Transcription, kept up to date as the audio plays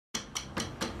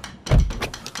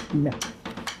No.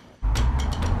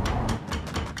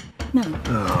 No.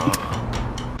 Oh.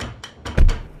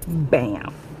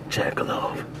 Bam.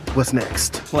 Jackalope. What's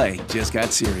next? Play just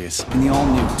got serious in the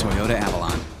all-new Toyota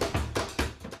Avalon.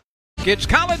 It's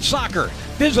college soccer.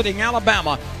 Visiting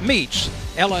Alabama meets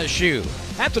LSU.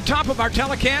 At the top of our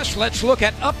telecast, let's look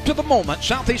at up-to-the-moment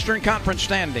Southeastern Conference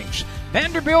standings.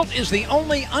 Vanderbilt is the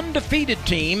only undefeated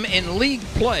team in league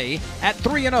play at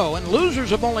 3-0, and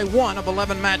losers of only 1 of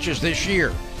 11 matches this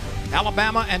year.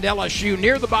 Alabama and LSU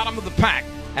near the bottom of the pack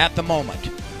at the moment.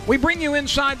 We bring you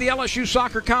inside the LSU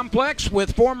soccer complex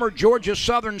with former Georgia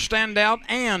Southern standout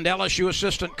and LSU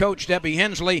assistant coach Debbie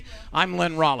Hensley. I'm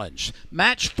Lynn Rollins.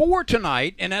 Match 4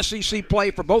 tonight in SEC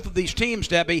play for both of these teams,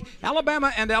 Debbie.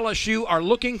 Alabama and LSU are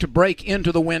looking to break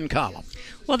into the win column.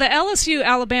 Well, the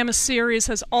LSU-Alabama series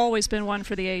has always been one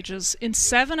for the ages. In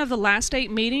 7 of the last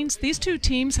 8 meetings, these two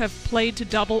teams have played to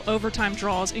double overtime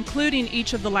draws, including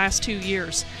each of the last 2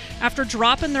 years. After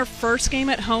dropping their first game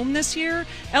at home this year,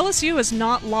 LSU has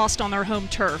not lost on their home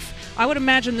turf. I would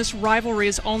imagine this rivalry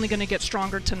is only going to get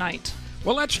stronger tonight.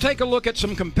 Well, let's take a look at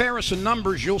some comparison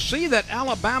numbers. You'll see that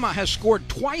Alabama has scored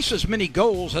twice as many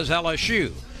goals as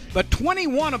LSU. But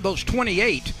 21 of those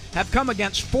 28 have come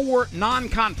against 4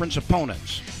 non-conference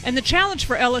opponents. And the challenge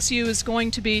for LSU is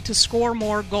going to be to score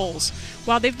more goals.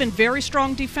 While they've been very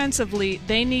strong defensively,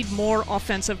 they need more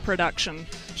offensive production.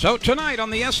 So tonight on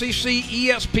the SEC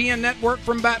ESPN network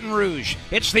from Baton Rouge,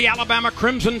 it's the Alabama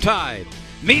Crimson Tide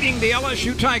meeting the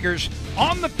LSU Tigers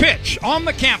on the pitch, on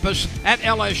the campus at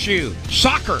LSU.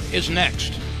 Soccer is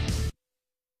next.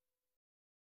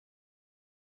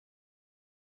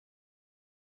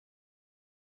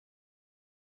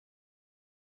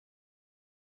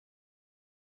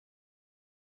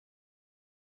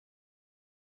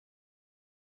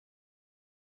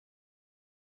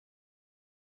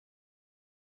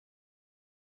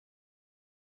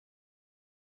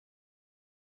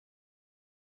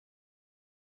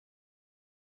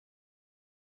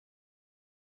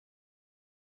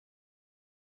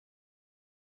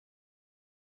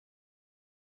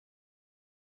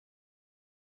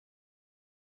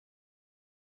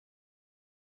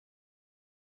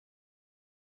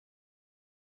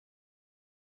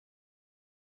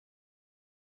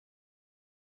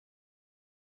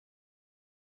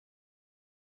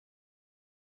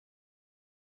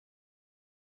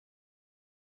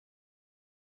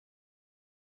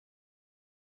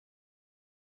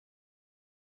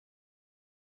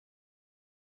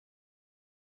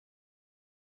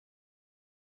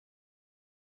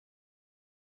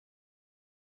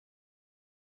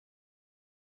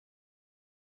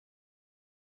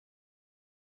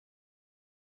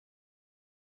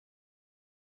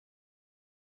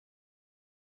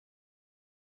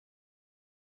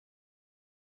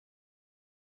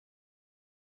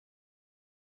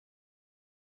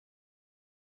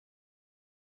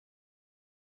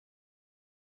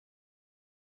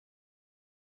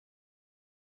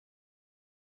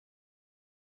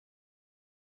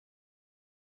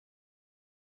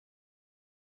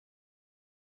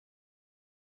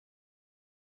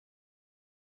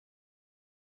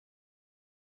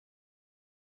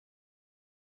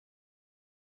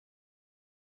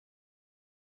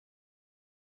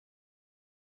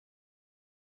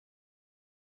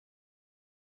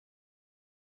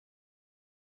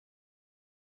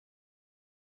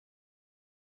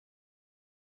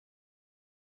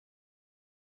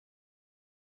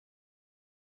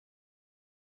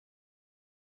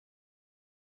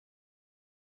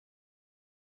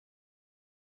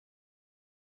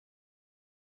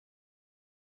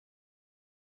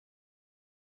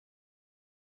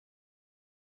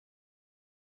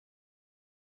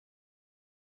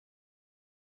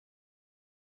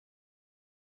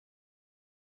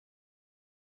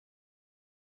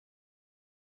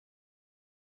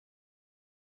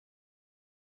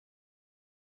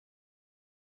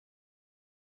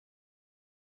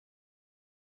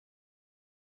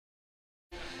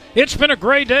 It's been a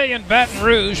gray day in Baton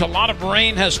Rouge. A lot of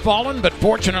rain has fallen, but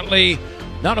fortunately,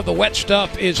 none of the wet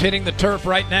stuff is hitting the turf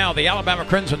right now. The Alabama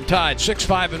Crimson Tide,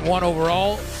 6-5-1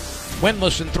 overall,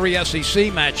 winless in 3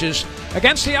 SEC matches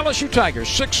against the LSU Tigers,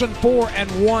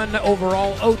 6-4-1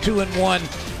 overall,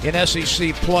 0-2-1 in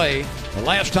SEC play. The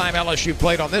last time LSU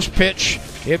played on this pitch,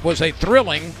 it was a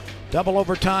thrilling double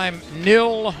overtime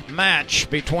nil match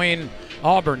between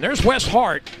Auburn. There's Wes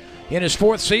Hart in his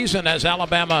 4th season as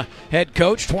Alabama head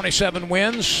coach, 27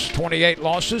 wins, 28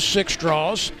 losses, 6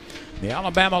 draws. The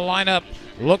Alabama lineup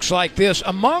looks like this.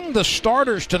 Among the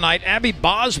starters tonight, Abby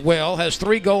Boswell has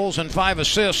 3 goals and 5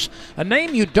 assists. A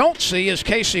name you don't see is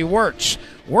Casey Wirtz.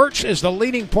 Wirtz is the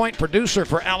leading point producer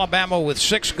for Alabama with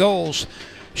 6 goals.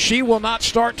 She will not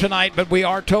start tonight, but we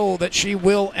are told that she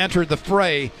will enter the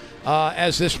fray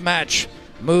as this match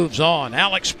moves on.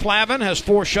 Alex Plavin has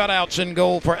 4 shutouts in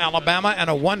goal for Alabama and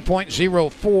a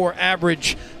 1.04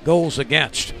 average goals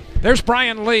against. There's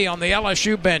Brian Lee on the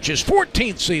LSU bench, his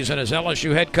 14th season as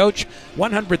LSU head coach,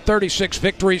 136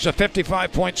 victories, a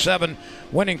 55.7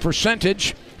 winning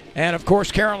percentage. And, of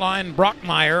course, Caroline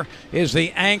Brockmeyer is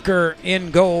the anchor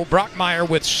in goal. Brockmeyer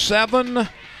with 7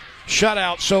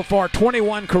 shutouts so far,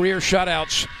 21 career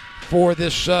shutouts for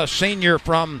this senior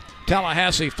from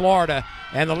Tallahassee, Florida.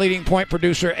 And the leading point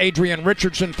producer, Adrian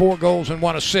Richardson, 4 goals and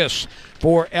 1 assist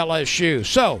for LSU.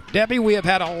 So, Debbie, we have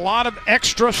had a lot of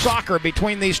extra soccer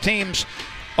between these teams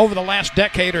over the last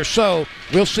decade or so.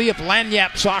 We'll see if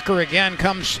Lanyap soccer again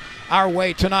comes our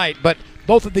way tonight. But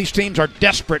both of these teams are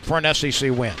desperate for an SEC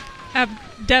win.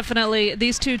 Definitely.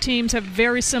 These two teams have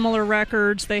very similar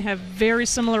records. They have very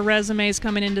similar resumes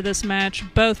coming into this match.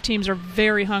 Both teams are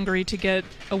very hungry to get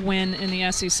a win in the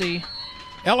SEC.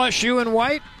 LSU in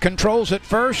white controls it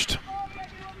first.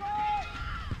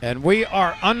 And we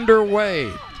are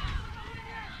underway.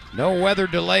 No weather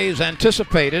delays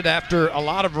anticipated after a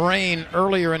lot of rain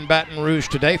earlier in Baton Rouge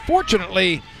today.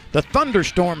 Fortunately, the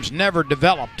thunderstorms never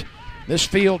developed. This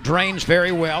field drains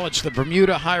very well. It's the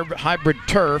Bermuda hybrid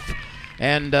turf,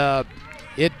 and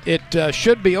it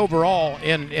should be overall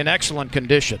in excellent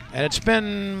condition. And it's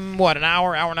been, an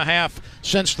hour and a half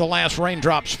since the last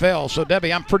raindrops fell. So,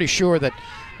 Debbie, I'm pretty sure that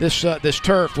this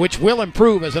turf, which will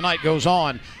improve as the night goes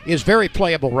on, is very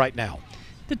playable right now.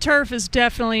 The turf is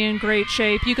definitely in great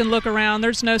shape. You can look around.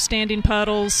 There's no standing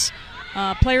puddles.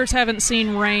 Players haven't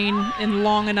seen rain in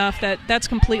long enough that's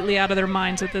completely out of their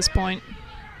minds at this point.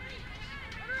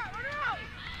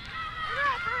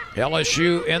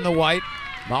 LSU in the white.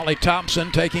 Molly Thompson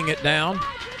taking it down.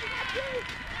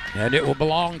 And it will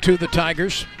belong to the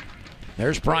Tigers.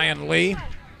 There's Brian Lee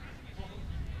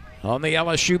on the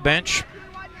LSU bench.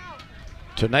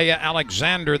 Tanea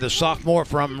Alexander, the sophomore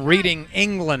from Reading,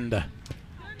 England,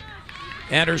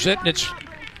 enters it, and it's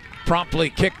promptly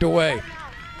kicked away.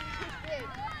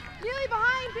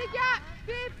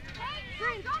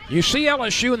 You see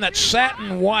LSU in that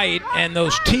satin white and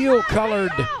those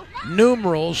teal-colored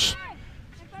numerals.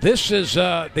 This is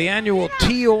the annual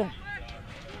teal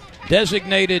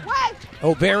designated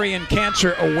ovarian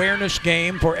cancer awareness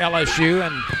game for LSU,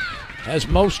 and as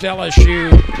most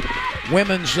LSU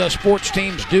women's sports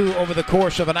teams do over the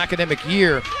course of an academic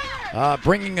year,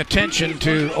 bringing attention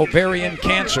to ovarian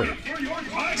cancer.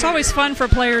 It's always fun for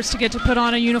players to get to put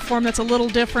on a uniform that's a little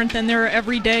different than their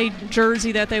everyday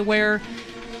jersey that they wear.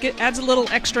 It adds a little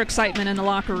extra excitement in the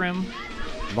locker room.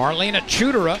 Marlena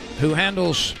Chudera, who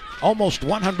handles almost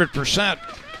 100%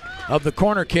 of the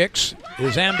corner kicks,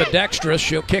 is ambidextrous.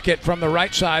 She'll kick it from the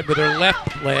right side with her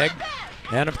left leg,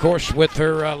 and of course with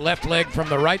her left leg from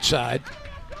the right side.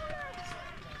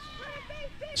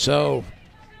 So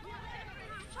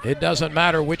it doesn't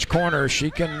matter which corner. She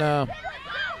can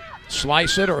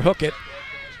slice it or hook it.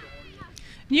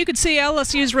 You could see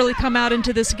LSU's really come out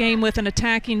into this game with an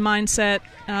attacking mindset.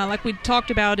 Like we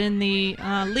talked about in the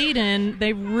lead-in,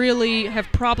 they really have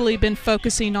probably been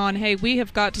focusing on, hey, we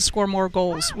have got to score more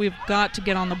goals. We've got to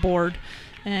get on the board.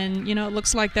 And, it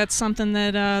looks like that's something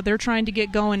that they're trying to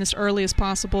get going as early as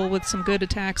possible with some good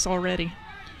attacks already.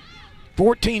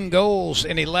 14 goals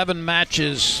in 11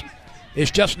 matches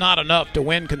is just not enough to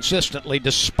win consistently,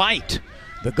 despite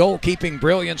the goalkeeping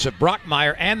brilliance of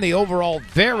Brockmeyer and the overall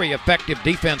very effective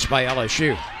defense by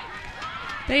LSU.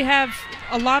 They have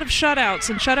a lot of shutouts,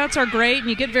 and shutouts are great, and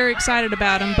you get very excited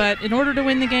about them, but in order to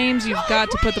win the games, you've got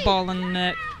to put the ball in the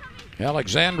net.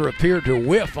 Alexander appeared to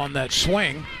whiff on that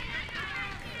swing,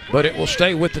 but it will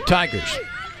stay with the Tigers.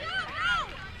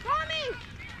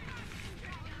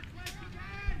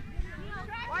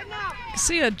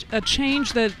 See a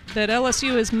change that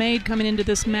LSU has made coming into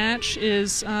this match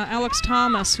is Alex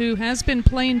Thomas, who has been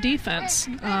playing defense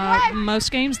most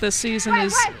games this season,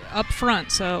 is up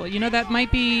front. So, that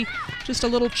might be just a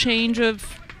little change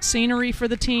of scenery for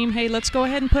the team. Hey, let's go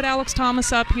ahead and put Alex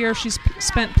Thomas up here. She's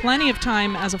spent plenty of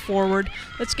time as a forward.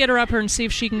 Let's get her up here and see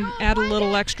if she can add a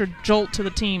little extra jolt to the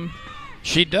team.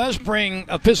 She does bring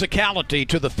a physicality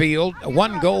to the field.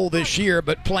 1 goal this year,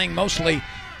 but playing mostly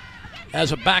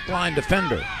as a backline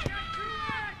defender.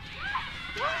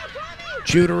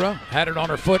 Chudera had it on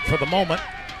her foot for the moment.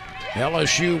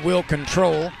 LSU will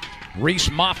control.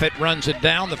 Reese Moffitt runs it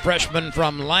down, the freshman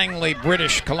from Langley,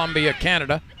 British Columbia,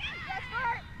 Canada.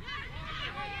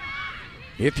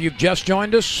 If you've just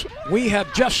joined us, we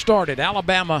have just started.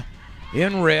 Alabama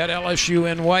in red,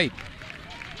 LSU in white.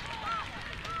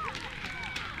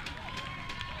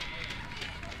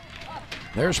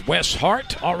 There's Wes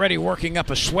Hart already working up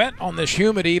a sweat on this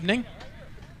humid evening.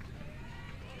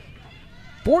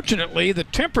 Fortunately, the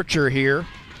temperature here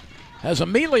has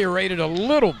ameliorated a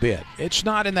little bit. It's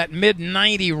not in that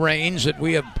mid-90 range that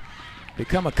we have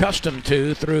become accustomed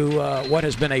to through what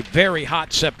has been a very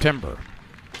hot September.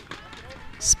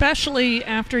 Especially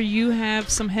after you have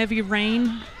some heavy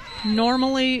rain.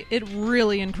 Normally, it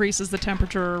really increases the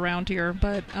temperature around here,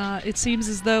 but it seems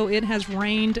as though it has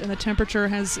rained and the temperature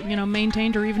has,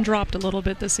 maintained or even dropped a little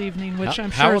bit this evening, which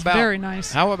I'm sure is very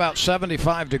nice. How about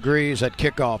 75 degrees at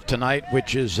kickoff tonight,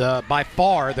 which is by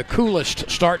far the coolest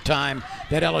start time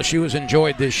that LSU has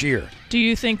enjoyed this year? Do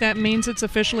you think that means it's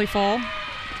officially fall?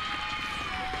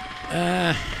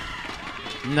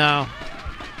 No.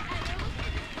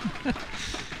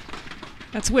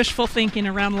 That's wishful thinking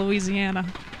around Louisiana.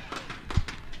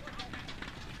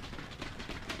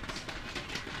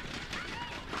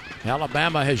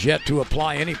 Alabama has yet to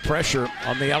apply any pressure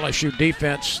on the LSU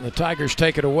defense. The Tigers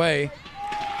take it away,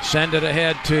 send it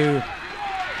ahead to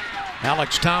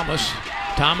Alex Thomas.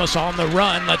 Thomas on the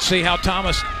run. Let's see how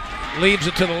Thomas leaves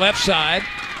it to the left side.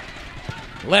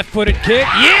 Left-footed kick.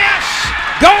 Yes!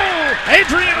 Goal!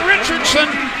 Adrian Richardson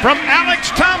from Alex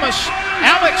Thomas.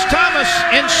 Alex Thomas,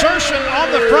 insertion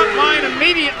on the front line,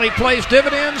 immediately plays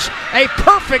dividends. A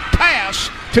perfect pass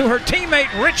to her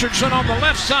teammate Richardson on the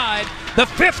left side. The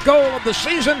 5th goal of the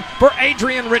season for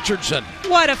Adrian Richardson.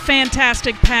 What a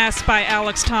fantastic pass by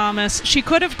Alex Thomas. She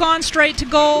could have gone straight to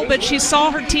goal, but she saw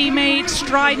her teammate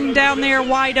striding down there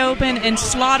wide open and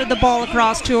slotted the ball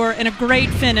across to her, and a great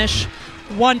finish.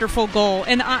 Wonderful goal.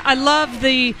 And I love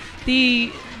the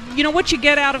what you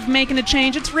get out of making a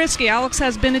change. It's risky. Alex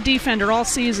has been a defender all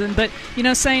season, but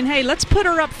saying, hey, let's put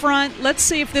her up front. Let's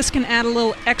see if this can add a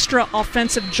little extra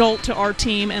offensive jolt to our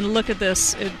team. And look at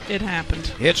this. It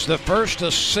happened. It's the first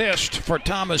assist for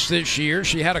Thomas this year.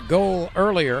 She had a goal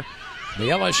earlier. The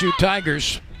LSU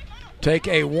Tigers take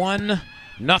a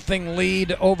 1-0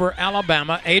 lead over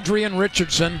Alabama. Adrian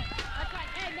Richardson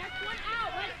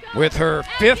with her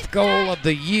 5th goal of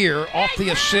the year off the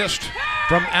assist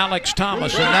from Alex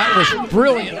Thomas, and that was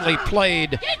brilliantly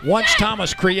played once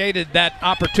Thomas created that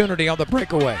opportunity on the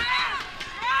breakaway.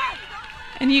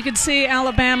 And you could see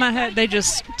Alabama, they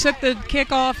just took the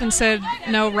kickoff and said,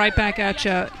 no, right back at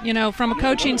you. From a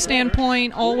coaching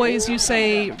standpoint, always you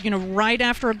say, right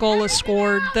after a goal is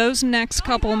scored, those next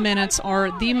couple of minutes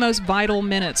are the most vital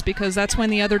minutes, because that's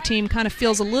when the other team kind of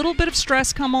feels a little bit of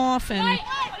stress come off and,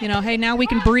 hey, now we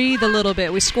can breathe a little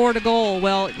bit. We scored a goal.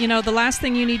 Well, the last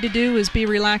thing you need to do is be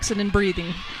relaxing and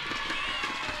breathing.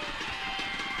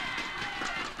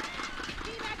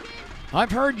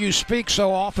 I've heard you speak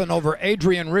so often over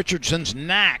Adrian Richardson's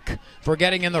knack for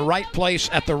getting in the right place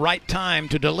at the right time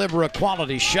to deliver a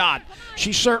quality shot.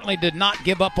 She certainly did not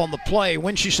give up on the play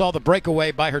when she saw the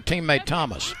breakaway by her teammate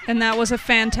Thomas. And that was a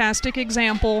fantastic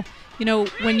example.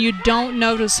 When you don't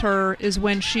notice her is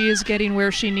when she is getting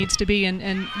where she needs to be.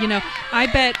 And I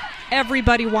bet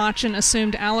everybody watching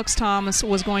assumed Alex Thomas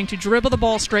was going to dribble the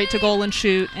ball straight to goal and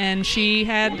shoot, and she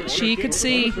could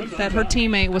see that her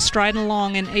teammate was striding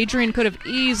along, and Adrian could have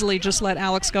easily just let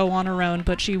Alex go on her own,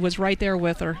 but she was right there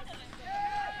with her.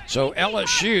 So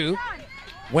LSU,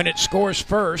 when it scores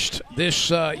first this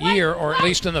year, or at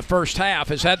least in the first half,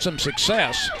 has had some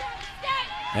success.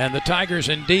 And the Tigers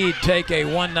indeed take a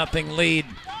 1-0 lead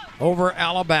over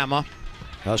Alabama.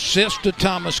 Assist to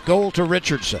Thomas, goal to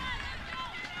Richardson.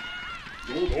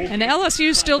 And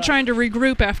LSU still trying to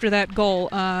regroup after that goal.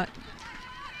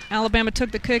 Alabama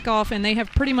took the kickoff, and they have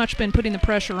pretty much been putting the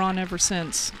pressure on ever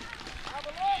since.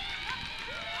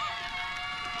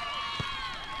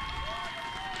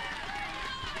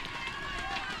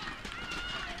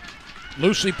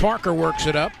 Lucy Parker works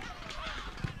it up.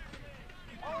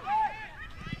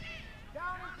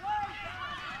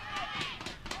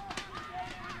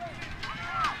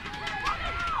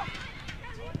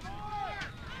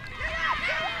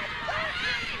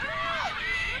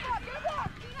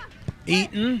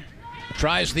 Eaton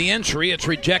tries the entry. It's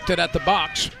rejected at the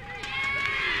box.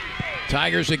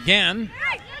 Tigers again.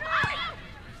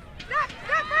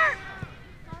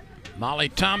 Molly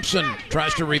Thompson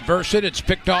tries to reverse it. It's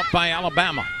picked off by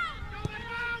Alabama.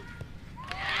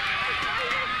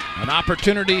 An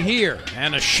opportunity here,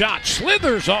 and a shot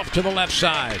slithers off to the left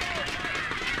side.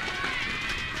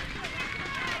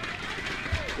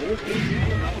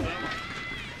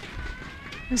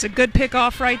 There's a good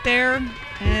pickoff right there,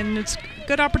 and it's a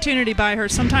good opportunity by her.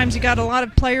 Sometimes you got a lot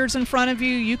of players in front of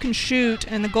you, you can shoot,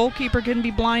 and the goalkeeper can be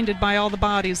blinded by all the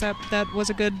bodies. That was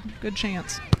a good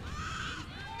chance.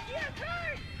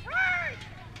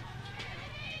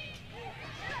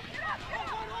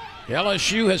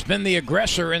 LSU has been the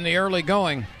aggressor in the early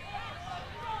going.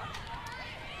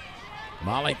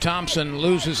 Molly Thompson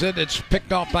loses it. It's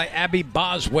picked off by Abby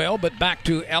Boswell, but back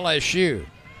to LSU.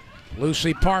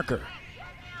 Lucy Parker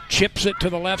chips it to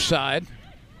the left side.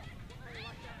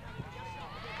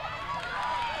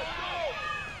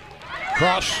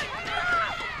 Cross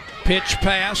pitch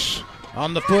pass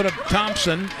on the foot of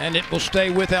Thompson, and it will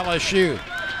stay with LSU.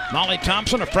 Molly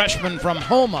Thompson, a freshman from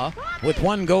Homa, with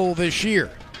 1 goal this year.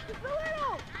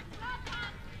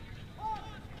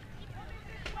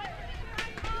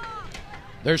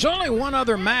 There's only one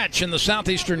other match in the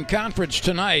Southeastern Conference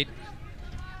tonight.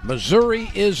 Missouri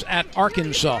is at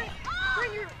Arkansas.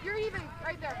 You're even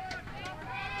right there.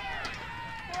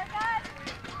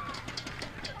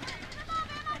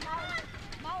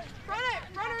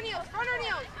 Front her Niels.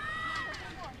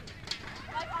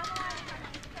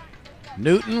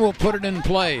 Newton will put it in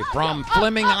play from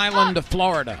Fleming Island to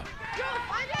Florida.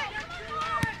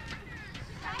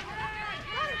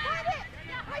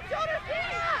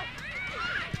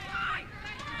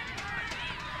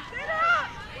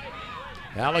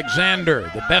 Alexander,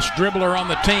 the best dribbler on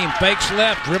the team, fakes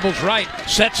left, dribbles right,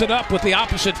 sets it up with the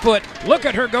opposite foot. Look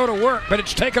at her go to work, but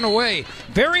it's taken away.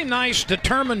 Very nice,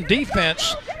 determined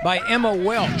defense by Emma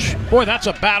Welch. Boy, that's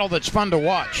a battle that's fun to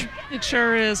watch. It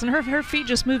sure is, and her feet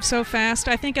just move so fast.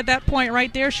 I think at that point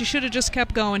right there, she should have just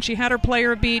kept going. She had her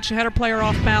player beat, she had her player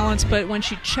off balance, but when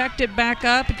she checked it back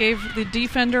up, it gave the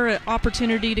defender an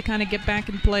opportunity to kind of get back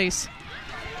in place.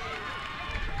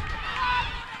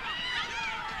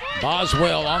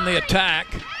 Boswell on the attack,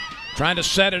 trying to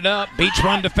set it up. Beats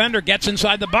one defender, gets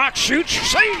inside the box, shoots,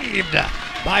 saved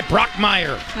by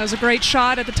Brockmeyer. That was a great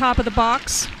shot at the top of the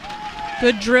box.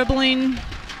 Good dribbling.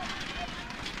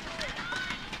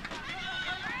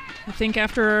 I think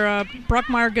after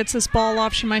Brockmeyer gets this ball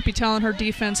off, she might be telling her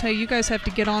defense, hey, you guys have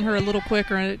to get on her a little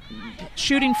quicker.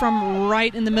 Shooting from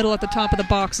right in the middle at the top of the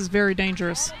box is very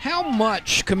dangerous. How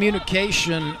much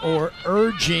communication or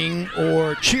urging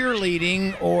or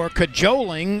cheerleading or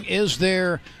cajoling is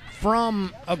there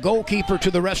from a goalkeeper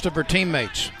to the rest of her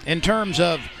teammates in terms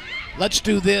of let's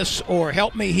do this or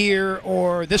help me here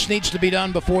or this needs to be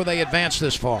done before they advance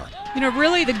this far? You know,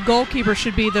 really the goalkeeper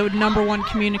should be the #1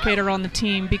 communicator on the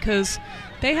team because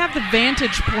they have the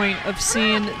vantage point of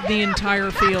seeing the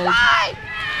entire field.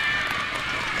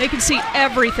 They can see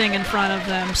everything in front of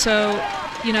them, so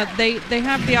you know they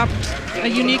have a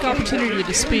unique opportunity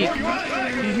to speak.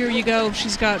 And here you go. She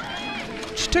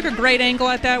took a great angle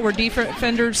at that where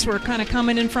defenders were kind of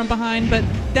coming in from behind, but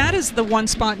that is the one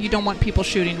spot you don't want people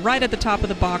shooting, right at the top of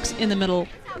the box in the middle.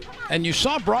 And you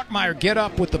saw Brockmeyer get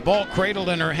up with the ball cradled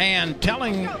in her hand,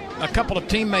 telling a couple of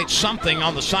teammates something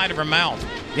on the side of her mouth,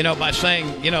 you know, by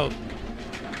saying, you know,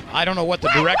 I don't know what the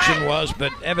direction was,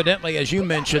 but evidently, as you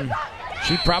mentioned,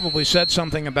 she probably said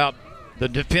something about the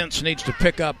defense needs to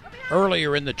pick up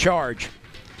earlier in the charge.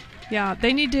 Yeah,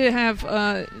 they need to have,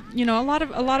 you know, a lot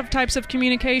of types of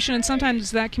communication, and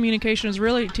sometimes that communication is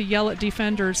really to yell at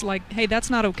defenders like, hey, that's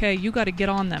not okay. You got to get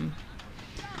on them.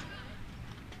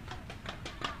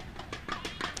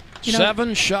 You know, 7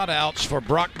 shutouts for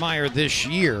Brockmeyer this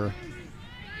year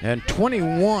and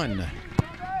 21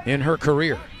 in her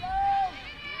career.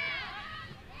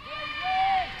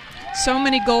 So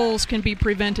many goals can be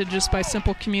prevented just by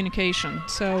simple communication.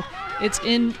 So it's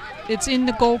in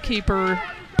the goalkeeper's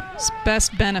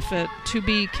best benefit to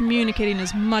be communicating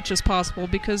as much as possible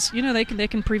because, you know, they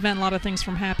can prevent a lot of things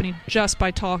from happening just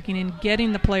by talking and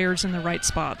getting the players in the right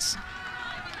spots.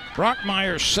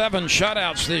 Brockmeyer's 7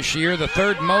 shutouts this year, the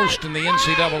 3rd most in the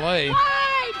NCAA.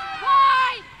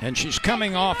 And she's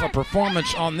coming off a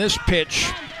performance on this pitch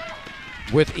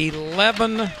with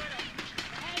 11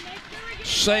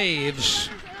 saves,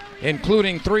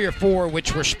 including 3 or 4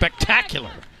 which were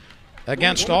spectacular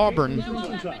against Auburn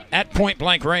at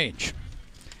point-blank range.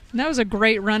 And that was a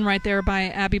great run right there by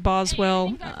Abby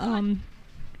Boswell,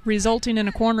 resulting in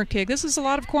a corner kick. This is a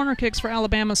lot of corner kicks for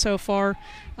Alabama so far.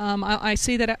 I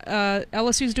see that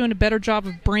LSU's doing a better job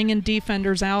of bringing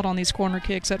defenders out on these corner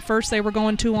kicks. At first they were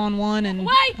going 2-on-1,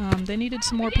 and they needed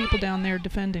some more people down there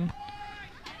defending.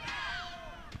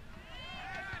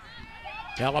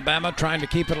 Alabama trying to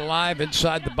keep it alive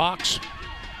inside the box.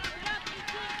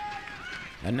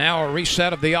 And now a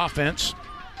reset of the offense.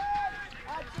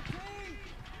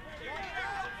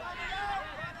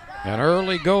 An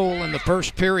early goal in the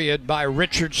first period by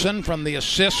Richardson from the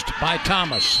assist by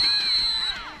Thomas.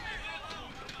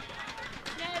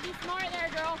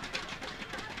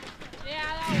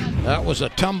 That was a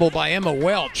tumble by Emma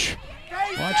Welch.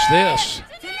 Watch this.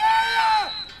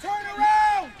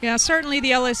 Yeah, certainly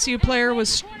the LSU player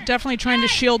was definitely trying to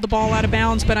shield the ball out of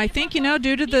bounds, but I think,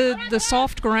 due to the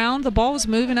soft ground, the ball was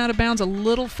moving out of bounds a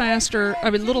little faster,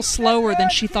 a little slower than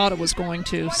she thought it was going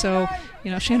to. So,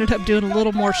 she ended up doing a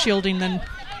little more shielding than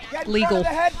legal.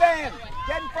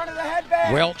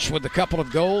 Welch with a couple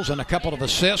of goals and a couple of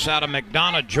assists out of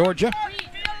McDonough, Georgia.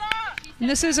 And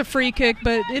this is a free kick,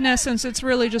 but in essence, it's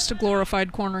really just a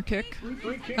glorified corner kick.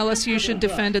 LSU should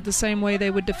defend it the same way they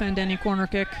would defend any corner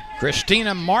kick.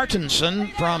 Christina Martinsson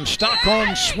from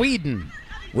Stockholm, Sweden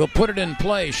will put it in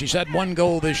play. She's had 1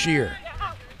 goal this year.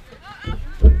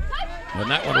 And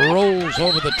that one rolls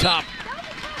over the top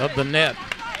of the net.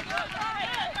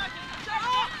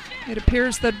 It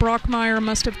appears that Brockmeyer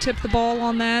must have tipped the ball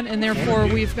on that, and therefore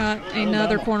we've got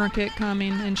another corner kick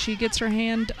coming. And she gets her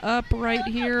hand up right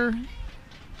here.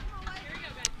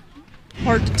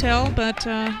 Hard to tell, but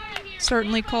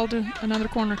certainly called another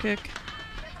corner kick.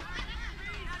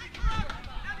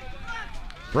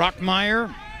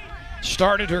 Brockmeyer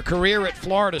started her career at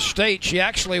Florida State. She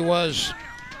actually was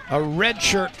a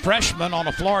redshirt freshman on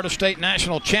a Florida State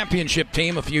national championship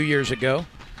team a few years ago.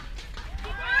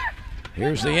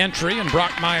 Here's the entry, and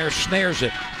Brockmeyer snares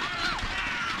it.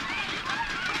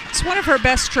 It's one of her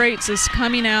best traits is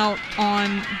coming out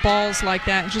on balls like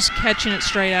that and just catching it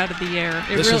straight out of the air.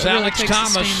 This is Alex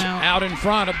Thomas out in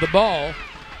front of the ball.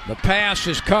 The pass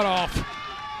is cut off,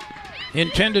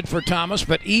 intended for Thomas,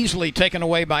 but easily taken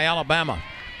away by Alabama.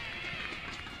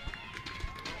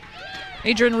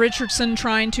 Adrian Richardson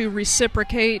trying to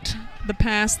reciprocate the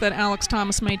pass that Alex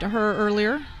Thomas made to her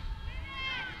earlier.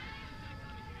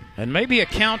 And maybe a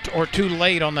count or two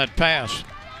late on that pass.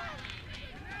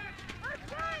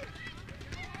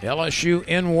 LSU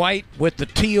in white with the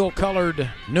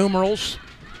teal-colored numerals.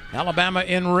 Alabama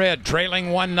in red, trailing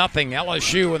 1-0.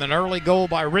 LSU with an early goal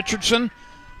by Richardson,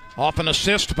 off an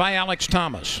assist by Alex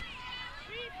Thomas.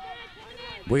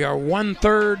 We are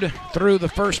 1/3 through the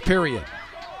first period.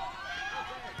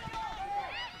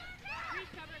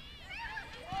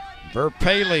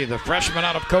 Verpaley, the freshman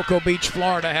out of Cocoa Beach,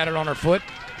 Florida, had it on her foot.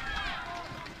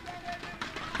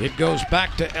 It goes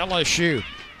back to LSU.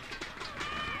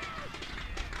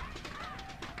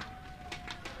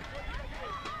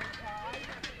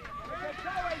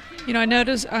 I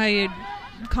noticed I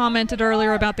commented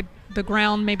earlier about the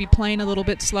ground maybe playing a little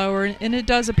bit slower, and it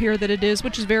does appear that it is,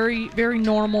 which is very, very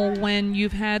normal when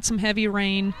you've had some heavy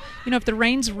rain. If the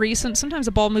rain's recent, sometimes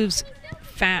the ball moves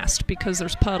fast because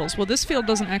there's puddles. Well, this field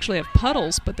doesn't actually have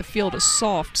puddles, but the field is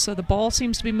soft, so the ball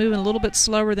seems to be moving a little bit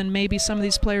slower than maybe some of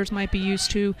these players might be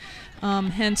used to.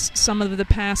 Hence, some of the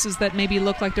passes that maybe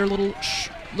look like they're a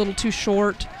little too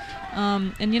short.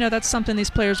 And that's something these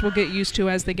players will get used to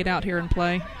as they get out here and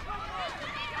play.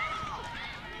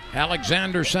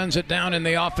 Alexander sends it down in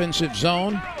the offensive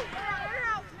zone.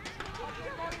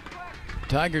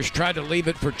 Tigers tried to leave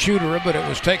it for Chudera, but it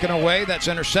was taken away. That's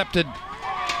intercepted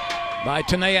by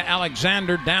Tanea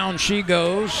Alexander. Down she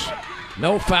goes.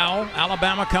 No foul.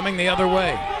 Alabama coming the other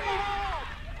way.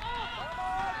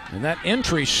 And that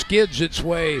entry skids its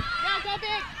way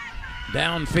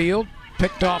downfield.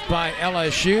 Picked off by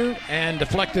LSU and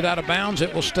deflected out of bounds.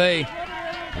 It will stay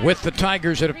with the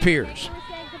Tigers, it appears.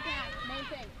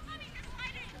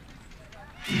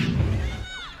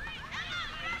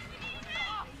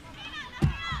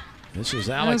 This is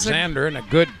Alexander, and a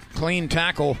good, clean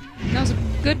tackle. That was a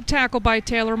good tackle by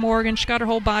Taylor Morgan. She got her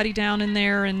whole body down in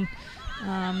there and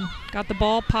got the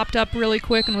ball, popped up really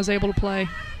quick, and was able to play.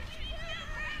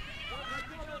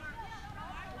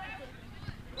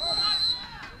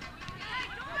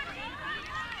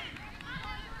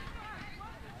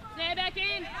 Stay back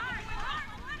in.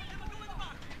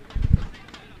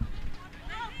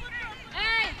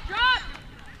 Hey, drop.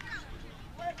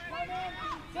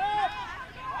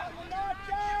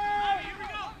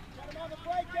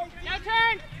 Now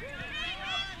turn.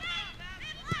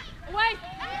 Away.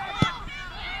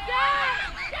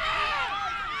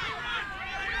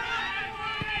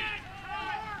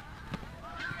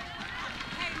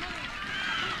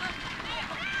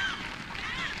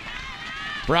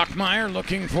 Brockmeyer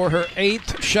looking for her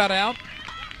 8th shutout.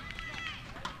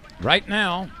 Right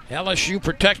now, LSU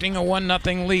protecting a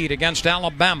 1-0 lead against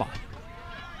Alabama.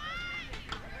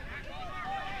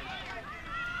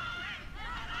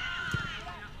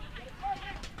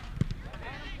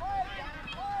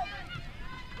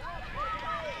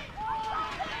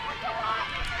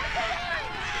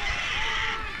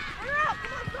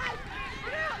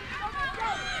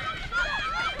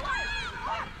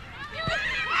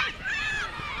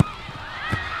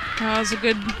 That was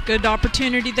a good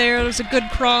opportunity there. There was a good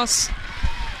cross.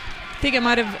 I think it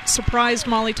might have surprised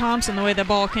Molly Thompson the way the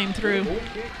ball came through.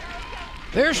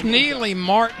 There's Neely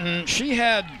Martin. She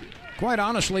had, quite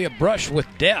honestly, a brush with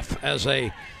death as a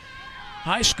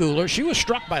high schooler. She was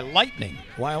struck by lightning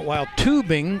while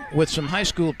tubing with some high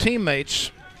school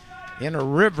teammates in a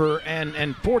river,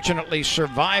 and fortunately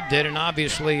survived it, and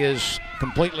obviously is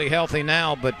completely healthy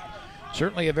now, but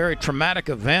certainly a very traumatic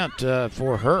event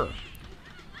for her.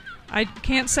 I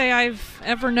can't say I've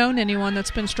ever known anyone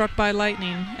that's been struck by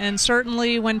lightning, and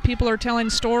certainly when people are telling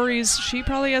stories, she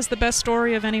probably has the best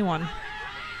story of anyone.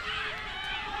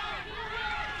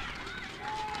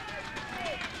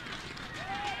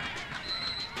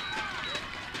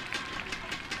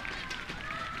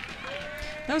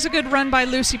 That was a good run by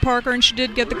Lucy Parker, and she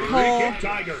did get the call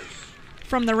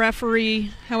from the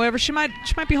referee. However, she might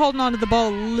be holding on to the ball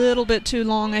a little bit too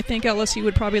long. I think LSU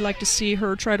would probably like to see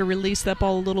her try to release that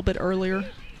ball a little bit earlier.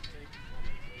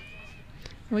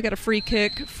 We got a free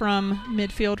kick from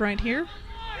midfield right here.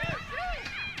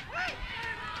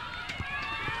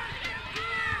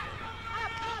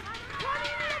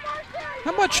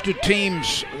 How much do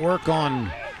teams work on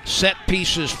set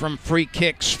pieces from free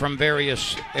kicks from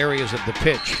various areas of the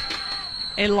pitch?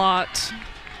 A lot.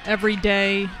 Every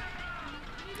day.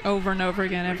 Over and over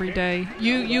again every day.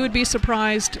 You would be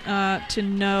surprised to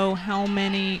know how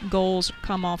many goals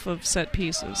come off of set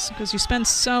pieces, because you spend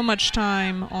so much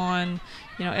time on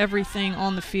everything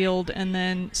on the field, and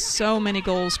then so many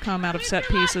goals come out of set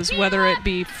pieces, whether it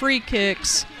be free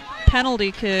kicks,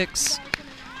 penalty kicks,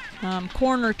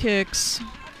 corner kicks.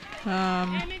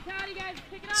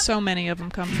 So many of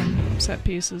them come from set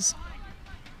pieces.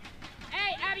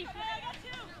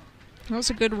 That was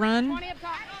a good run.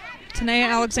 Tanea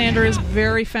Alexander is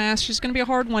very fast. She's going to be a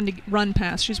hard one to run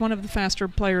past. She's one of the faster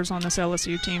players on this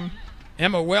LSU team.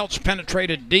 Emma Welch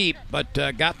penetrated deep, but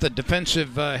got the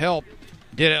defensive help,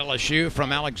 did LSU,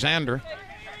 from Alexander.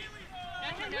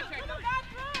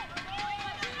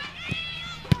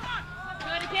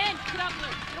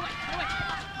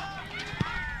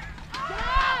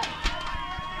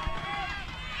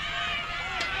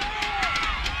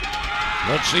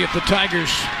 Let's see if the Tigers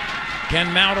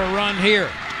can mount a run here.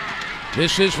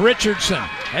 This is Richardson.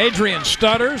 Adrian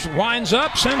stutters, winds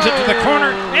up, sends it to the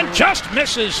corner, and just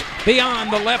misses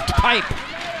beyond the left pipe.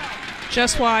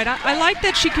 Just wide. I like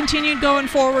that she continued going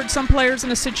forward. Some players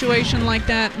in a situation like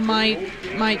that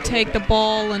might take the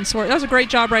ball and sort. That was a great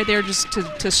job right there, just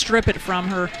to strip it from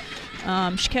her.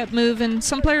 She kept moving.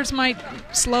 Some players might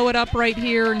slow it up right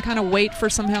here and kind of wait for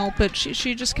some help, but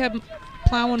she just kept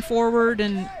plowing forward,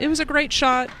 and it was a great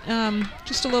shot,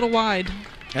 just a little wide.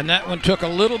 And that one took a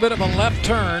little bit of a left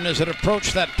turn as it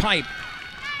approached that pipe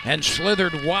and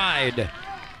slithered wide.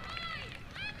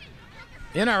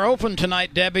 In our open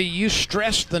tonight, Debbie, you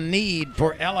stressed the need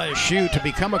for LSU to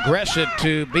become aggressive,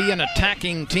 to be an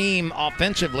attacking team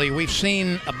offensively. We've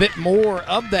seen a bit more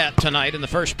of that tonight in the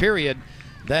first period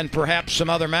than perhaps some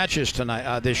other matches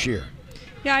tonight this year.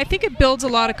 Yeah, I think it builds a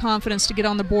lot of confidence to get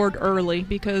on the board early,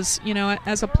 because,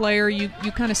 as a player, you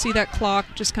kind of see that clock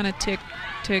just kind of tick,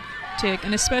 tick, tick,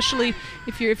 and especially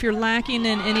if you're lacking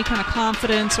in any kind of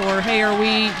confidence, or hey, are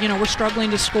we, we're struggling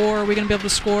to score, are we going to be able to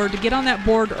score, to get on that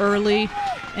board early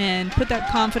and put that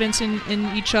confidence in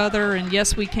each other, and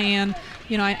yes, we can.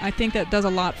 I think that does a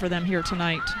lot for them here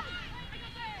tonight.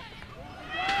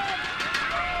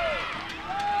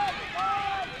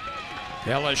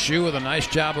 LSU with a nice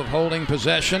job of holding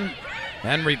possession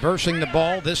and reversing the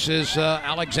ball. This is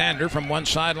Alexander from one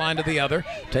sideline to the other.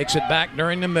 Takes it back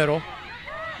during the middle.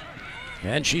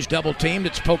 And she's double teamed.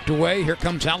 It's poked away. Here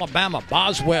comes Alabama.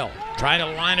 Boswell trying to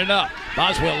line it up.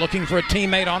 Boswell looking for a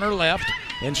teammate on her left.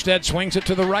 Instead swings it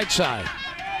to the right side.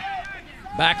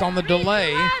 Back on the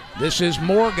delay. This is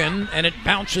Morgan, and it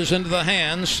bounces into the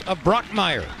hands of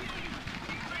Brockmeyer.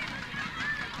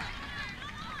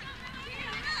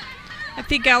 I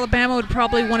think Alabama would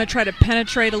probably want to try to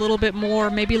penetrate a little bit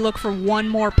more, maybe look for one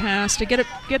more pass to get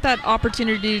that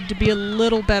opportunity to be a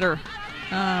little better.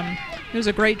 It was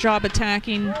a great job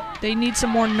attacking. They need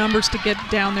some more numbers to get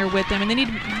down there with them, and they need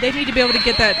to be able to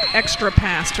get that extra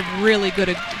pass to really get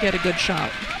a good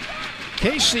shot.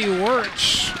 Casey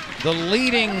Wirtz, the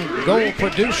leading goal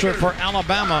producer for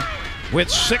Alabama, with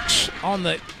 6 on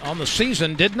the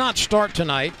season, did not start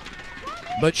tonight,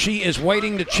 but she is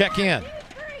waiting to check in.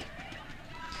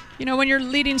 When your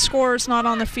leading scorer is not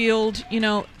on the field,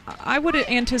 I would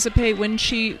anticipate when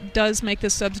she does make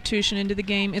this substitution into the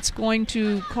game, it's going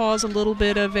to cause a little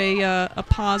bit of a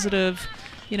positive,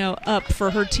 up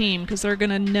for her team, because they're going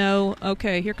to know,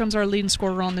 okay, here comes our leading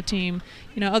scorer on the team.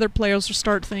 Other players will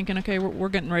start thinking, okay, we're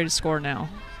getting ready to score now.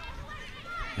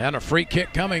 And a free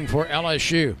kick coming for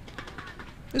LSU.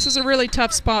 This is a really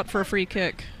tough spot for a free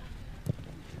kick.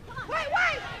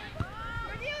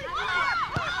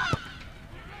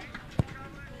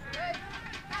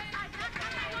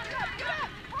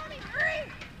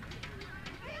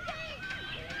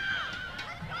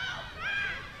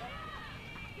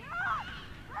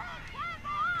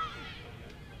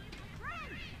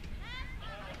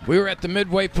 We were at the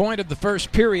midway point of the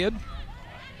first period.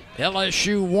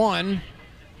 LSU 1,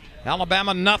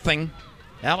 Alabama nothing.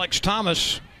 Alex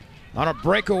Thomas on a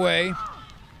breakaway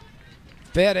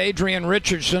fed Adrian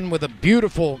Richardson with a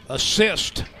beautiful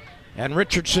assist, and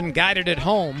Richardson guided it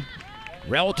home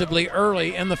relatively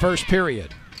early in the first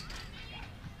period.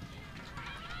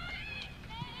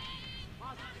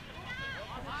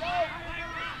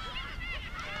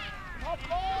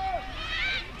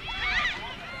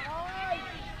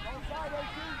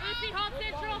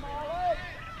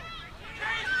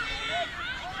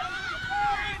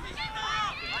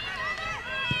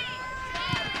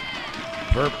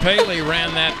 Verpaley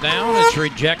ran that down. It's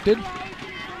rejected.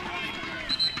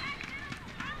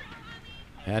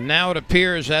 And now it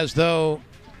appears as though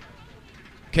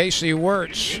Casey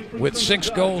Wirtz, with 6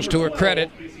 goals to her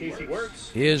credit,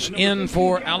 is in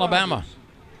for Alabama.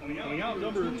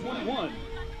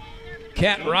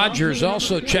 Kat Rogers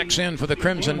also checks in for the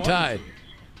Crimson Tide.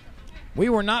 We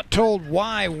were not told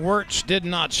why Wirtz did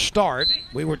not start.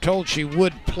 We were told she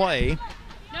would play,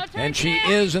 and she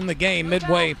is in the game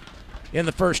midway in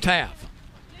the first half.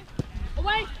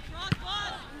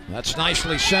 That's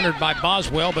nicely centered by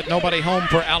Boswell, but nobody home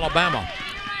for Alabama.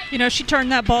 You know, she turned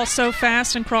that ball so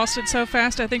fast and crossed it so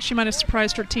fast, I think she might have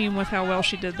surprised her team with how well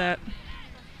she did that.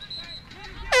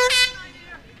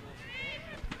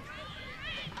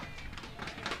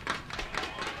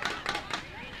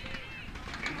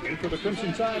 For the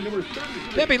Crimson Tide, number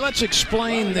 30. Debbie, let's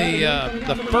explain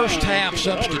the first half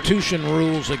substitution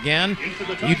rules again.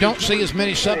 You don't see as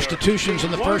many substitutions in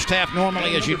the first half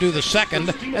normally as you do the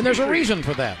second, and there's a reason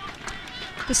for that.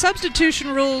 The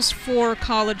substitution rules for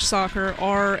college soccer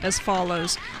are as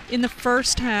follows. In the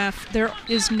first half, there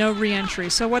is no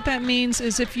re-entry. So what that means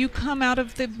is if you come out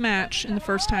of the match in the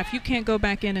first half, you can't go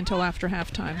back in until after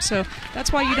halftime. So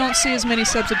that's why you don't see as many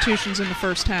substitutions in the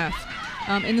first half.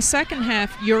 In the second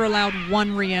half, you're allowed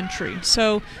 1 re-entry.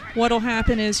 So what'll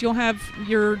happen is you'll have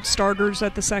your starters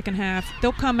at the second half.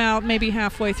 They'll come out maybe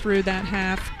halfway through that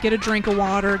half, get a drink of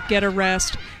water, get a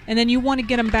rest, and then you want to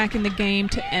get them back in the game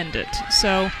to end it.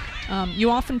 So you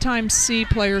oftentimes see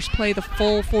players play the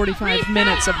full 45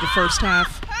 minutes of the first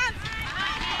half.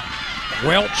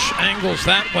 Welch angles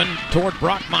that one toward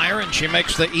Brockmeyer, and she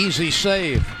makes the easy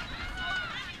save.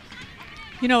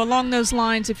 You know, along those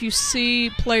lines, if you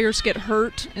see players get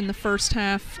hurt in the first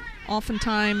half,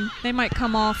 oftentimes they might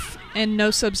come off and no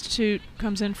substitute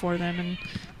comes in for them. And,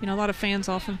 you know, a lot of fans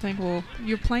often think, well,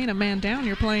 you're playing a man down,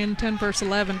 you're playing 10 versus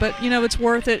 11. But, you know, it's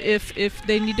worth it if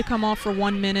they need to come off for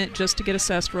 1 minute just to get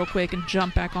assessed real quick and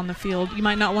jump back on the field. You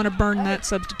might not want to burn that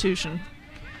substitution.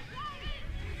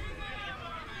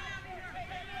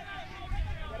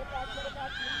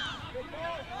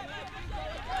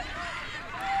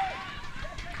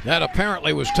 That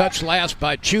apparently was touched last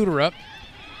by Chuterup,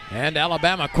 and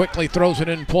Alabama quickly throws it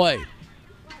in play.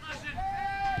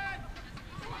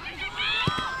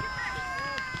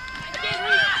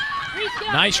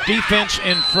 Nice defense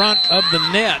in front of the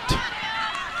net.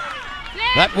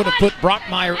 That would have put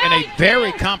Brockmeyer in a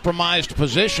very compromised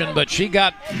position, but she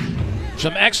got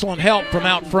some excellent help from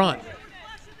out front.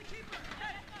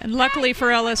 And luckily for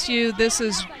LSU, this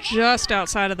is just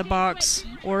outside of the box,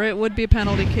 or it would be a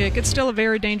penalty kick. It's still a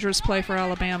very dangerous play for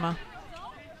Alabama.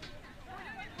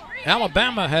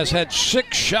 Alabama has had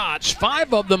 6 shots,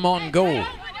 5 of them on goal.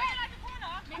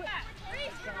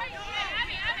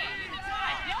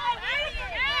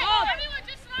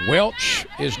 Welch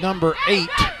is number 8.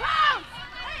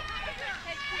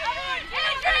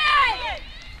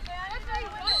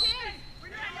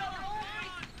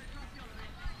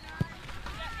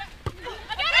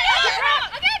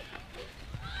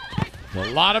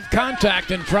 A lot of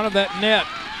contact in front of that net.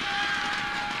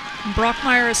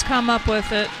 Brockmeyer has come up with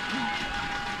it.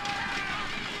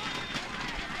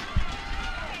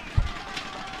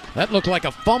 That looked like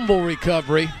a fumble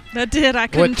recovery. That did. I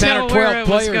couldn't tell where it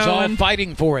was going. With 10 or 12 players all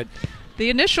fighting for it. The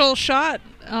initial shot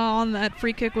on that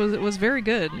free kick was very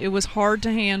good. It was hard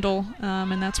to handle,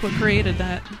 and that's what created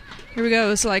that. Here we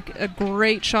go. It's like a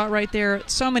great shot right there.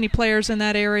 So many players in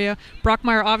that area.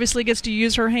 Brockmeyer obviously gets to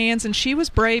use her hands, and she was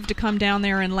brave to come down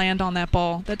there and land on that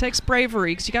ball. That takes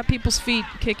bravery because you got people's feet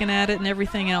kicking at it and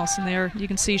everything else. And there you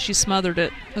can see she smothered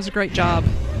it. It was a great job.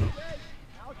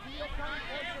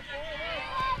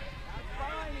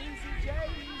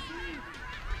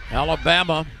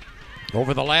 Alabama,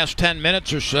 over the last 10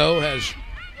 minutes or so, has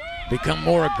become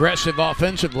more aggressive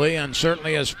offensively and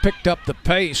certainly has picked up the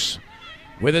pace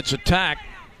with its attack.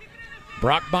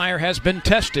 Brockmeyer has been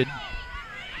tested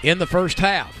in the first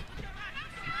half.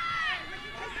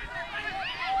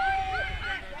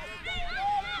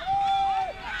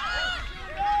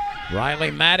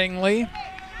 Riley Mattingly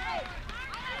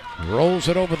rolls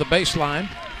it over the baseline.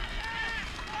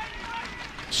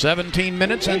 17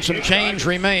 minutes and some change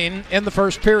remain in the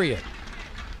first period.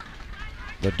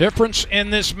 The difference in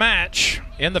this match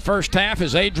in the first half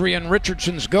is Adrian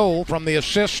Richardson's goal from the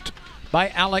assist by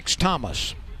Alex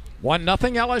Thomas. 1-0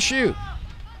 LSU.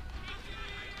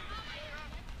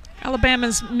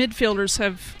 Alabama's midfielders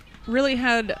have really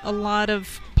had a lot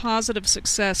of positive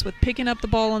success with picking up the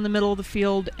ball in the middle of the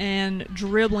field and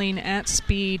dribbling at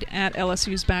speed at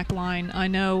LSU's back line. I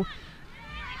know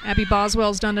Abby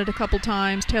Boswell's done it a couple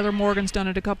times, Taylor Morgan's done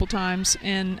it a couple times,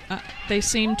 and they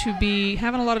seem to be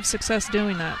having a lot of success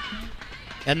doing that.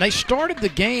 And they started the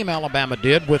game, Alabama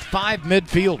did, with 5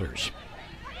 midfielders.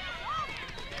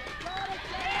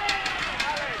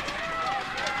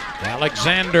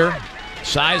 Alexander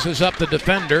sizes up the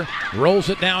defender, rolls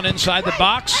it down inside the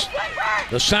box.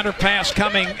 The center pass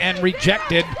coming and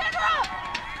rejected.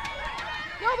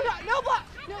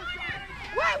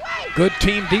 Good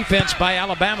team defense by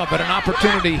Alabama, but an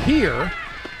opportunity here.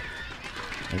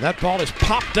 And that ball is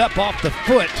popped up off the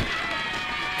foot.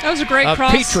 That was a great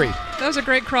cross. Petrie. That was a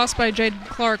great cross by Jade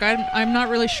Clark. I'm not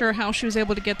really sure how she was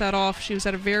able to get that off. She was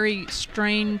at a very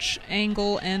strange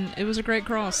angle, and it was a great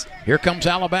cross. Here comes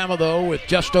Alabama, though, with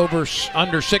just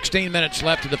under 16 minutes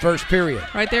left of the first period.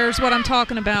 Right there is what I'm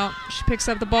talking about. She picks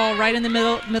up the ball right in the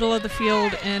middle of the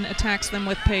field and attacks them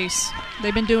with pace.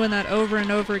 They've been doing that over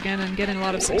and over again and getting a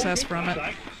lot of success from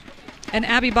it. And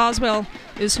Abby Boswell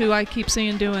is who I keep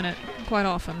seeing doing it quite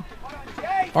often.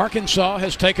 Arkansas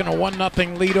has taken a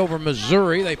 1-0 lead over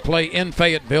Missouri. They play in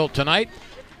Fayetteville tonight,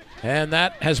 and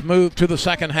that has moved to the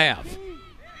second half.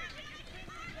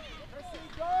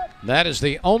 That is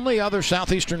the only other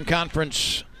Southeastern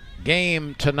Conference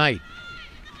game tonight.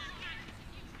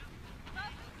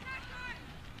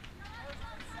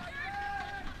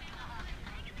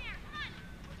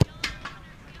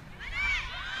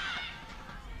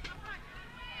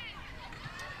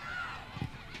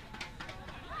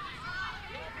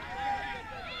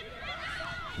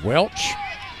 Welch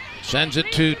sends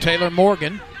it to Taylor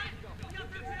Morgan.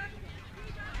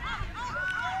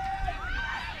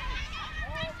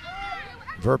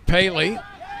 Verpaley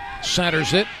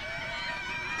centers it.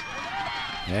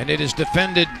 And it is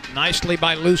defended nicely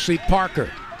by Lucy Parker.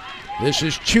 This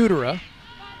is Chudera.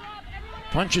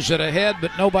 Punches it ahead, but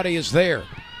nobody is there.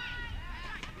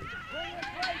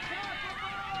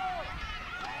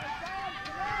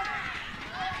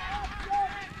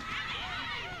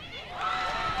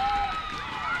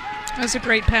 That's a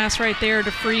great pass right there to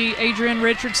free Adrian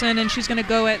Richardson, and she's going to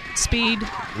go at speed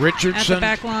Richardson at the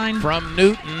back line. From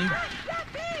Newton.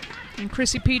 And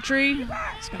Chrissy Petrie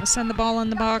is going to send the ball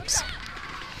in the box.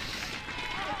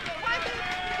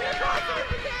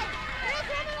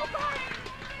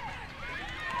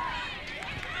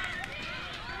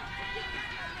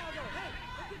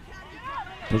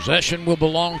 Possession will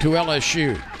belong to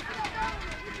LSU.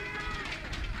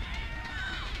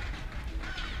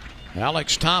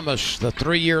 Alex Thomas, the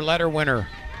 3-year letter winner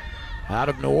out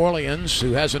of New Orleans,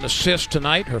 who has an assist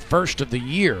tonight, her first of the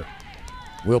year,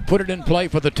 will put it in play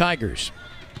for the Tigers.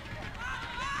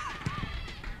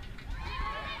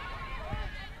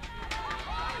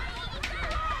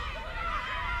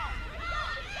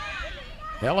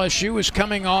 LSU is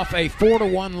coming off a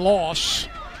 4-1 loss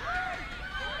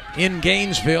in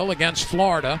Gainesville against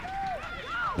Florida.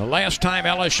 The last time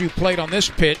LSU played on this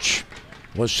pitch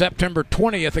was September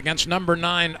 20th against number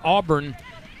 9 Auburn.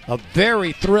 A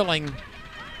very thrilling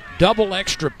double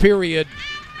extra period,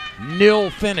 nil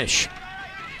finish.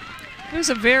 It was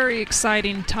a very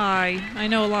exciting tie. I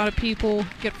know a lot of people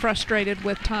get frustrated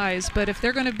with ties, but if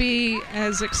they're going to be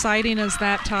as exciting as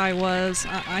that tie was,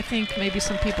 I think maybe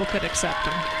some people could accept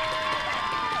them.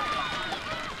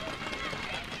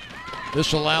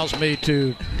 This allows me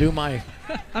to do my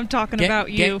I'm talking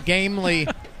about you. Gamely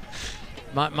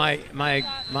my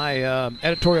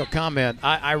editorial comment.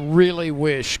 I really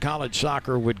wish college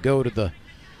soccer would go to the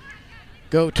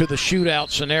shootout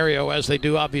scenario, as they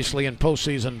do obviously in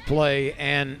postseason play.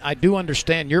 And I do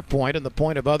understand your point and the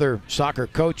point of other soccer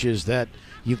coaches that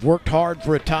you've worked hard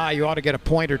for a tie, you ought to get a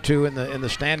point or two in the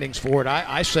standings for it.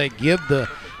 I say give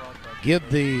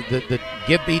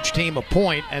each team a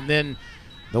point, and then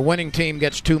the winning team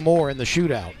gets 2 more in the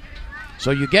shootout.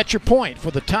 So you get your point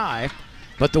for the tie,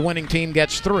 but the winning team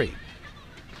gets 3.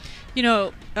 You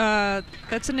know,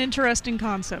 that's an interesting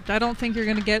concept. I don't think you're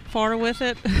going to get far with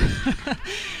it.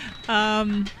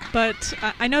 But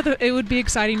I know that it would be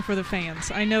exciting for the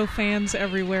fans. I know fans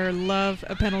everywhere love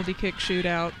a penalty kick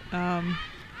shootout.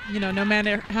 You know, no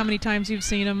matter how many times you've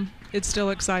seen them, it's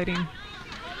still exciting.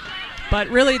 But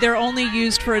really, they're only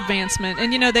used for advancement.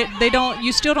 And, you know,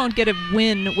 you still don't get a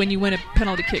win when you win a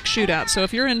penalty kick shootout. So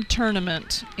if you're in a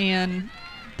tournament and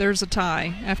there's a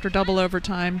tie after double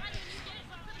overtime,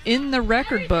 in the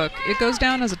record book, it goes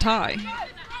down as a tie.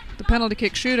 The penalty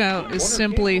kick shootout is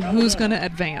simply who's going to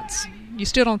advance. You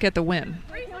still don't get the win.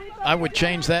 I would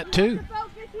change that too.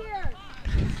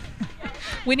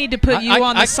 We need to put you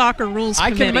on the soccer rules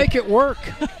committee. I can make it work.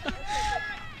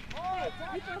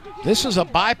 This is a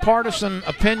bipartisan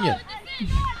opinion.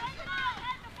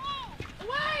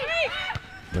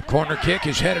 The corner kick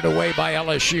is headed away by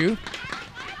LSU.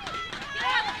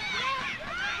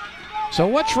 So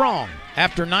what's wrong?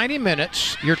 After 90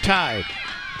 minutes, you're tied.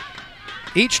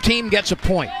 Each team gets a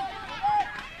point.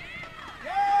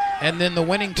 And then the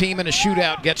winning team in a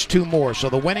shootout gets 2 more. So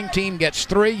the winning team gets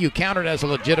 3. You count it as a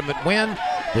legitimate win.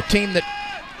 The team that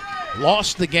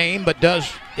lost the game but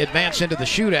does advance into the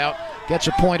shootout gets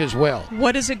a point as well.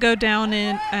 What does it go down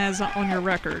in as on your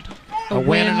record? A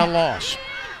win and a loss.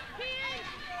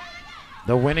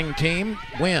 The winning team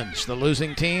wins. The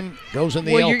losing team goes in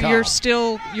the L column.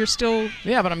 You're still.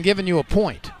 Yeah, but I'm giving you a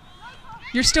point.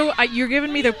 You're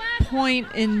giving me the point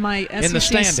in my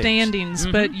SEC standings,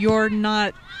 but you're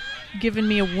not giving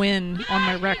me a win on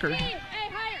my record.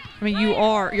 I mean,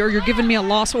 you're giving me a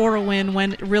loss or a win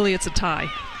when really it's a tie.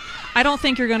 I don't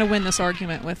think you're going to win this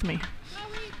argument with me.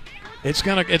 It's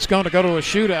going to go to a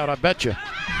shootout, I bet you.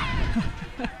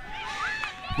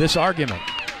 This argument.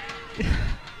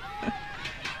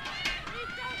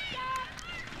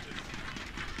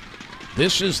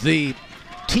 This is the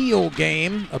teal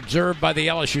game observed by the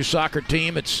LSU soccer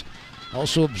team. It's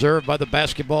also observed by the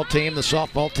basketball team, the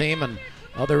softball team, and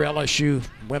other LSU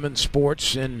women's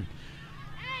sports in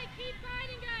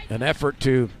an effort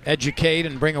to educate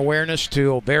and bring awareness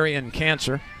to ovarian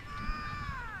cancer.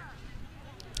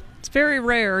 It's very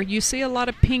rare. You see a lot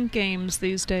of pink games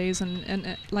these days,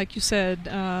 and like you said,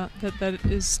 that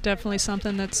is definitely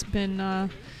something that's been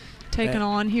taken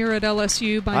on here at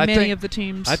LSU by many of the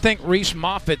teams. I think Reese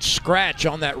Moffitt's scratch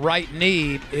on that right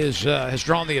knee has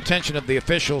drawn the attention of the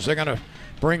officials. They're going to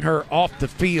bring her off the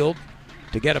field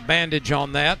to get a bandage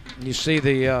on that. And you see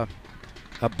the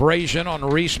abrasion on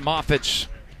Reese Moffitt's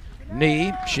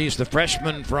knee. She's the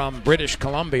freshman from British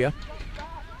Columbia.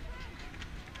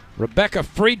 Rebecca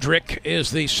Friedrich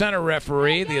is the center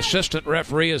referee. The assistant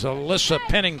referee is Alyssa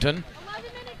Pennington.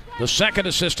 The second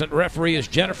assistant referee is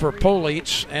Jennifer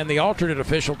Politz, and the alternate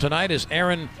official tonight is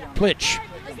Erin Plitch.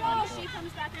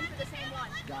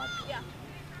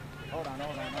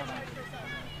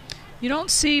 You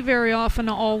don't see very often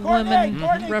an all-women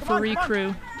referee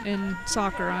crew in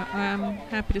soccer. I'm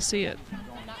happy to see it.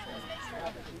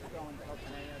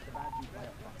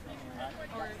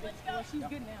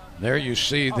 There you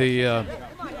see the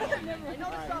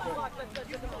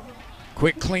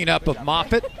quick cleanup of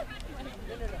Moffitt.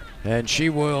 And she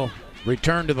will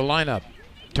return to the lineup,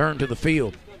 turn to the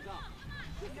field.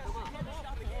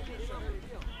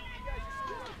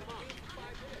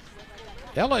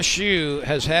 LSU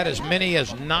has had as many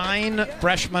as 9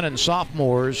 freshmen and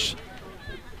sophomores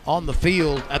on the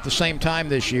field at the same time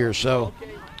this year. So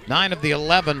 9 of the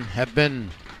 11 have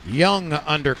been young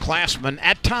underclassmen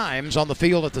at times on the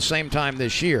field at the same time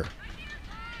this year.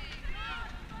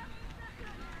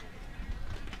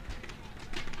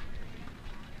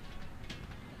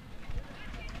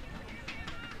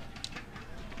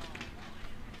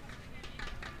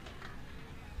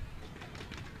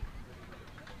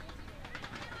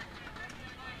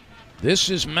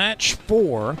 This is match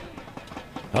 4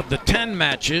 of the 10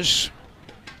 matches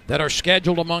that are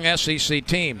scheduled among SEC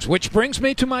teams, which brings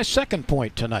me to my second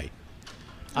point tonight.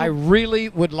 I really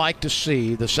would like to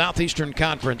see the Southeastern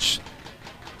Conference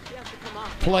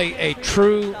play a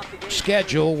true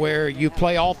schedule where you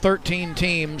play all 13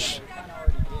 teams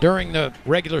during the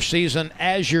regular season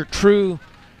as your true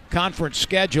conference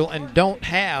schedule and don't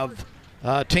have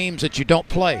teams that you don't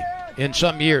play in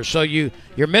some years. So you're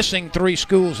missing 3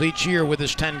 schools each year with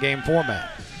this 10-game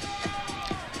format.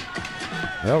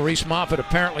 Well, Reese Moffitt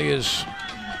apparently is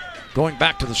going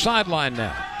back to the sideline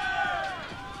now.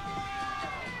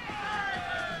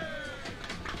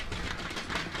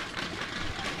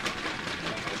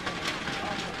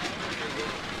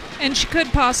 And she could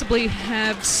possibly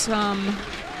have some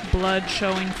blood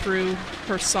showing through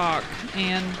her sock,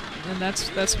 and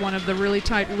that's one of the really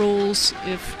tight rules.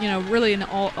 If, you know, really in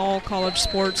all college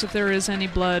sports, if there is any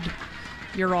blood,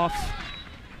 you're off.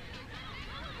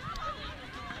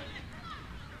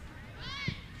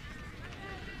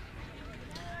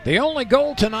 The only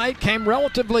goal tonight came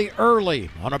relatively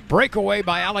early on a breakaway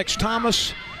by Alex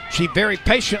Thomas. She very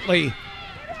patiently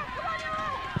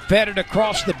fed it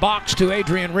across the box to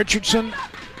Adrian Richardson.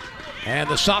 And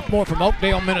the sophomore from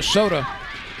Oakdale, Minnesota,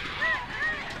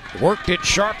 worked it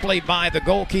sharply by the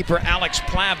goalkeeper Alex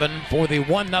Plavin for the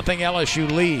 1-0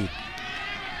 LSU lead.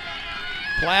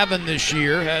 Plavin this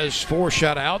year has 4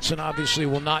 shutouts and obviously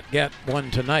will not get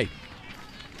one tonight.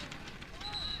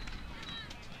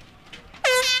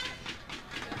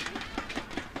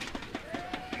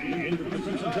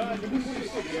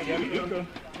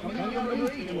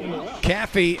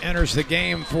 Caffey enters the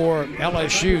game for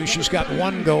LSU. She's got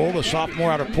 1 goal, the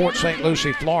sophomore out of Port St.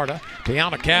 Lucie, Florida,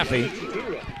 Tiana Caffey.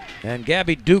 And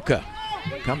Gabby Duca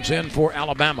comes in for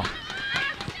Alabama.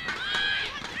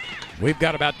 We've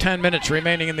got about 10 minutes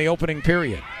remaining in the opening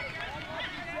period.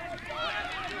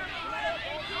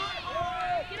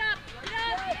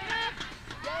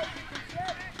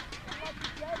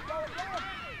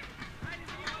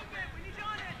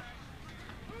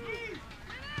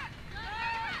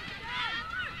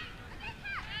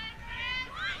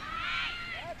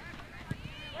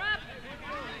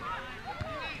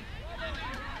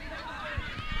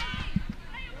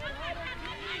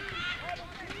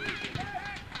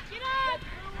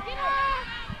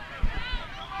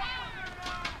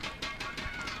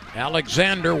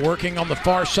 Alexander working on the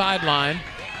far sideline.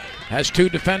 Has 2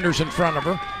 defenders in front of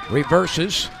her.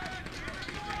 Reverses.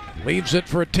 Leaves it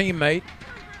for a teammate.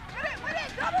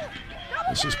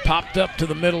 This is popped up to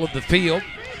the middle of the field.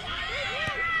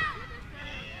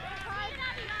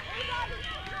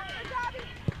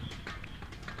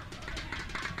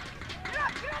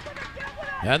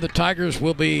 And the Tigers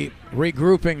will be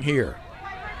regrouping here.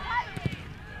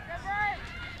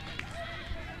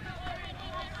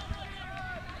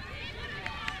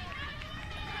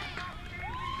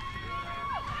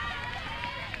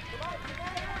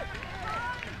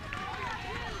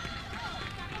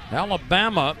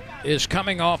 Alabama is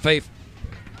coming off LSU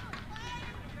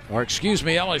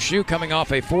coming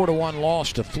off a 4-1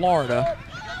 loss to Florida.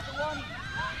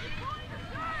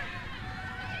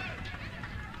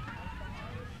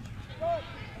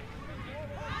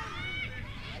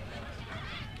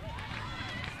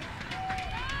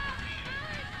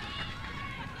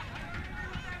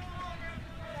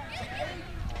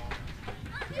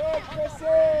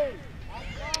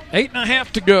 Eight and a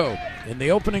half to go in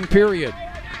the opening period.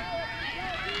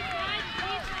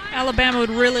 Alabama would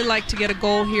really like to get a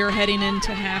goal here heading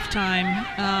into halftime.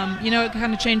 It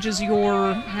kind of changes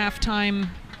your halftime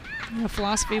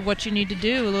philosophy of what you need to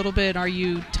do a little bit. Are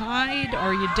you tied?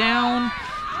 Are you down?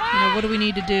 What do we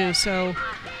need to do? So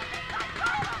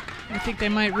I think they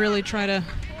might really try to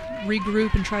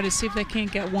regroup and try to see if they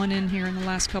can't get one in here in the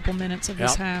last couple minutes of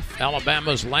this half.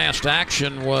 Alabama's last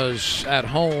action was at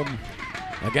home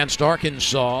against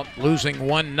Arkansas, losing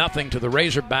 1-0 to the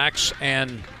Razorbacks,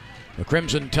 and the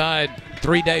Crimson Tide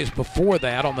 3 days before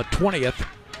that, on the 20th,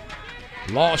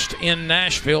 lost in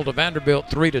Nashville to Vanderbilt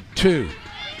 3-2.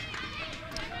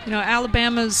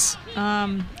 Alabama's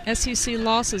SEC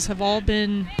losses have all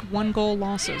been 1-goal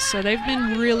losses, so they've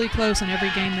been really close in every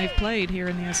game they've played here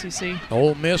in the SEC.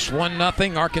 Ole Miss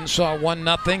 1-0, Arkansas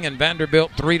 1-0, and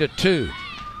Vanderbilt 3-2.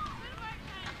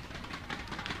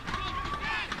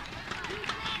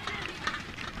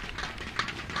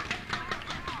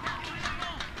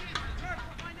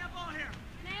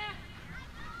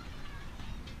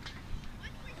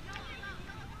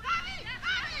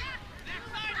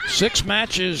 Six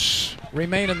matches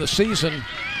remain in the season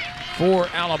for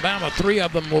Alabama. 3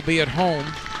 of them will be at home.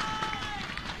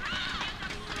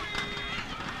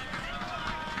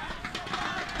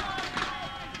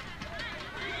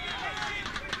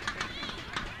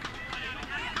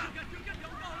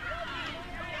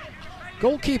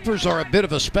 Goalkeepers are a bit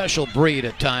of a special breed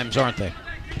at times, aren't they?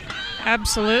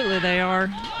 Absolutely, they are.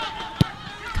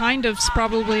 Kind of's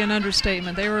probably an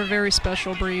understatement. They were a very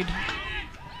special breed.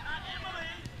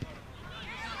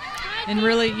 And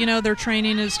really, their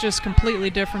training is just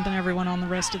completely different than everyone on the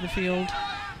rest of the field.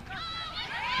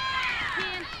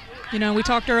 We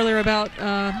talked earlier about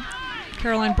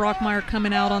Caroline Brockmeyer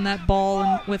coming out on that ball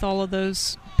and with all of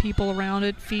those people around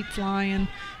it, feet flying.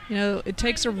 It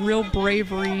takes a real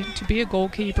bravery to be a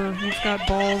goalkeeper. You've got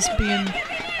balls being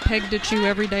pegged at you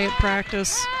every day at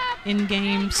practice, in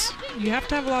games. You have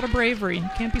to have a lot of bravery. You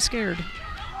can't be scared.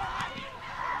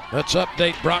 Let's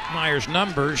update Brockmeyer's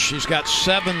numbers. She's got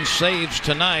 7 saves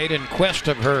tonight in quest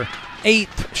of her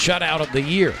 8th shutout of the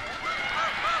year.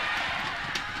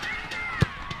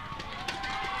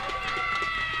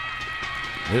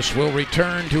 This will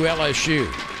return to LSU.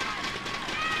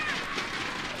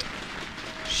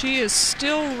 She is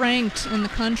still ranked in the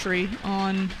country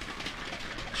on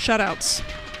shutouts.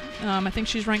 I think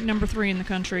she's ranked number 3 in the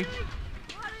country.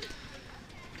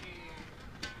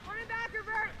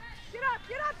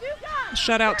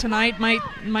 Shutout tonight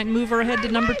might move her ahead to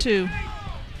number 2.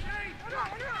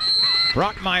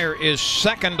 Brockmeyer is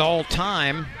second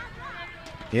all-time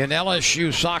in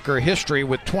LSU soccer history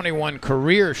with 21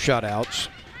 career shutouts.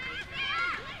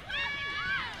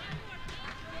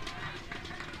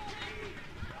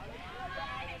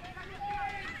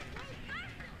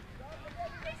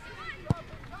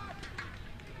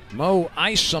 Mo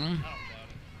Isom,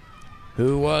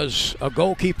 who was a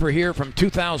goalkeeper here from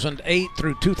 2008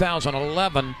 through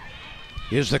 2011,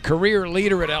 is the career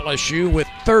leader at LSU with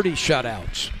 30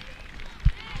 shutouts.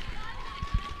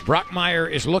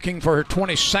 Brockmeyer is looking for her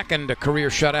 22nd career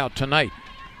shutout tonight.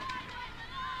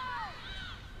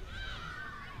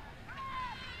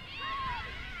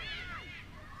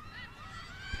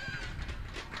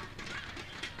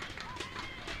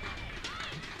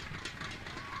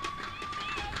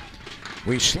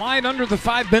 We slide under the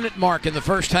 5-minute mark in the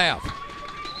first half.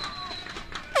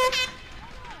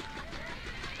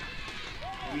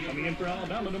 Coming in for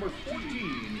Alabama, number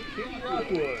 14, Katie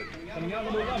Lockwood. Coming out,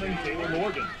 number 11, Taylor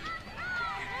Morgan.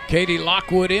 Katie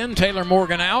Lockwood in, Taylor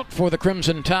Morgan out for the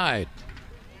Crimson Tide.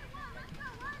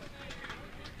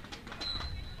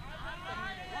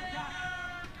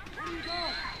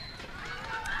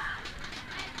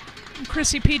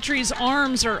 Chrissy Petrie's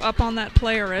arms are up on that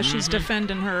player as she's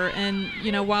defending her, and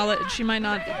while she might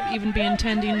not even be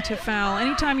intending to foul,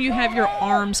 anytime you have your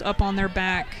arms up on their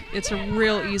back, it's a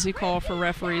real easy call for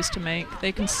referees to make.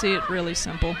 They can see it really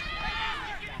simple.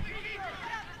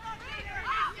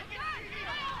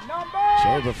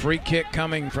 So the free kick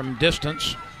coming from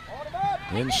distance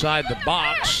inside the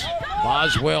box.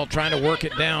 Boswell trying to work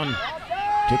it down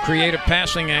to create a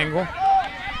passing angle.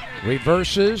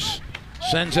 Reverses.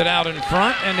 Sends it out in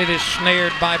front, and it is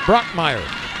snared by Brockmeyer.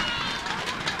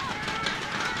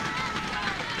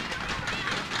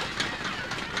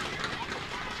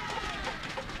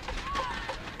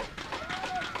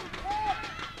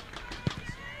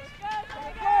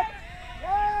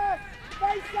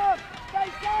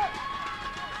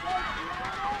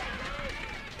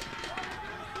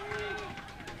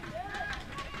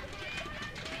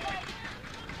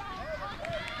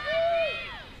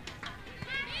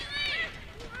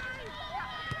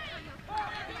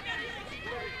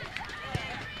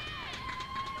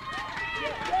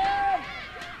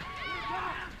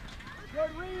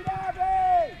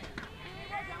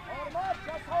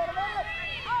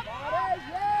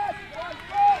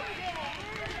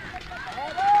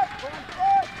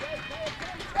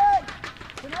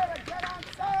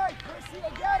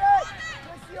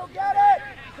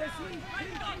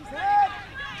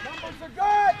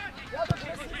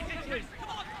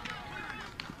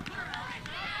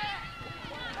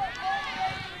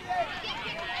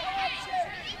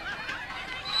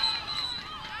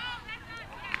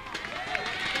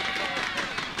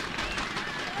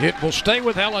 It will stay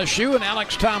with LSU, and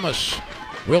Alex Thomas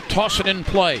will toss it in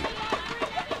play.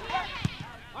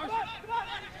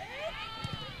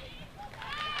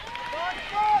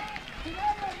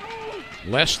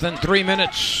 Less than 3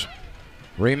 minutes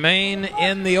remain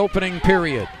in the opening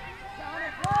period.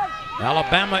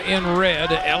 Alabama in red,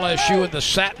 LSU in the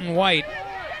satin white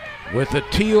with the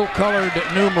teal-colored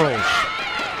numerals.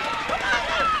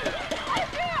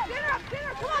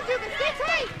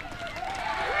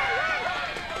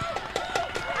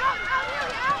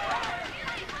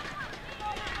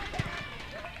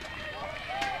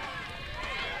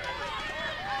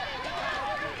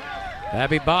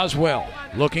 Abby Boswell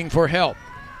looking for help.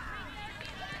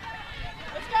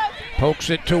 Pokes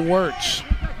it to Wirtz.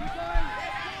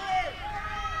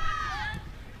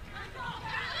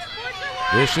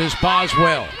 This is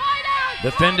Boswell,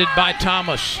 defended by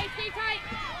Thomas.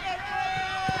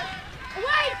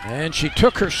 And she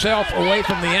took herself away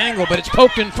from the angle, but it's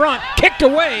poked in front, kicked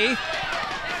away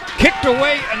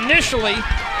initially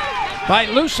by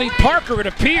Lucy Parker, it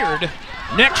appeared,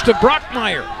 next to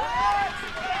Brockmeyer.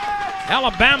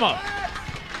 Alabama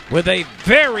with a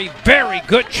very, very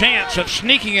good chance of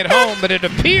sneaking it home, but it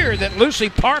appeared that Lucy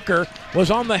Parker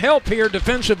was on the help here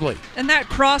defensively. And that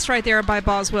cross right there by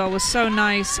Boswell was so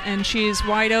nice, and she's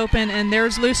wide open, and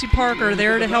there's Lucy Parker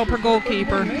there to help her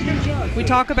goalkeeper. We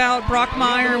talk about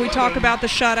Brockmeyer, we talk about the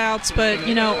shutouts, but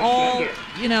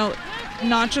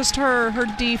not just her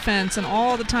defense and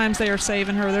all the times they are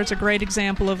saving her. There's a great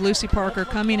example of Lucy Parker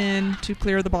coming in to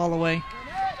clear the ball away.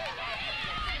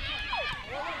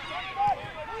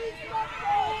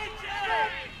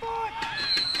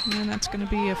 And that's going to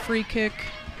be a free kick.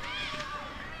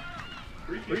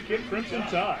 Free kick, Crimson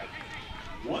Tide.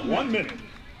 1 minute.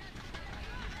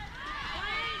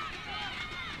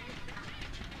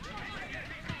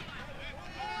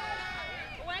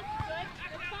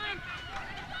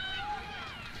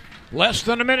 Less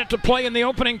than a minute to play in the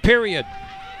opening period.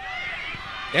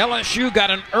 LSU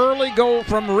got an early goal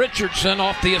from Richardson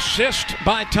off the assist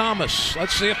by Thomas.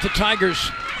 Let's see if the Tigers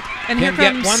can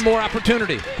get one more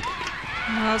opportunity.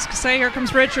 I was going to say, here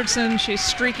comes Richardson. She's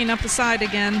streaking up the side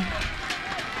again,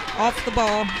 off the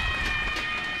ball.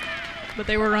 But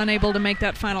they were unable to make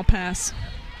that final pass.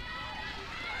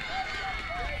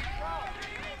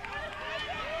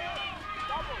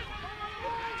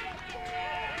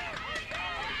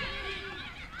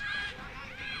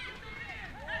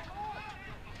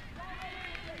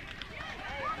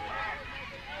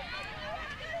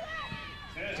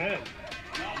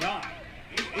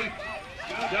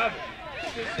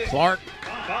 Clark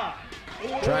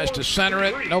tries to center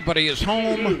it. Nobody is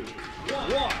home.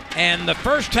 And the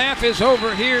first half is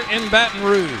over here in Baton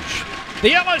Rouge.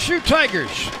 The LSU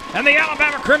Tigers and the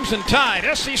Alabama Crimson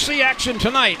Tide. SEC action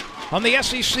tonight on the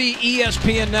SEC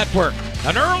ESPN Network.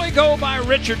 An early goal by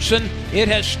Richardson. It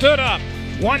has stood up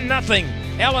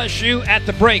 1-0 LSU at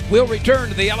the break. We'll return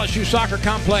to the LSU Soccer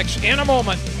Complex in a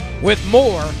moment with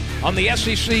more on the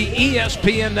SEC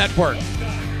ESPN Network.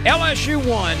 LSU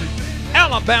 1,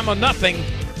 Alabama 0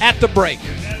 at the break.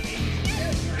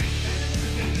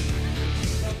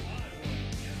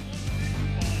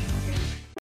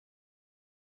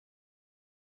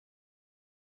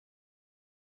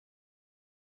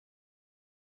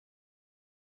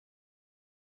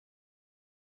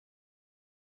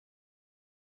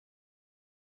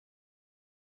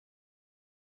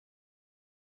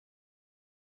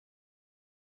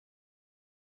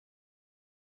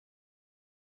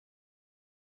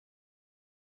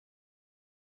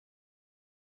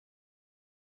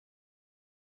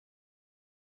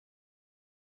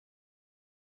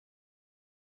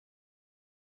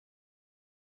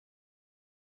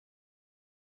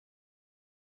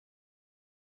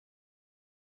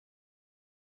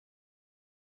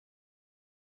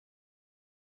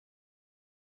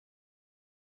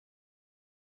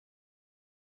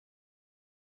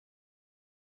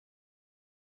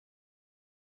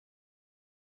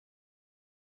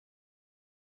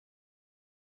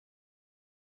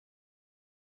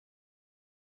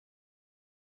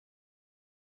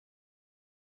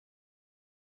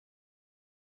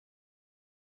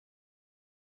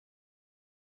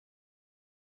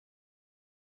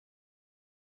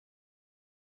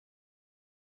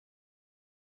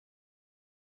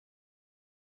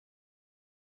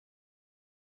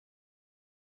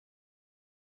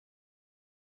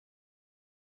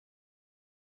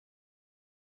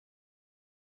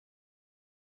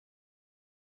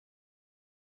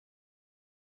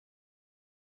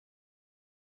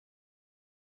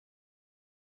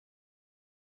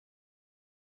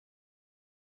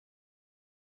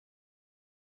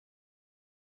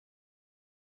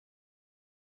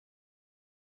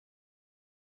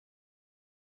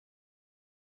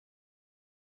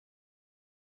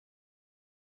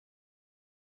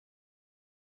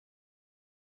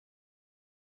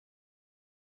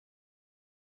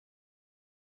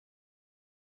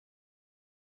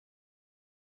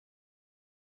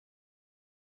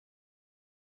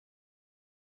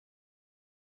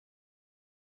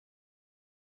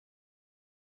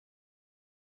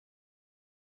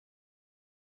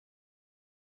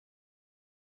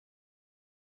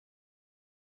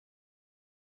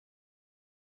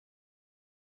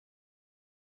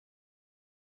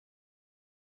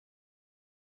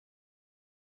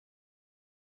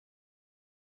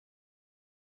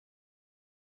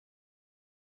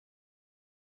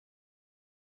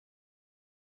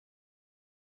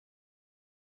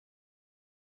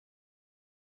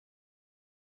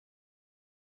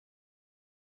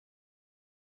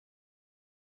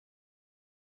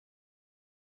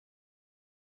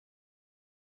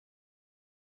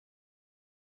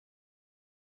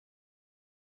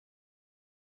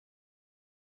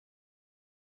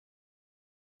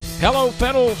 Hello,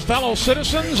 fellow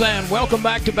citizens, and welcome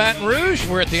back to Baton Rouge.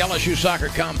 We're at the LSU Soccer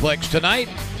Complex tonight.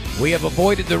 We have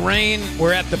avoided the rain.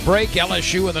 We're at the break.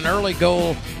 LSU with an early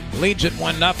goal leads at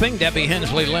 1-0. Debbie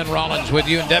Hensley, Lynn Rollins with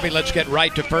you. And Debbie, let's get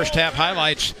right to first half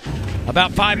highlights.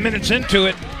 About 5 minutes into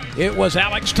it, it was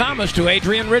Alex Thomas to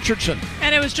Adrian Richardson.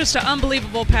 And it was just an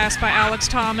unbelievable pass by Alex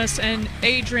Thomas, and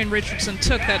Adrian Richardson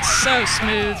took that so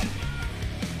smooth.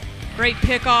 Great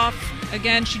pickoff.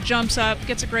 Again, she jumps up,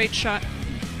 gets a great shot.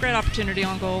 Great opportunity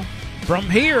on goal. From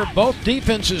here, both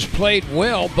defenses played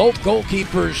well. Both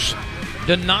goalkeepers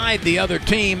denied the other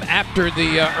team after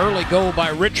the early goal by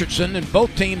Richardson, and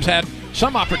both teams had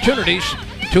some opportunities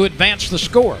to advance the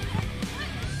score.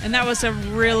 And that was a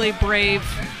really brave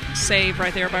save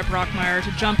right there by Brockmeyer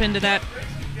to jump into that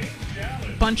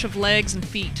bunch of legs and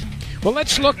feet. Well,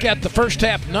 let's look at the first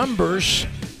half numbers.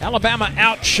 Alabama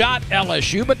outshot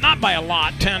LSU, but not by a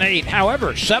lot, 10-8.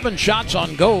 However, 7 shots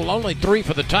on goal, only 3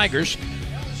 for the Tigers.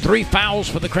 3 fouls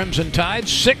for the Crimson Tide,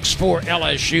 6 for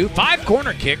LSU. 5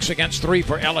 corner kicks against 3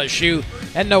 for LSU,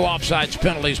 and no offsides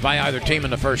penalties by either team in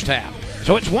the first half.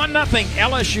 So it's 1-0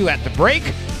 LSU at the break,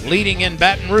 leading in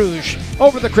Baton Rouge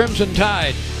over the Crimson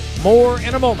Tide. More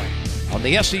in a moment on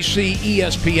the SEC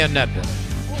ESPN Network.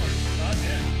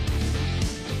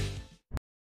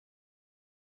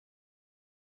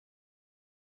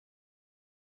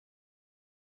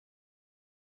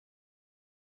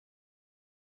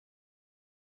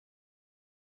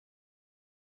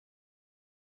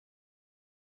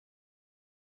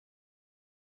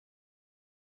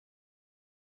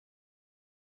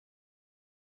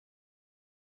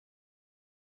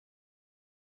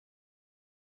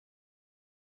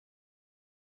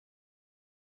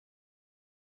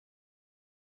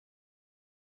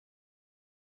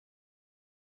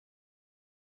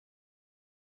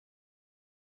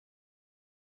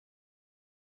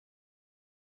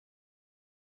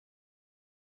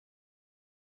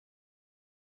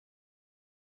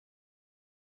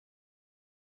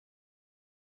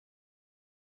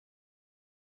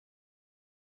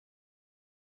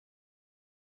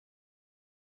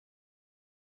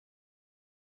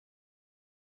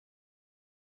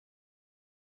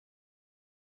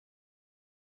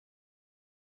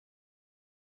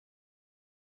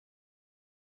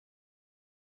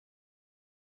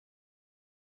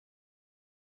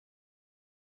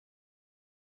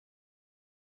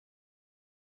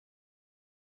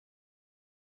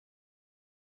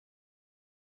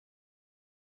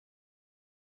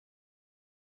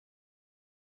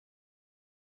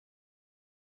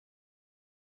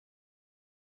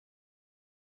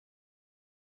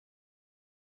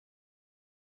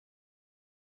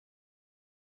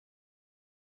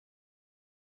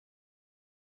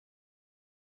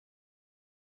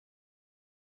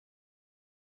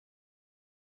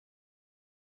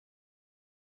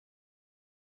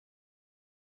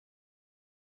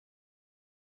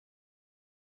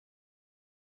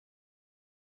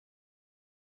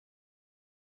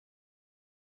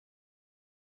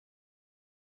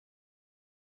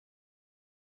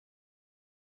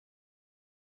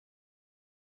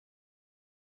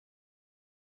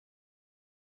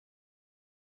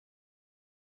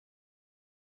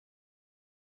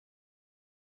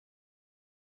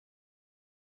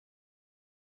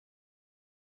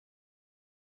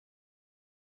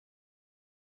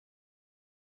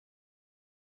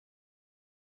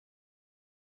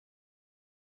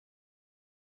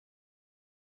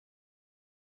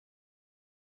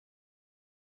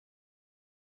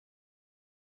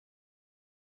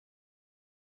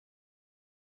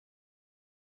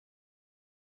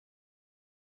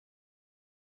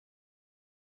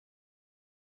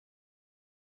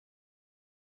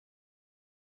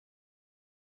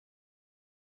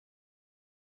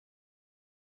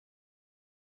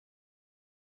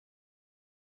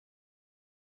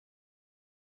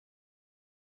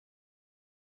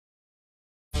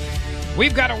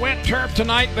 We've got a wet turf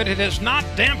tonight, but it has not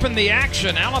dampened the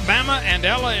action. Alabama and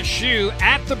LSU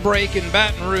at the break in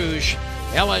Baton Rouge.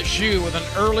 LSU with an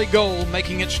early goal,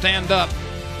 making it stand up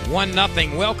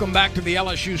 1-0. Welcome back to the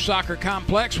LSU Soccer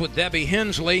Complex with Debbie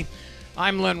Hensley.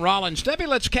 I'm Lynn Rollins. Debbie,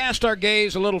 let's cast our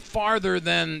gaze a little farther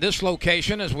than this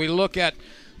location as we look at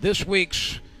this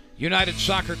week's United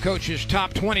Soccer Coaches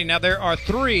Top 20. Now, there are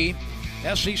 3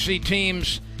 SEC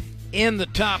teams in the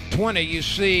top 20. You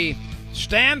see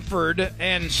Stanford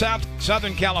and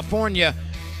Southern California,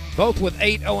 both with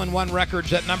 8-0-1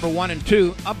 records at number 1 and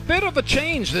 2. A bit of a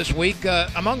change this week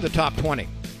among the top 20.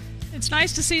 It's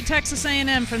nice to see Texas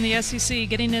A&M from the SEC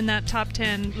getting in that top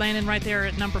 10, landing right there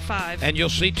at number 5. And you'll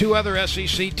see 2 other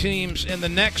SEC teams in the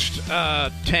next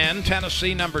 10,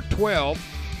 Tennessee number 12,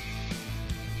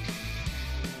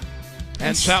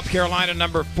 and South Carolina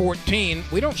number 14.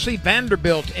 We don't see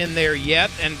Vanderbilt in there yet,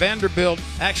 and Vanderbilt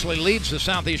actually leads the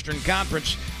Southeastern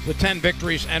Conference with 10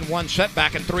 victories and 1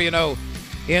 setback and 3-0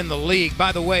 in the league.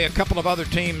 By the way, a couple of other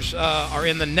teams are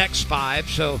in the next 5,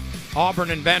 so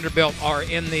Auburn and Vanderbilt are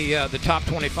in the top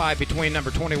 25 between number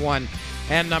 21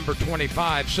 and number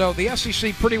 25. So the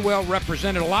SEC pretty well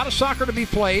represented. A lot of soccer to be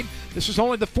played. This is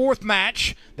only the 4th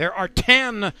match. There are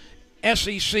 10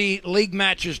 SEC league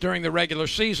matches during the regular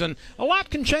season. A lot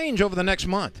can change over the next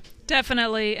month.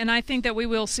 Definitely, and I think that we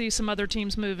will see some other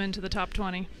teams move into the top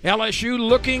 20. LSU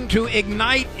looking to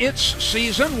ignite its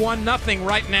season, 1-0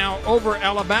 right now over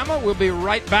Alabama. We'll be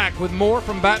right back with more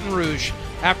from Baton Rouge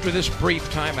after this brief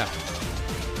timeout.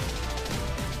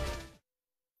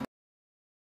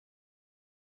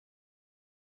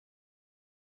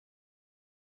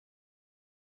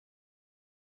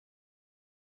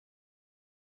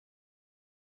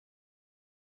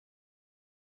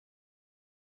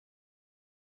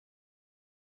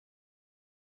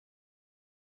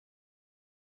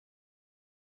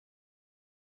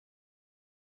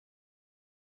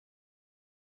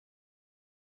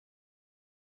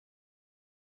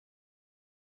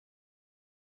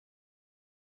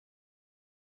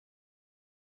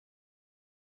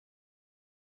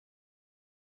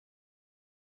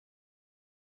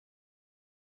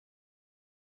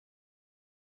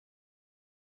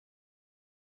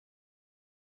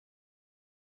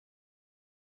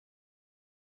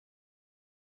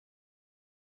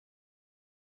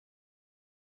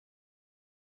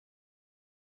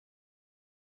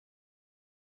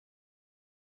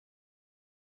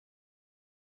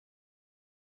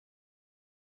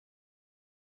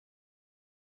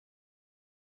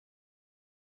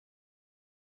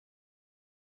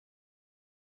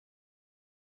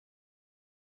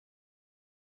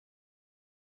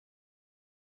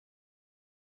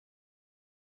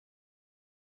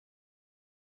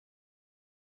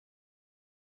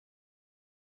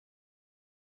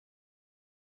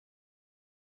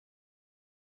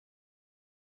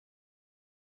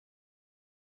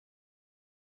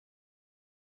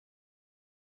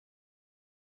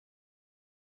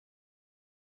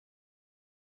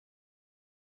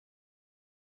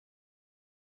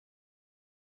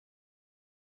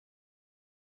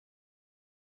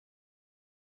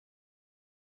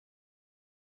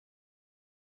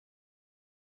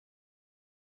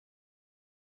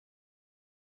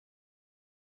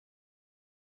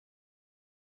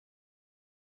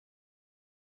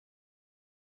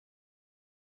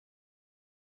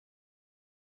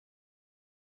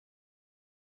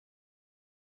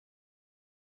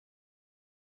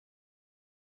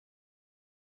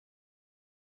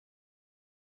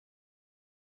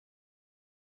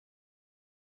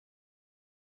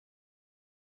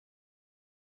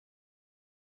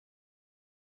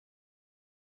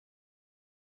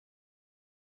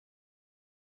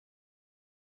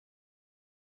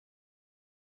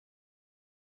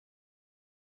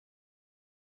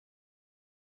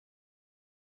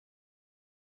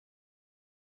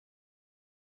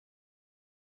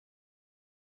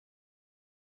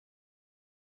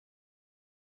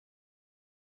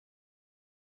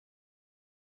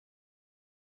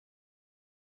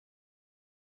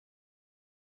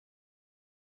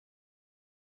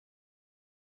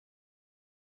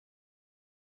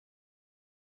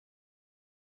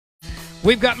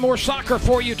 We've got more soccer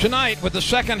for you tonight with the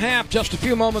second half just a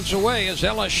few moments away as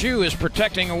LSU is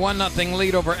protecting a 1-0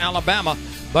 lead over Alabama.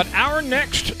 But our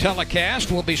next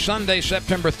telecast will be Sunday,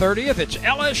 September 30th. It's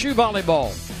LSU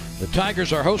volleyball. The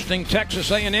Tigers are hosting Texas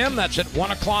A&M. That's at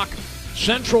 1 o'clock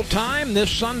Central Time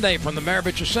this Sunday from the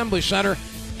Maravich Assembly Center.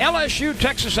 LSU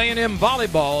Texas A&M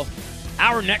volleyball,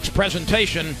 our next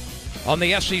presentation on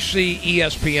the SEC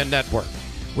ESPN network.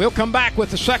 We'll come back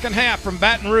with the second half from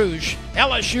Baton Rouge.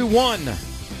 LSU 1,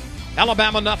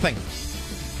 Alabama nothing.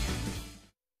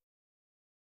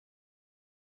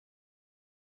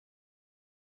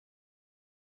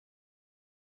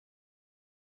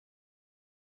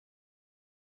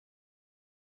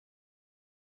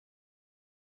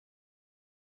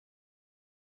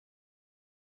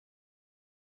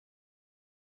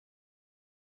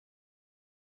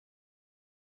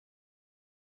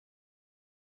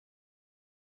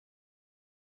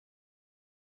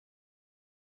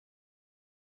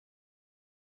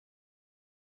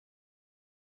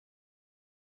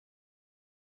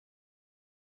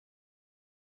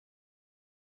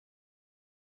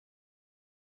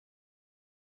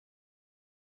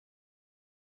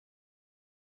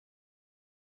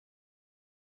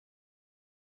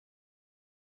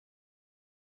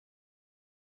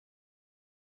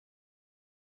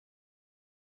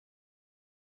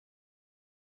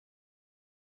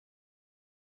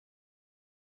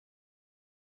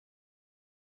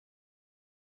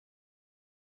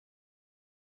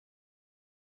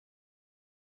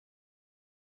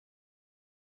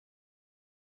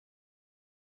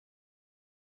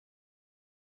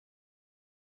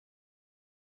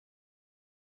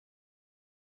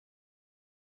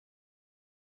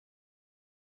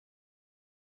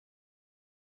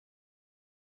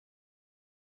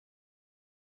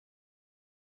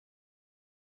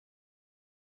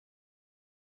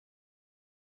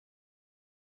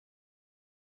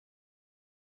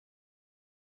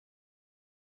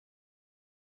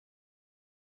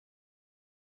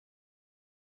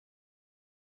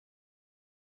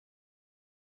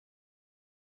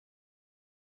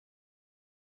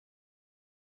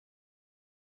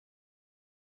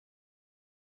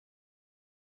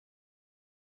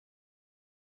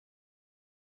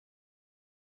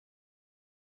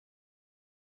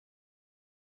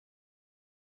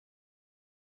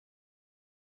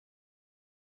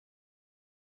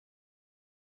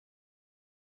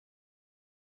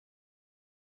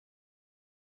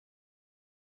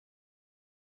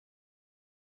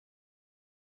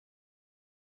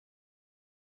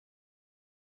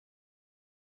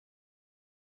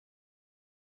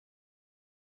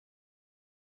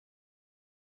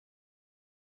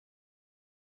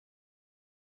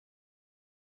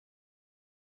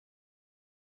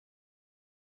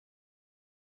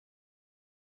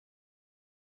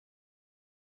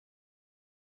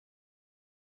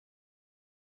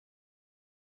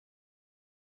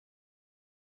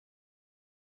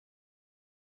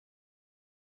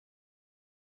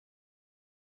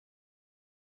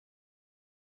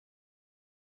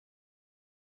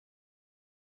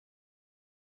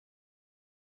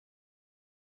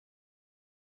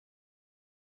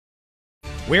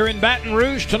 We're in Baton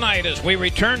Rouge tonight as we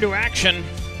return to action.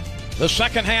 The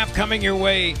second half coming your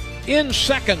way in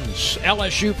seconds.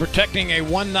 LSU protecting a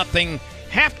 1-0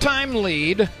 halftime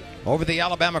lead over the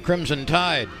Alabama Crimson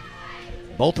Tide.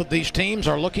 Both of these teams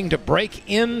are looking to break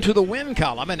into the win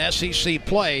column in SEC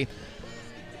play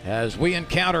as we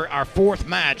encounter our fourth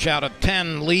match out of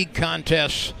 10 league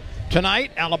contests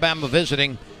tonight. Alabama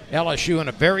visiting LSU, and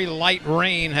a very light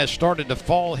rain has started to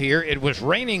fall here. It was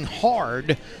raining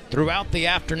hard throughout the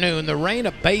afternoon. The rain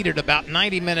abated about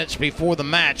 90 minutes before the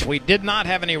match. We did not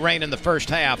have any rain in the first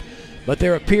half, but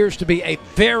there appears to be a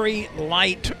very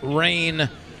light rain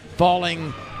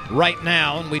falling right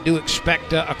now, and we do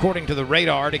expect, according to the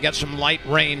radar, to get some light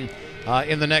rain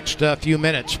in the next few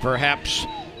minutes, perhaps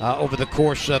over the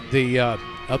course of the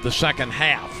second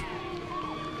half.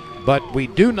 But we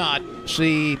do not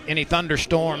see any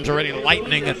thunderstorms or any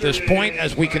lightning at this point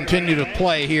as we continue to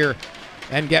play here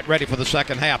and get ready for the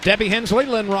second half. Debbie Hensley,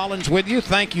 Lynn Rollins with you.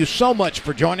 Thank you so much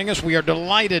for joining us. We are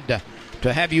delighted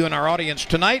to have you in our audience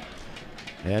tonight.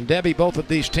 And Debbie, both of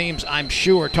these teams, I'm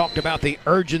sure, talked about the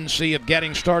urgency of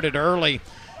getting started early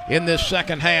in this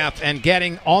second half and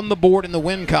getting on the board in the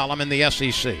win column in the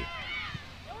SEC.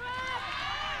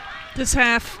 This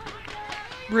half,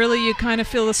 really, you kind of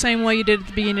feel the same way you did at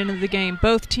the beginning of the game.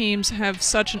 Both teams have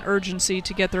such an urgency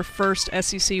to get their first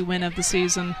SEC win of the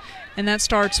season, and that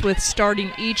starts with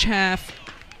starting each half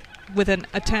with an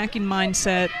attacking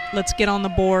mindset. Let's get on the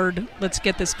board. Let's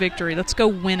get this victory. Let's go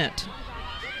win it.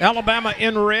 Alabama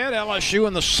in red, LSU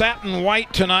in the satin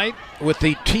white tonight with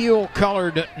the teal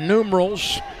colored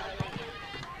numerals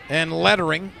and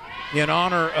lettering in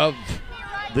honor of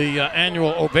the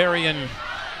annual ovarian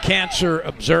cancer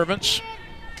observance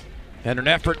and an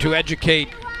effort to educate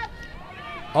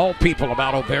all people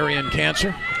about ovarian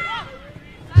cancer.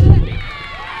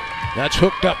 That's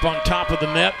hooked up on top of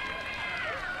the net.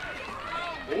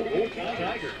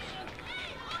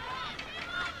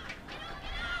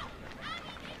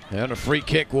 And a free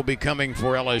kick will be coming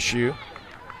for LSU.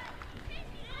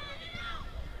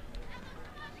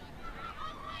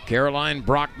 Caroline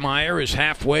Brockmeyer is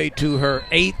halfway to her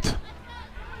 8th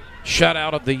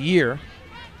shutout of the year.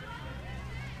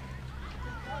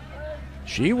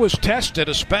 She was tested,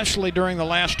 especially during the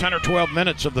last 10 or 12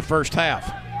 minutes of the first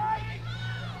half.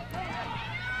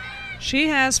 She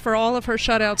has, for all of her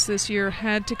shutouts this year,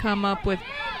 had to come up with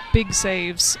big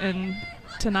saves, and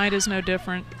tonight is no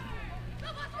different.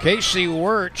 Casey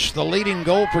Wirtz, the leading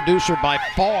goal producer by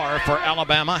far for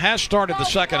Alabama, has started the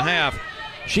second half.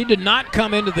 She did not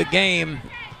come into the game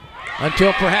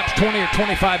until perhaps 20 or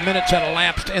 25 minutes had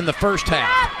elapsed in the first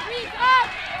half.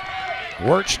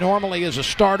 Wirtz normally is a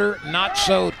starter, not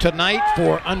so tonight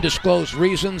for undisclosed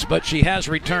reasons, but she has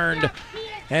returned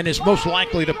and is most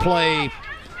likely to play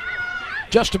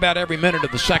just about every minute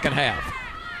of the second half.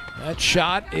 That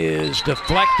shot is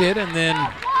deflected, and then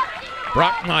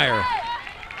Brockmeyer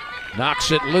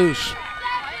knocks it loose.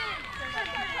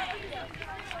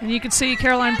 And you can see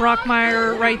Caroline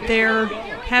Brockmeyer right there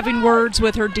having words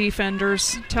with her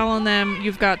defenders, telling them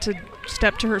you've got to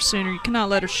step to her sooner. You cannot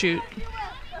let her shoot.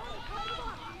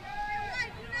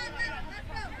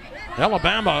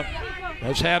 Alabama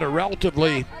has had a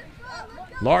relatively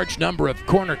large number of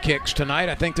corner kicks tonight.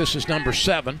 I think this is number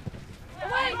 7.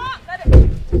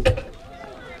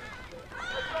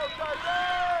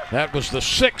 That was the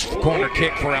 6th corner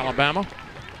kick for Alabama.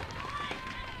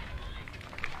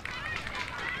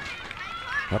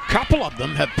 A couple of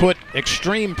them have put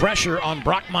extreme pressure on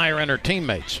Brockmeyer and her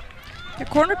teammates. The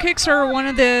corner kicks are one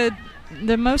of the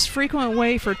most frequent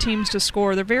way for teams to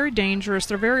score. They're very dangerous.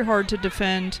 They're very hard to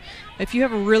defend. If you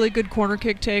have a really good corner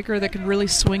kick taker that can really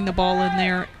swing the ball in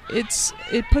there,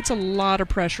 it puts a lot of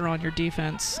pressure on your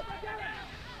defense.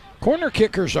 Corner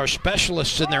kickers are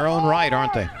specialists in their own right,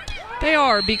 aren't they? They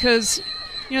are, because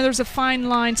there's a fine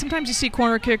line. Sometimes you see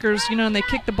corner kickers, and they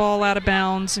kick the ball out of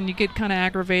bounds, and you get kind of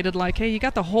aggravated, like, hey, you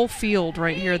got the whole field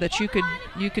right here that you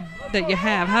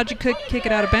have. How'd you kick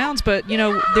it out of bounds? But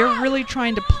they're really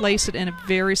trying to place it in a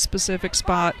very specific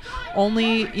spot.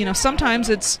 Only, sometimes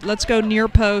it's let's go near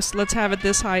post, let's have it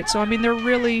this height. So they're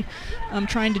really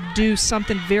trying to do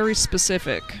something very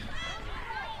specific.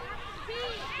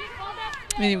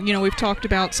 We've talked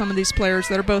about some of these players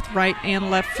that are both right and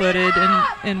left-footed,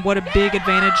 and what a big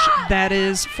advantage that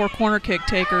is for corner kick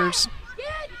takers.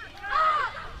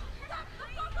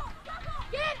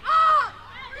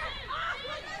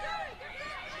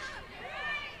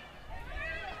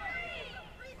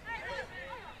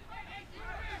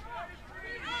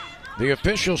 The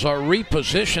officials are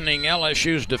repositioning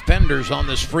LSU's defenders on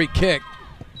this free kick.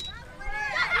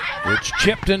 It's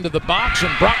chipped into the box,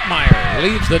 and Brockmeyer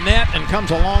leaves the net and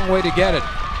comes a long way to get it.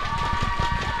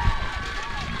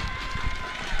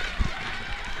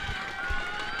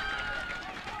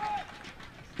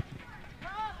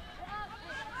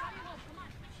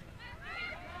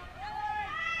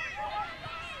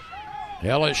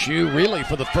 LSU really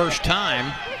for the first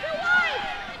time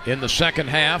in the second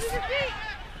half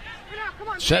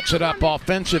sets it up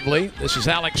offensively. This is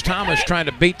Alex Thomas trying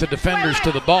to beat the defenders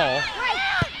to the ball.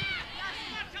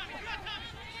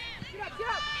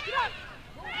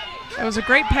 It was a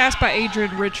great pass by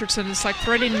Adrian Richardson. It's like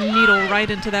threading a needle right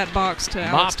into that box to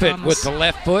Alex Moffitt Thomas. with the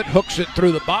left foot, hooks it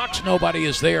through the box. Nobody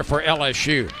is there for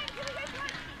LSU.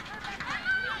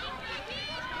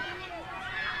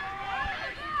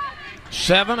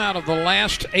 Seven out of the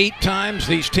last 8 times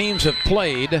these teams have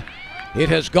played, it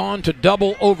has gone to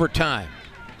double overtime.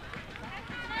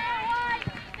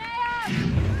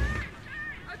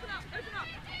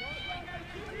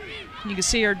 You can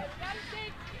see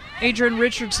Adrian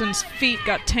Richardson's feet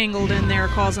got tangled in there,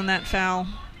 causing that foul.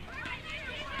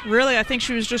 Really, I think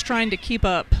she was just trying to keep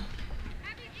up.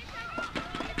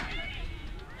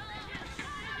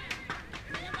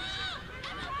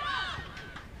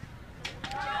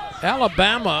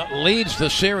 Alabama leads the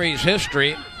series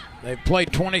history. They've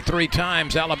played 23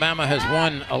 times. Alabama has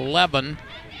won 11.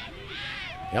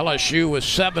 LSU with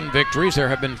 7 victories. There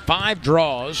have been 5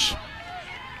 draws.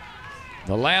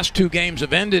 The last 2 games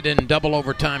have ended in double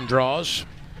overtime draws.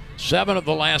 7 of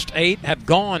the last 8 have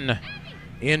gone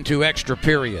into extra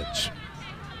periods.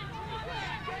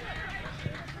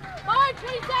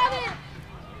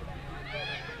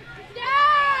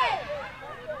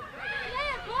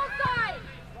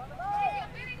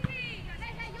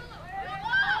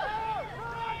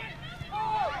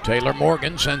 Taylor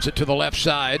Morgan sends it to the left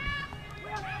side.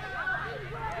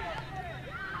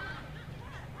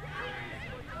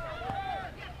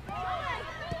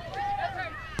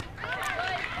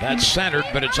 That's centered,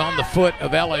 but it's on the foot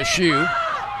of LSU.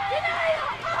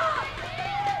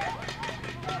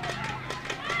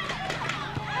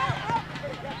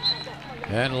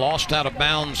 And lost out of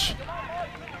bounds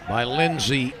by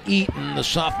Lindsey Eaton, the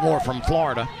sophomore from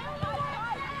Florida.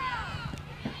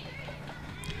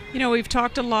 You know, we've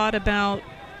talked a lot about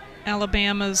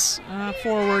Alabama's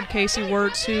forward, Casey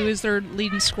Wirtz, who is their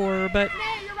leading scorer, but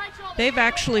they've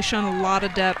actually shown a lot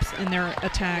of depth in their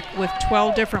attack with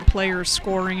 12 different players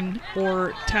scoring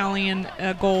or tallying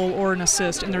a goal or an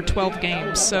assist in their 12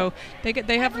 games. So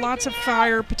they have lots of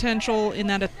fire potential in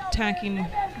that attacking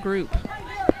group.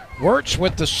 Wirtz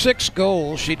with the 6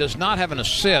 goals. She does not have an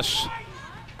assist.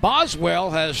 Boswell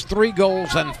has 3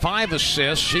 goals and 5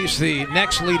 assists. She's the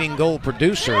next leading goal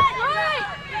producer.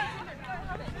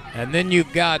 And then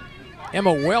you've got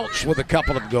Emma Welch with a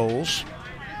couple of goals.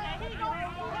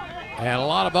 And a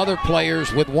lot of other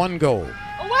players with 1 goal.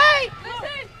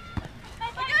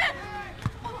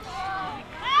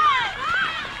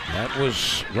 That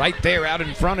was right there out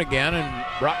in front again, and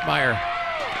Brockmeyer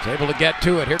is able to get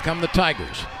to it. Here come the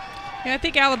Tigers. Yeah, I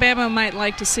think Alabama might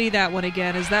like to see that one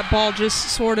again, as that ball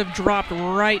just sort of dropped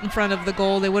right in front of the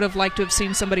goal. They would have liked to have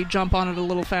seen somebody jump on it a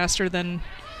little faster than,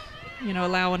 you know,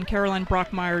 allowing Caroline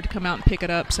Brockmeyer to come out and pick it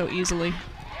up so easily.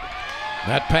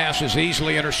 That pass is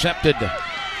easily intercepted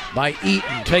by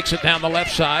Eaton. Takes it down the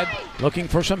left side, looking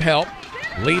for some help.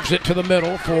 Leaves it to the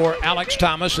middle for Alex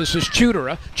Thomas. This is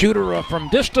Chudera. Chudera from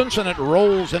distance, and it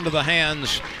rolls into the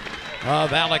hands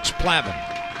of Alex Plavin.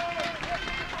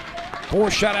 4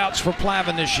 shutouts for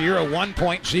Plavin this year, a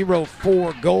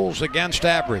 1.04 goals against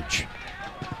average.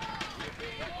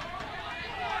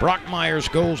 Brockmeyer's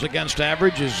goals against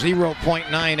average is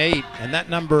 0.98, and that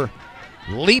number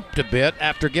leaped a bit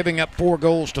after giving up 4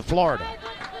 goals to Florida.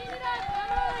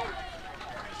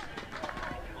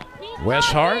 Wes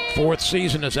Hart, 4th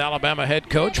season as Alabama head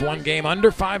coach, 1 game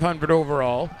under 500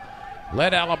 overall,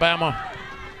 led Alabama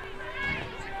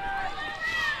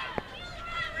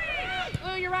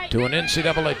to an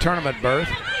NCAA tournament berth.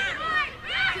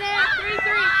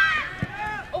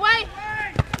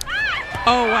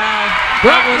 Oh, wow.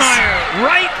 Brockmeyer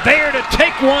right there to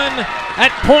take one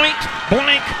at point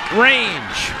blank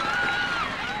range.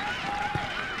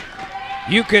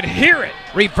 You could hear it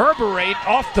reverberate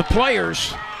off the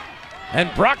players, and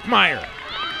Brockmeyer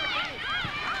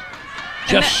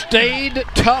just stayed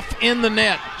tough in the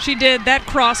net. She did. That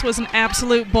cross was an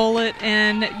absolute bullet,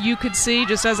 and you could see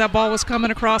just as that ball was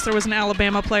coming across, there was an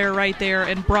Alabama player right there,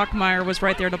 and Brockmeyer was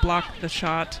right there to block the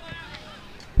shot.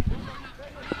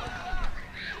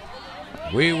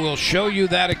 We will show you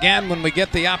that again when we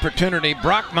get the opportunity.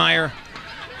 Brockmeyer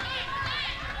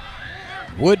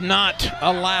would not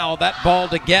allow that ball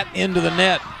to get into the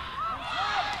net.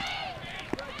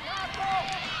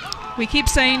 We keep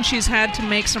saying she's had to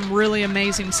make some really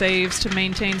amazing saves to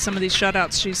maintain some of these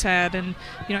shutouts she's had, and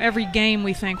you know, every game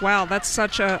we think, wow, that's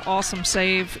such an awesome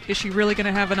save. Is she really going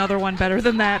to have another one better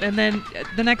than that? And then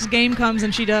the next game comes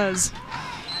and she does.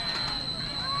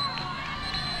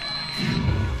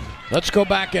 Let's go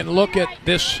back and look at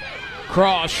this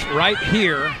cross right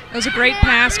here. It was a great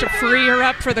pass to free her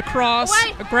up for the cross.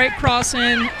 A great cross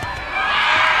in.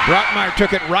 Brockmeyer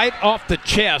took it right off the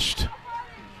chest.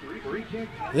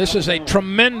 This is a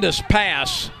tremendous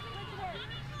pass.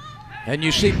 And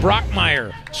you see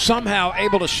Brockmeyer somehow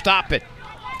able to stop it.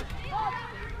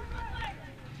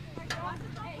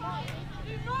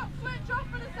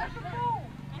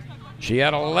 She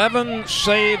had 11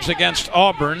 saves against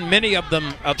Auburn, many of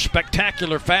them of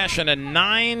spectacular fashion, and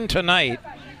 9 tonight.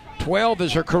 12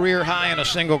 is her career high in a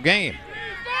single game.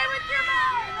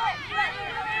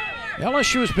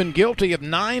 LSU has been guilty of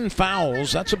 9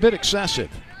 fouls. That's a bit excessive.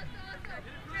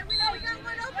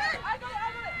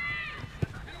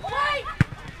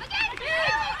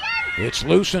 It's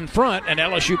loose in front, and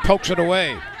LSU pokes it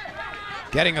away.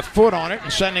 Getting a foot on it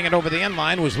and sending it over the end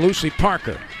line was Lucy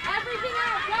Parker.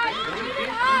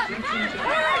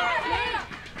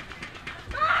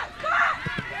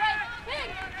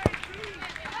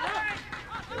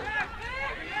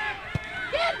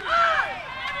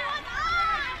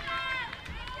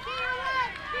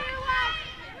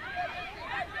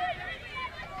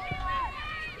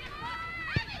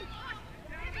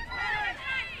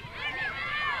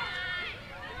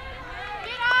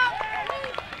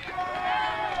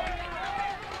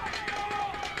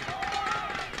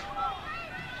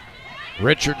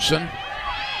 Richardson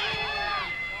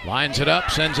lines it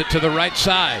up, sends it to the right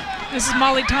side. This is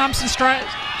Molly Thompson stretching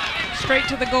straight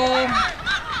to the goal.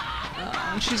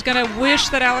 She's going to wish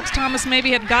that Alex Thomas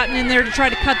maybe had gotten in there to try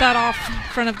to cut that off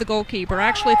in front of the goalkeeper. I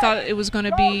actually thought it was going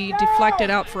to be deflected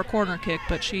out for a corner kick,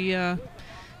 but she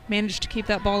managed to keep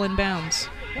that ball in bounds.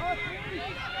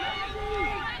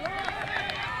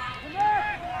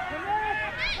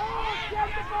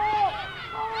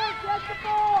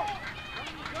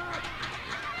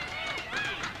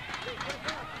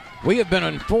 We have been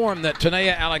informed that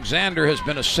Tanea Alexander has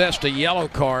been assessed a yellow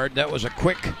card. That was a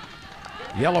quick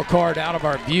yellow card out of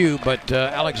our view, but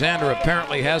Alexander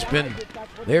apparently has been,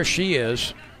 there she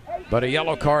is, but a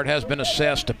yellow card has been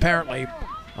assessed apparently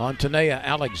on Tanea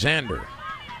Alexander.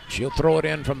 She'll throw it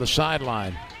in from the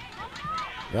sideline.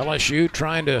 LSU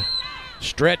trying to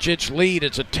stretch its lead.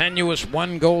 It's a tenuous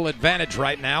 1-goal advantage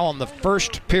right now on the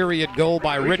first period goal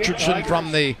by Richardson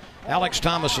from the Alex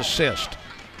Thomas assist.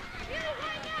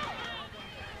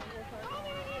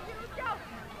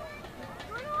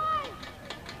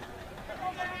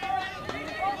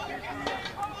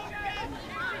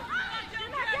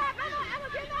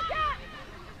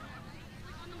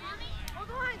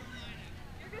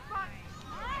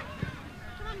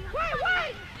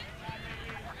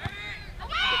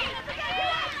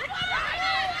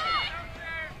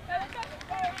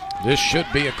 This should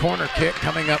be a corner kick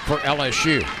coming up for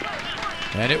LSU.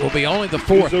 And it will be only the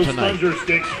fourth tonight. Plunger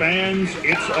Sticks fans,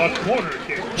 it's a corner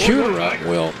kick. Chudera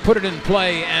will put it in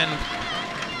play, and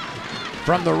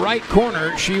from the right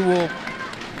corner, she will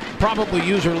probably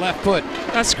use her left foot.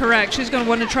 That's correct. She's going to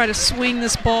want to try to swing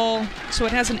this ball so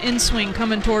it has an in-swing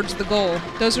coming towards the goal.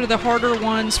 Those are the harder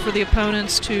ones for the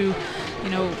opponents to,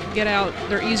 get out.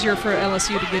 They're easier for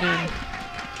LSU to get in.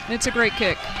 And it's a great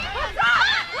kick.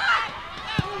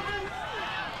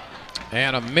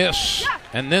 And a miss,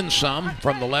 and then some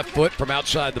from the left foot from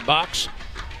outside the box.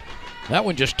 That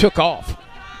one just took off.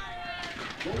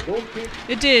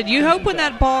 It did. You hope when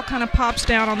that ball kind of pops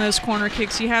down on those corner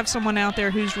kicks, you have someone out there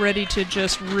who's ready to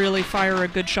just really fire a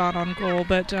good shot on goal.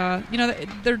 But,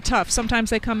 they're tough. Sometimes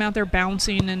they come out there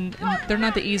bouncing, and they're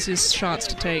not the easiest shots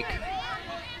to take.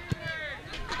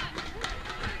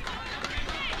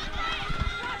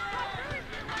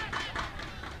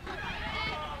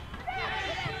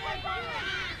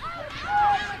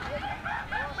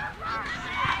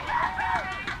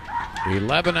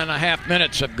 Eleven and a half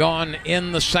minutes have gone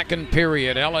in the second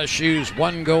period. LSU's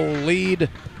 1-goal lead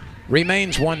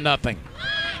remains 1-0.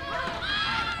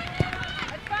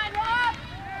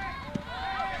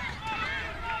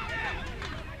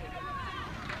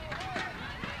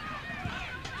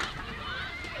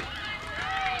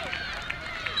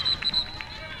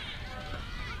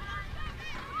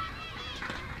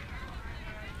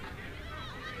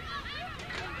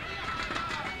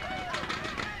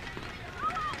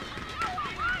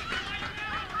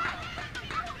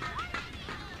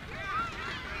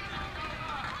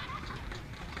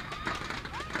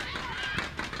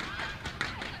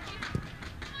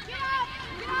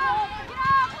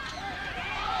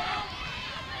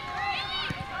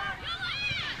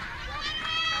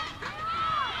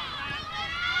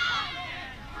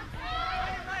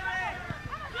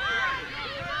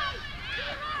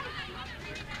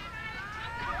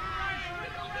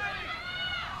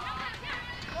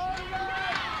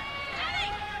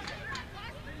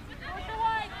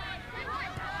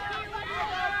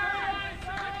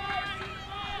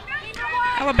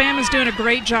 Alabama's doing a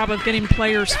great job of getting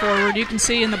players forward. You can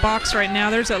see in the box right now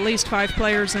there's at least 5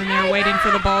 players in there waiting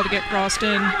for the ball to get crossed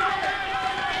in.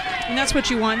 And that's what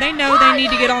you want. They know they need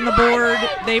to get on the board.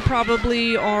 They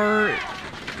probably are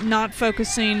not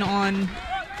focusing on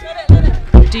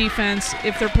defense.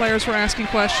 If their players were asking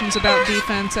questions about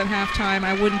defense at halftime,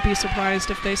 I wouldn't be surprised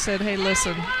if they said, hey,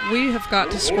 listen, we have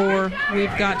got to score.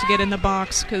 We've got to get in the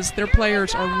box, because their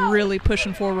players are really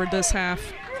pushing forward this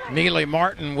half. Neely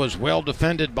Martin was well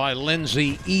defended by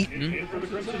Lindsay Eaton.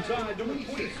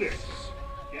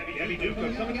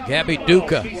 Gabby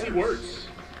Duca,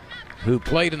 who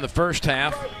played in the first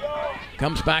half,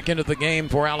 comes back into the game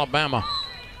for Alabama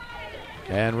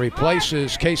and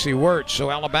replaces Casey Wirtz.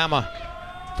 So Alabama,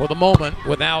 for the moment,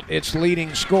 without its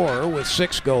leading scorer with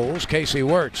 6 goals, Casey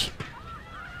Wirtz.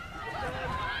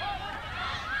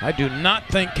 I do not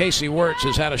think Casey Wirtz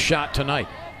has had a shot tonight.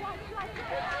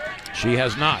 She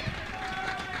has not.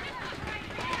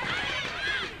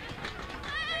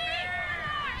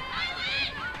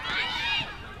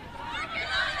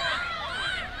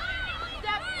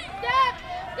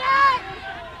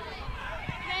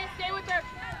 Stay with her.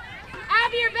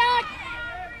 Abby, your back.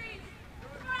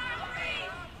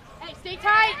 Hey, stay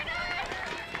tight.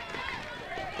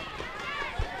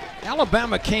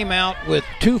 Alabama came out with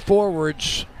 2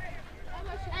 forwards.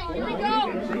 Hey, here we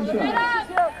go. Get up.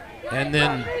 and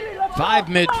then 5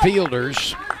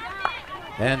 midfielders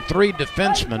and 3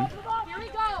 defensemen.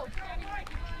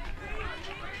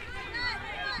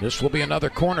 This will be another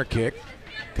corner kick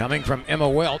coming from Emma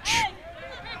Welch,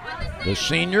 the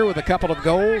senior, with a couple of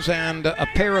goals and a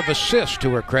pair of assists to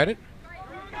her credit.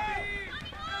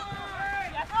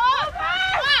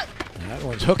 That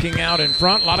one's hooking out in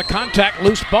front. A lot of contact,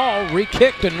 loose ball,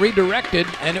 re-kicked and redirected,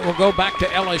 and it will go back to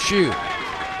LSU.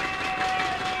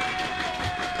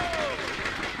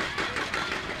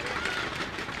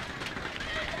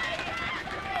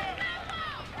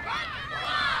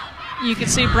 You can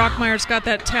see Brockmeyer's got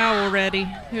that towel ready.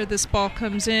 Here this ball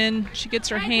comes in. She gets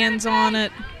her hands on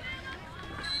it.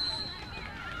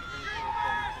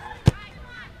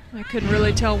 I couldn't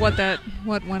really tell what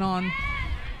went on.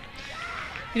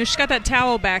 You know, she's got that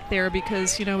towel back there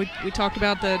because, you know, we talked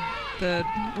about the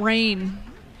rain,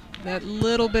 that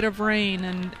little bit of rain,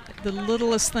 and the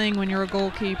littlest thing when you're a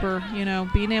goalkeeper, you know,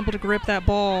 being able to grip that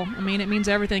ball, I mean, it means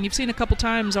everything. You've seen a couple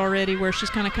times already where she's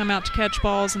kind of come out to catch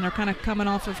balls and they're kind of coming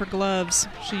off of her gloves.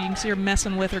 You can see her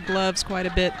messing with her gloves quite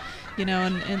a bit, you know,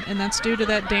 and that's due to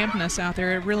that dampness out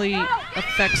there. It really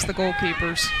affects the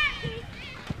goalkeepers.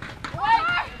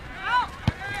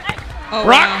 Oh,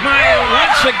 Brockmeyer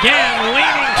once again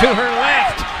leaning to her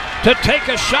left to take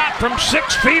a shot from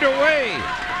 6 feet away.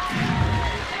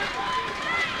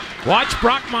 Watch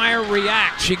Brockmeyer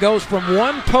react. She goes from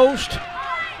one post,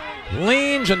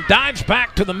 leans and dives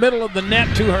back to the middle of the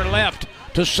net to her left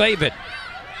to save it.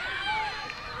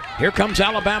 Here comes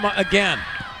Alabama again.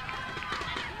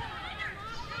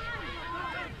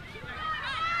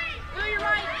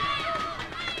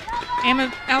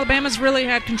 Alabama's really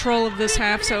had control of this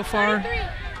half so far.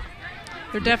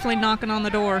 They're definitely knocking on the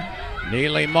door.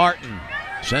 Neely Martin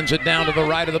sends it down to the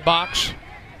right of the box.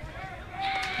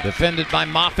 Defended by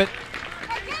Moffitt.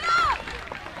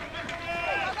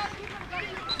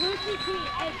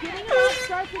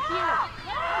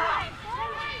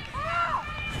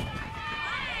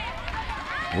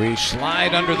 We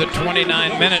slide under the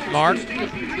 29-minute mark.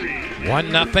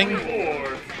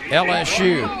 1-0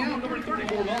 LSU.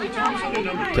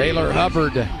 Taylor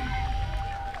Hubbard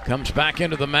comes back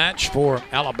into the match for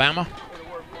Alabama.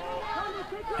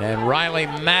 And Riley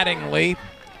Mattingly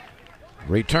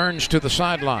returns to the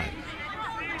sideline.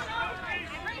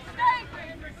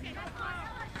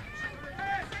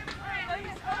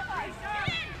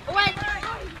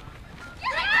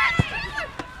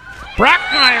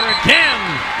 Brockmeyer again.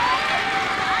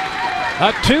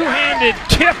 A two-handed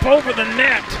tip over the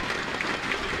net.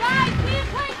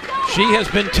 She has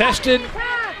been tested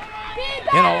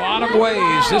in a lot of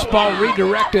ways. This ball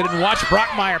redirected, and watch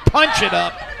Brockmeyer punch it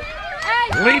up,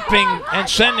 leaping and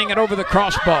sending it over the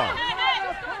crossbar.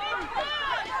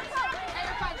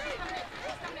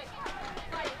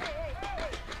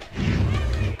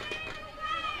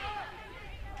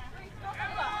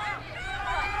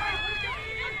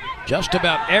 Just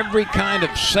about every kind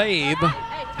of save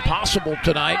possible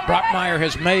tonight, Brockmeyer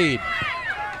has made.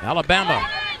 Alabama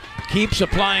keeps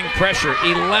applying pressure.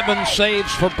 11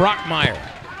 saves for Brockmeyer,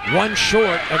 1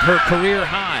 short of her career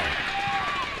high.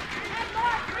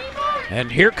 And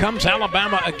here comes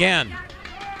Alabama again.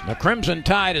 The Crimson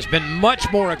Tide has been much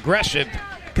more aggressive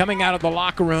coming out of the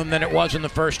locker room than it was in the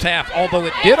first half, although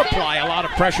it did apply a lot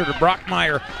of pressure to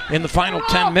Brockmeyer in the final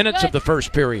 10 minutes of the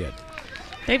first period.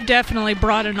 They've definitely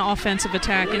brought an offensive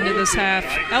attack into this half.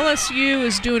 LSU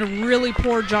is doing a really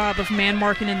poor job of man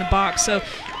marking in the box. So,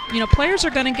 you know, players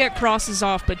are going to get crosses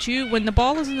off, but when the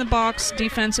ball is in the box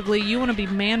defensively, you want to be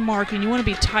man marking. You want to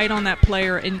be tight on that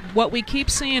player. And what we keep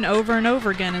seeing over and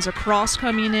over again is a cross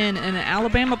coming in and an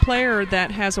Alabama player that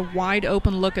has a wide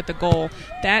open look at the goal.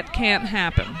 That can't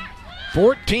happen.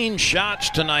 14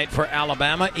 shots tonight for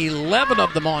Alabama, 11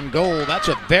 of them on goal. That's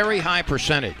a very high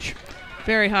percentage.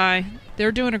 Very high.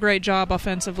 They're doing a great job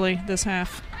offensively this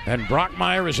half. And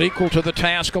Brockmeyer is equal to the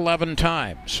task 11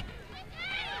 times.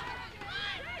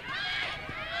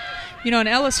 You know, and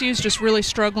LSU is just really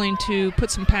struggling to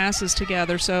put some passes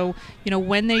together. So, you know,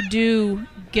 when they do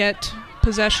get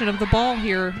possession of the ball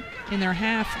here in their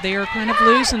half, they are kind of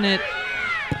losing it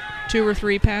 2 or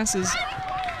 3 passes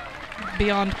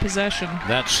beyond possession.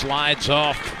 That slides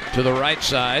off to the right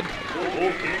side.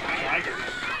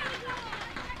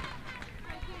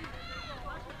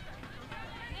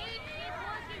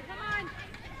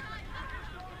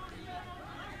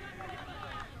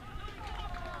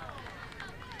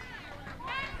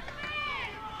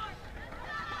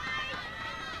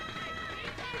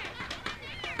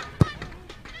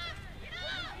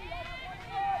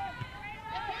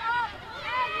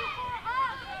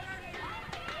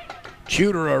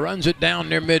 Shooter runs it down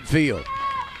near midfield.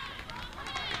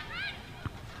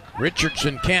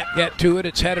 Richardson can't get to it.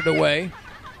 It's headed away.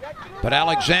 But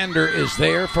Alexander is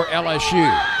there for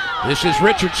LSU. This is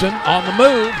Richardson on the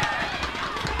move.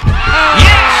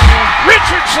 Yes!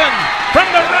 Richardson from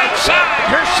the right side,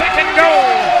 her second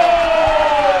goal.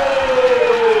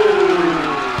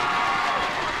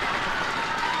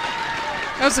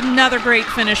 That was another great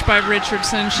finish by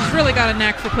Richardson. She's really got a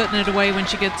knack for putting it away when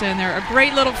she gets in there. A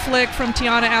great little flick from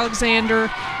Tiana Alexander,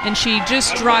 and she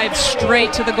just drives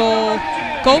straight to the goal.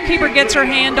 Goalkeeper gets her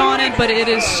hand on it, but it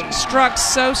is struck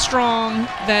so strong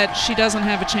that she doesn't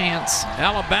have a chance.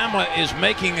 Alabama is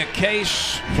making a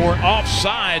case for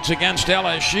offsides against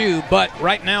LSU, but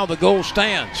right now the goal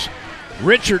stands.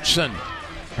 Richardson,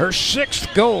 her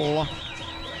 6th goal,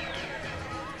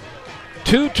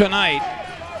 2 tonight.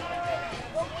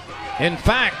 In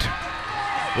fact,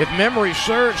 if memory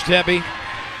serves, Debbie,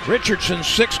 Richardson's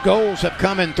 6 goals have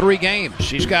come in 3 games.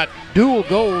 She's got dual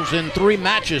goals in 3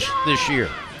 matches this year.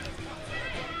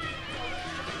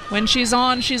 When she's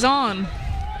on, she's on.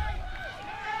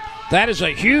 That is a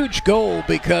huge goal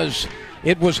because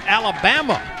it was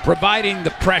Alabama providing the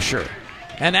pressure.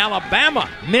 And Alabama,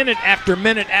 minute after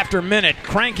minute after minute,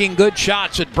 cranking good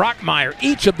shots at Brockmeyer,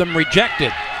 each of them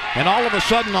rejected. And all of a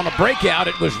sudden on a breakout,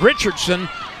 it was Richardson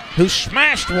who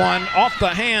smashed one off the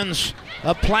hands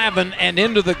of Plavin and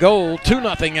into the goal,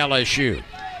 2-0 LSU.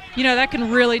 You know, that can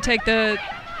really take the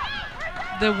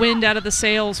wind out of the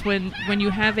sails when you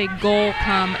have a goal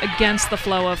come against the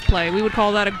flow of play. We would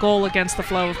call that a goal against the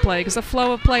flow of play, because the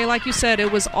flow of play, like you said,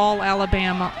 it was all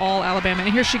Alabama, all Alabama.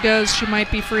 And here she goes. She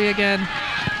might be free again.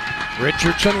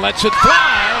 Richardson lets it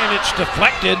fly, and it's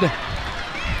deflected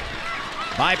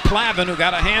by Plavin, who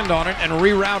got a hand on it and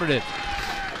rerouted it.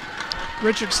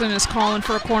 Richardson is calling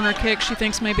for a corner kick. She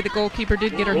thinks maybe the goalkeeper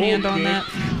did get her hand on that.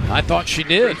 I thought she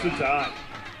did. Time.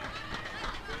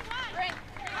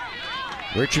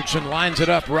 Richardson lines it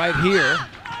up right here.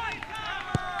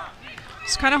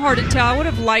 It's kind of hard to tell. I would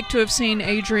have liked to have seen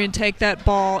Adrian take that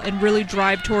ball and really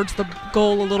drive towards the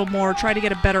goal a little more, try to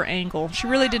get a better angle. She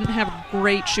really didn't have a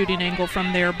great shooting angle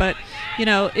from there, but, you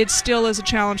know, it still is a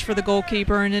challenge for the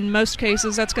goalkeeper, and in most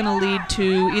cases that's going to lead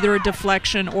to either a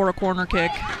deflection or a corner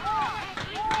kick.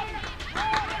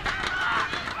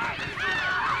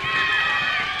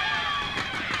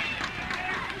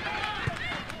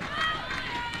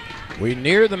 We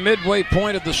near the midway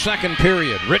point of the second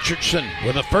period. Richardson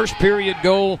with a first period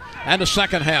goal and a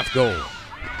second half goal.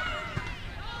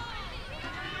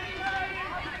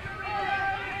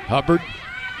 Hubbard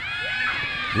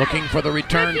looking for the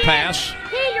return pass.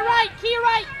 Key, you're right. Key, you're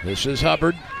right. This is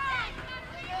Hubbard.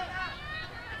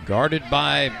 Guarded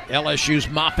by LSU's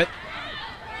Moffitt,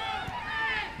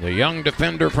 the young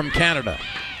defender from Canada.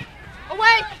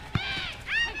 Away.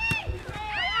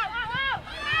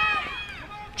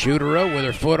 Chudera with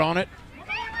her foot on it.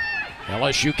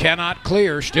 LSU cannot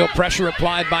clear. Still pressure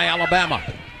applied by Alabama.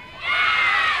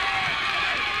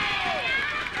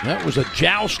 That was a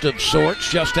joust of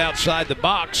sorts just outside the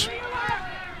box.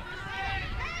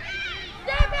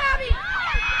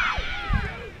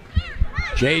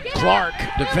 Jade Clark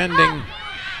defending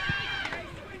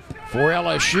for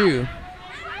LSU.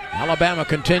 Alabama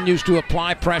continues to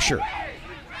apply pressure.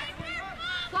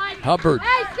 Hubbard.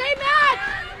 Hey, stay back.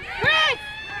 Chris.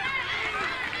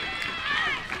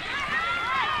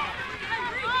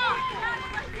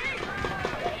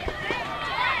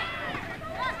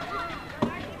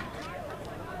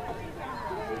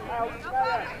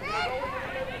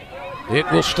 It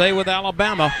will stay with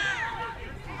Alabama.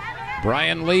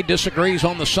 Brian Lee disagrees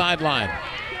on the sideline.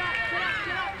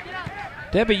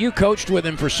 Debbie, you coached with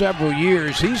him for several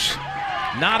years. He's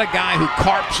not a guy who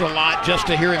carps a lot just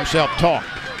to hear himself talk.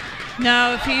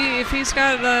 No, if he's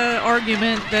got an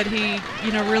argument that he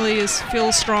really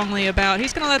feels strongly about,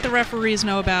 he's going to let the referees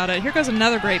know about it. Here goes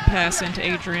another great pass into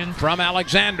Adrian. From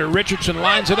Alexander, Richardson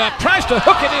lines it up, tries to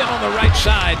hook it in on the right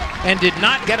side, and did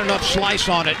not get enough slice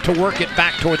on it to work it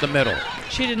back toward the middle.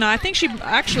 She did not. I think she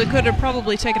actually could have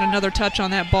probably taken another touch on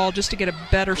that ball just to get a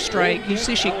better strike. You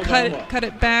see she cut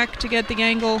it back to get the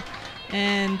angle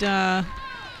and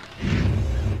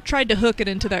tried to hook it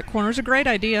into that corner. It was a great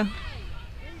idea.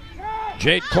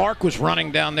 Jade Clark was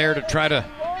running down there to try to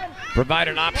provide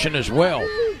an option as well.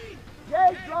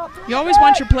 You always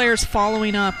want your players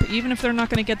following up, even if they're not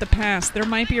going to get the pass. There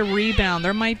might be a rebound.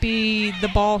 There might be the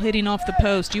ball hitting off the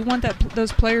post. You want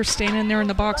those players standing there in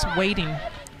the box waiting. A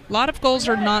lot of goals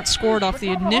are not scored off the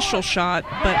initial shot,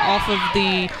 but off of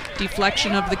the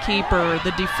deflection of the keeper,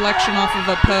 the deflection off of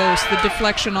a post, the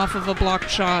deflection off of a blocked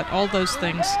shot, all those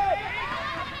things.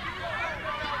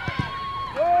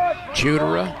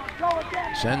 Chudera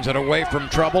sends it away from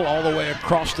trouble all the way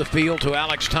across the field to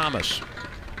Alex Thomas.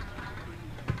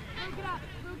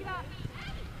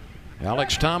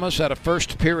 Alex Thomas had a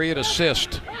first period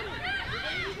assist.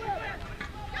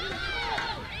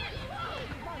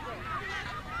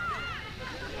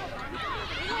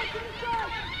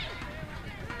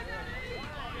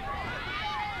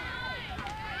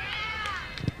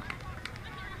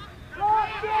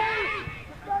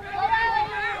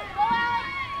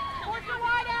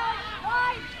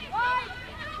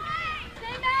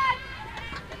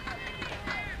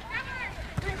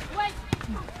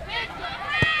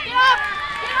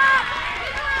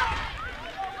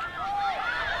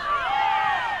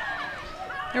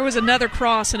 There was another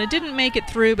cross, and it didn't make it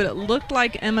through, but it looked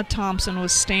like Emma Thompson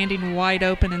was standing wide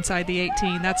open inside the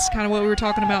 18. That's kind of what we were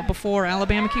talking about before.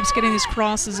 Alabama keeps getting these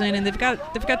crosses in, and they've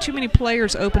got too many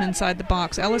players open inside the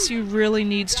box. LSU really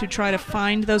needs to try to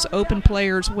find those open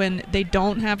players when they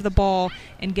don't have the ball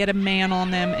and get a man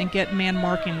on them and get man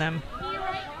marking them.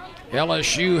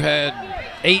 LSU had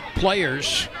 8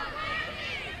 players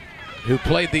who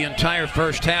played the entire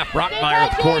first half.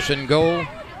 Brockmeyer, of course, in goal.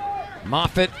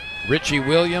 Moffitt, Richie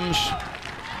Williams,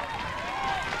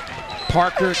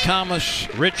 Parker,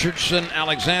 Thomas, Richardson,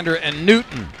 Alexander, and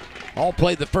Newton all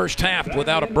played the first half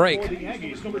without a break.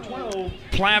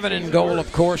 Plavin in goal,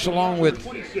 of course, along with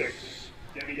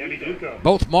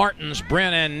both Martins,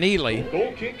 Brent and Neely.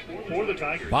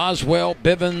 Boswell,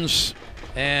 Bivens,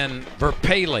 and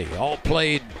Verpaley all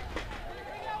played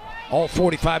all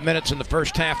 45 minutes in the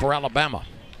first half for Alabama.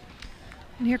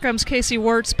 And here comes Casey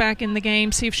Wirtz back in the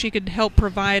game, see if she could help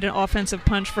provide an offensive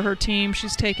punch for her team.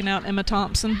 She's taken out Emma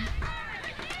Thompson.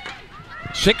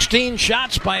 16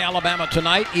 shots by Alabama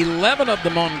tonight, 11 of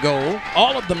them on goal,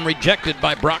 all of them rejected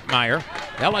by Brockmeyer.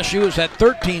 LSU has had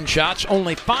 13 shots,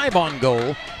 only 5 on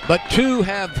goal, but 2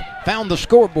 have found the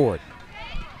scoreboard.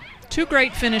 2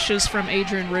 great finishes from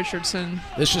Adrian Richardson.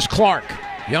 This is Clark,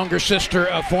 younger sister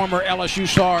of former LSU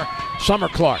star Summer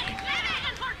Clark.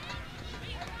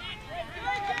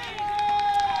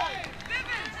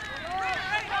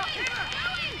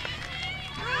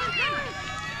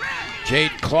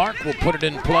 Jade Clark will put it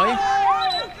in play.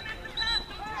 That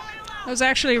was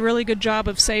actually a really good job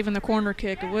of saving the corner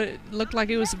kick. It looked like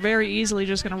it was very easily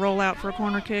just going to roll out for a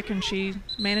corner kick, and she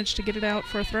managed to get it out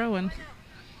for a throw-in.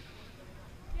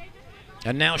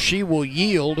 And now she will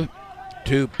yield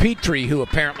to Petrie, who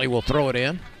apparently will throw it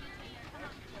in.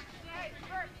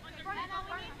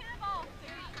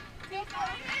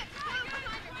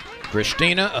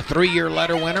 Christina, a 3-year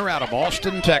letter winner out of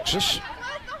Austin, Texas.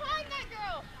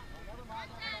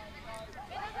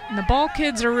 And the ball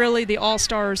kids are really the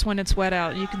all-stars when it's wet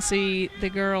out. You can see the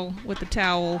girl with the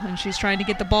towel, and she's trying to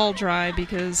get the ball dry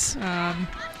because,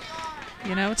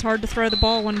 you know, it's hard to throw the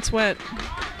ball when it's wet.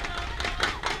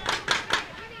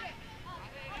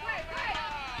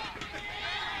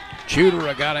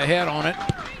 Chudera got ahead on it.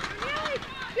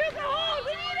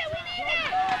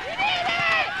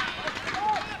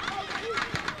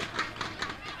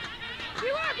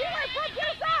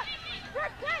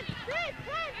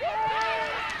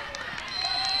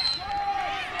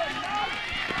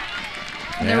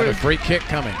 They had a free kick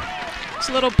coming. It's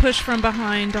a little push from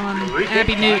behind on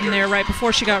Abby Newton there right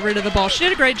before she got rid of the ball. She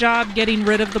did a great job getting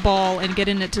rid of the ball and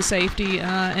getting it to safety,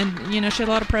 and, you know, she had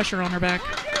a lot of pressure on her back.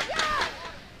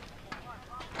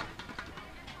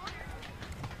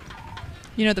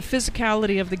 You know, the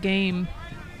physicality of the game,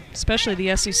 especially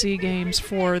the SEC games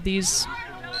for these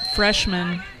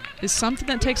freshmen, is something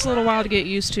that takes a little while to get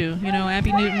used to. You know,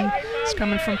 Abby Newton is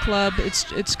coming from club.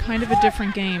 It's kind of a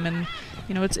different game, and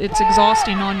you know, it's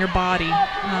exhausting on your body,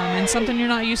 and something you're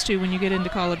not used to when you get into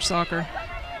college soccer.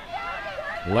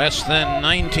 Less than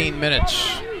 19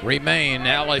 minutes remain.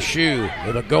 LSU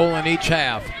with a goal in each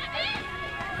half.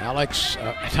 Alex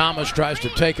Thomas tries to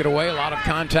take it away. A lot of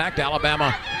contact.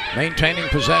 Alabama maintaining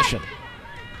possession.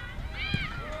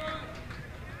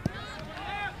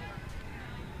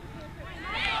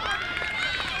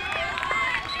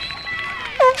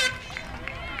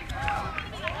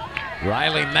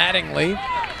 Riley Mattingly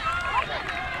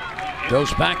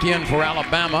goes back in for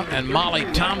Alabama, and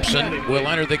Molly Thompson will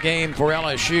enter the game for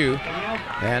LSU.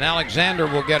 And Alexander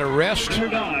will get a rest.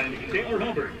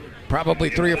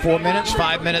 Probably 3 or 4 minutes,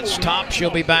 5 minutes top.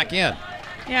 She'll be back in.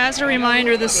 Yeah, as a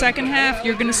reminder, the second half,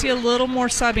 you're going to see a little more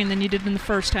subbing than you did in the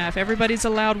first half. Everybody's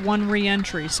allowed 1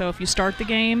 re-entry. So if you start the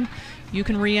game, you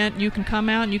can come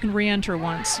out and you can re-enter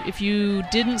once. If you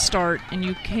didn't start and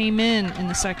you came in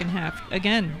the second half,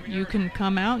 again, you can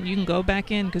come out and you can go back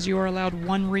in because you are allowed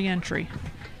 1 re-entry.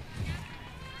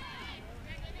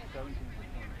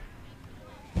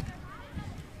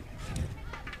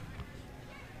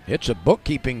 It's a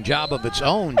bookkeeping job of its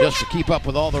own just to keep up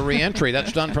with all the re-entry.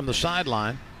 That's done from the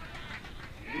sideline.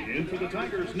 for the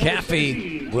Tigers. Number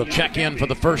Caffey 17, will check in for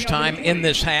the first time in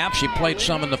this half. She played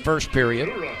some in the first period.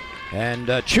 And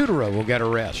Chudera will get a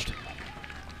rest.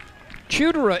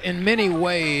 Chudera, in many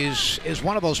ways, is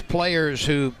one of those players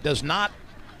who does not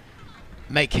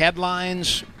make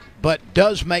headlines, but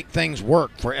does make things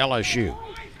work for LSU.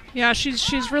 Yeah,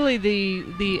 she's really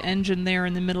the engine there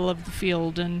in the middle of the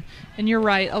field, and you're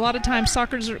right. A lot of times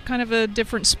soccer's kind of a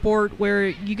different sport where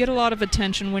you get a lot of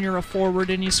attention when you're a forward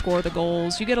and you score the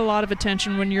goals. You get a lot of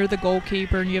attention when you're the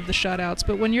goalkeeper and you have the shutouts.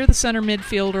 But when you're the center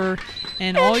midfielder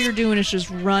and all you're doing is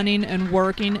just running and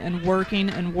working and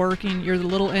working and working, you're the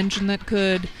little engine that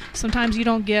could. Sometimes you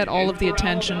don't get all of the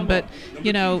attention, but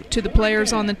to the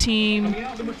players on the team,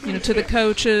 to the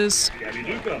coaches,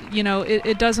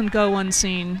 it doesn't go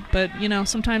unseen. But,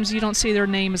 sometimes you don't see their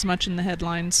name as much in the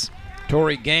headlines.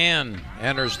 Tori Gann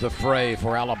enters the fray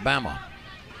for Alabama.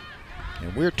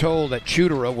 And we're told that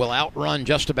Chudera will outrun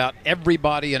just about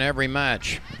everybody in every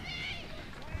match.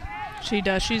 She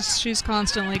does. She's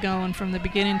constantly going from the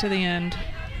beginning to the end.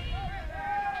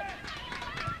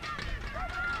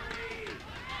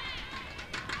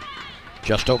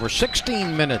 Just over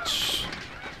 16 minutes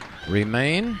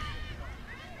remain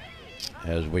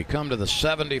as we come to the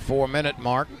 74-minute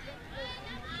mark.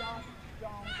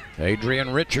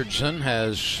 Adrian Richardson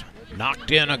has knocked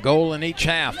in a goal in each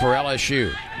half for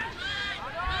LSU.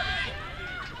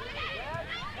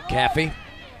 Caffey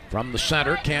from the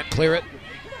center, can't clear it.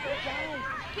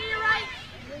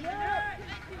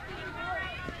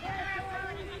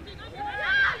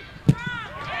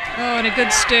 Oh, and a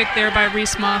good stick there by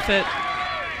Reese Moffitt.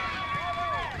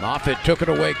 Moffitt took it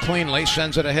away cleanly,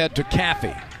 sends it ahead to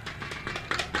Caffey.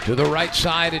 To the right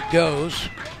side it goes.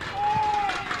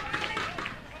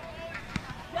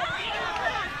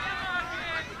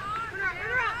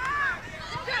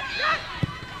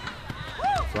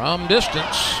 From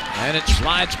distance, and it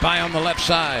slides by on the left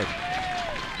side.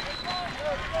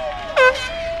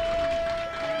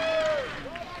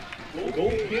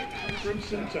 Goal kick from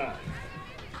Sentai.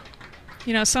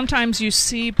 Sometimes you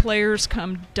see players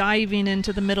come diving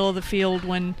into the middle of the field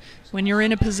when you're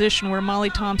in a position where Molly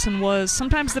Thompson was.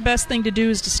 Sometimes the best thing to do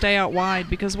is to stay out wide,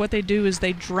 because what they do is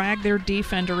they drag their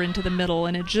defender into the middle,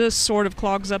 and it just sort of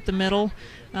clogs up the middle,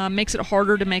 makes it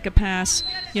harder to make a pass.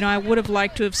 I would have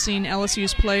liked to have seen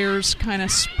LSU's players kind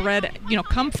of spread,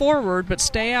 come forward but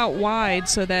stay out wide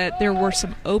so that there were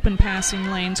some open passing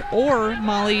lanes, or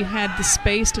Molly had the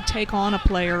space to take on a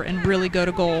player and really go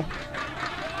to goal.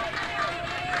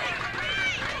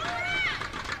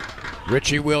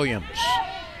 Richie Williams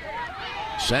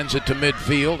sends it to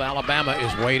midfield. Alabama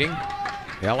is waiting.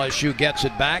 LSU gets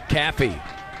it back. Caffey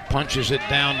punches it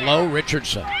down low.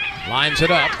 Richardson lines it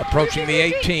up, approaching the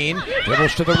 18.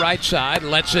 Dribbles to the right side,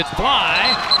 lets it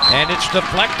fly, and it's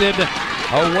deflected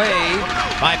away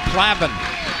by Plavin.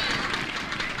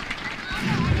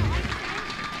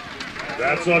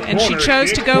 And she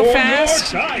chose to go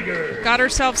fast, got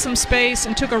herself some space,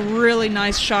 and took a really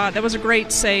nice shot. That was a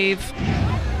great save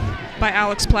by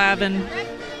Alex Plavin.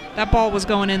 That ball was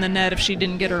going in the net if she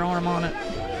didn't get her arm on it.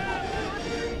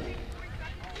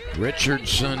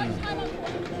 Richardson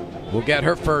will get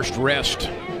her first rest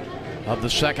of the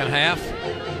second half.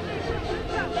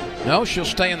 No, she'll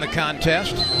stay in the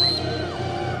contest.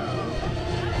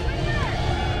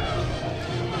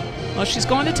 Well, she's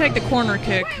going to take the corner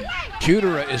kick.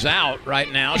 Chudera is out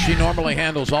right now. She normally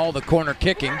handles all the corner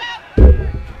kicking.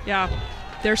 Yeah.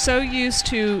 They're so used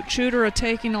to Chudera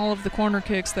taking all of the corner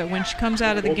kicks that when she comes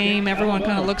out of the game, everyone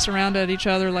kind of looks around at each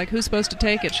other like, who's supposed to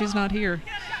take it? She's not here.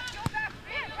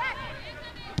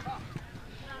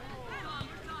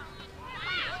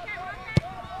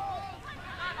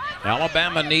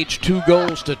 Alabama needs 2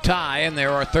 goals to tie, and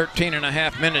there are 13 and a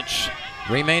half minutes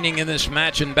remaining in this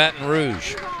match in Baton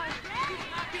Rouge.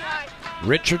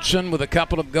 Richardson with a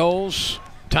couple of goals.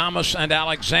 Thomas and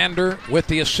Alexander with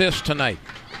the assist tonight.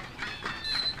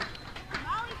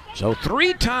 So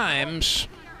 3 times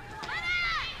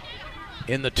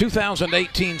in the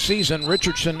 2018 season,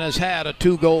 Richardson has had a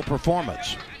 2-goal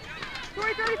performance.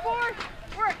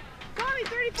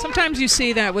 Sometimes you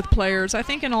see that with players. I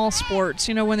think in all sports,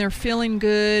 when they're feeling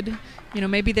good,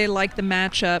 maybe they like the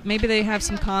matchup, maybe they have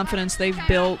some confidence they've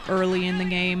built early in the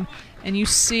game, and you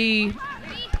see,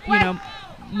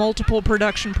 multiple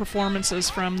production performances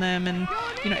from them. And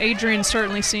Adrian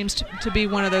certainly seems to be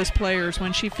one of those players.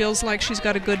 When she feels like she's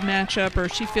got a good matchup, or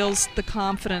she feels the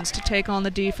confidence to take on the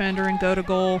defender and go to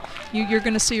goal, you're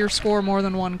going to see her score more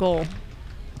than 1 goal.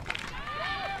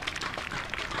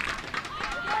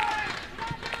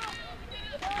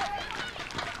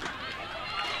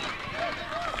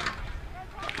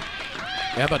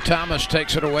 Emma Thomas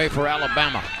takes it away for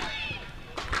Alabama.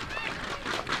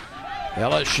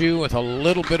 LSU with a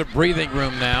little bit of breathing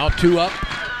room now. 2 up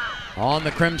on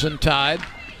the Crimson Tide.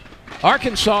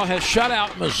 Arkansas has shut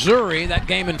out Missouri, that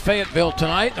game in Fayetteville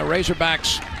tonight. The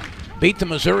Razorbacks beat the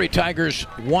Missouri Tigers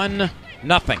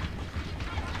 1-0.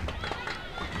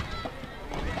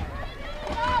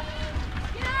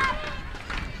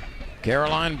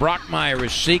 Caroline Brockmeyer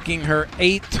is seeking her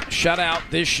 8th shutout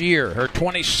this year, her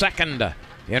 22nd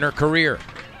in her career.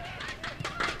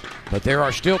 But there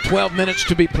are still 12 minutes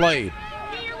to be played.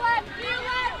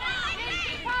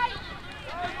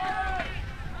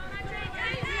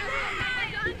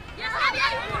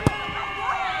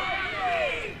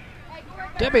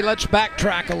 Debbie, let's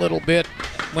backtrack a little bit.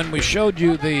 When we showed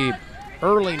you the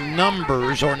early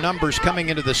numbers or numbers coming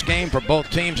into this game for both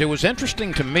teams, it was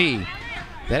interesting to me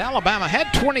that Alabama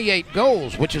had 28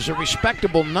 goals, which is a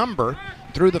respectable number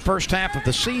through the first half of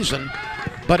the season.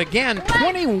 But again,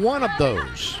 21 of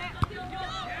those,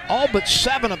 all but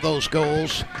 7 of those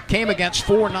goals came against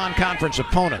 4 non-conference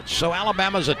opponents. So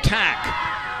Alabama's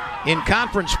attack in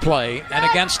conference play and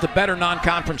against the better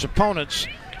non-conference opponents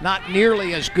not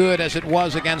nearly as good as it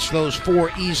was against those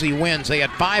 4 easy wins. They had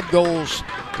 5 goals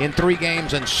in 3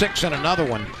 games and 6 in another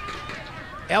one.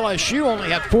 LSU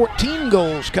only had 14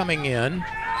 goals coming in,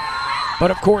 but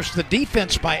of course the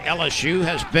defense by LSU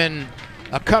has been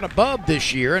a cut above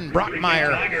this year, and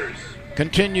Brockmeyer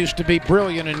continues to be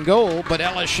brilliant in goal, but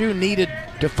LSU needed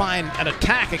to find an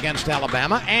attack against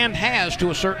Alabama and has to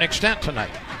a certain extent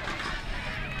tonight.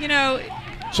 You know,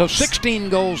 so 16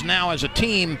 goals now as a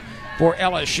team for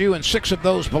LSU, and 6 of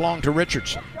those belong to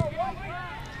Richardson.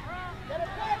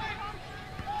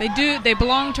 They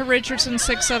belong to Richardson,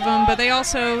 6 of them, but they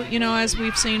also, you know, as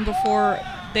we've seen before,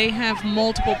 they have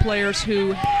multiple players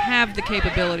who have the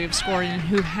capability of scoring and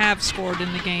who have scored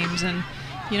in the games. And,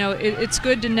 you know, it's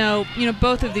good to know, you know,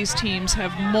 both of these teams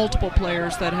have multiple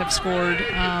players that have scored.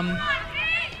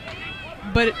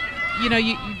 But, you know,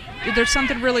 there's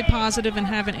something really positive in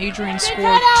having Adrian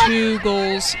score 2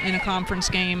 goals in a conference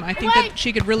game. I think that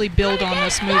she could really build on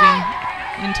this moving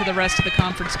into the rest of the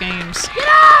conference games.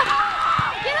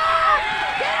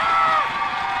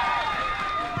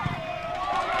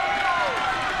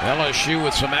 LSU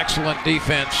with some excellent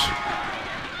defense.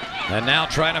 And now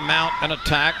trying to mount an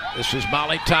attack. This is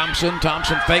Molly Thompson.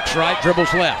 Thompson fakes right,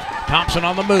 dribbles left. Thompson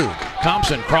on the move.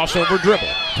 Thompson crossover dribble.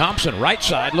 Thompson right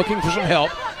side looking for some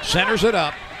help. Centers it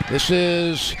up. This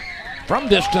is from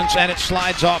distance, and it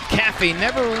slides off. Caffey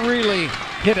never really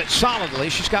hit it solidly.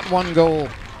 She's got 1 goal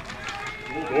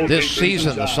this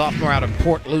season, the sophomore out of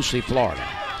Port Lucie, Florida.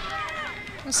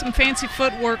 Some fancy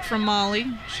footwork from Molly.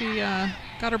 She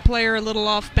got her player a little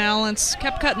off balance,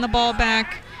 kept cutting the ball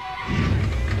back.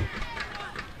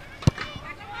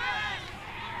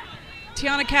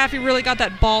 Tiana Caffey really got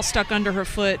that ball stuck under her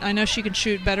foot. I know she can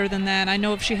shoot better than that. I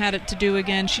know if she had it to do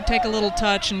again, she'd take a little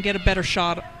touch and get a better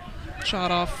shot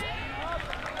off.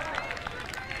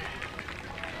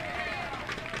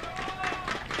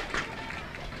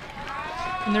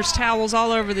 And there's towels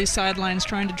all over these sidelines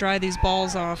trying to dry these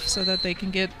balls off so that they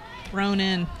can get thrown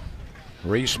in.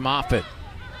 Reese Moffitt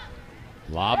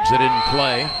lobs it in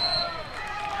play.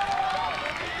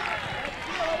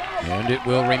 And it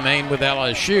will remain with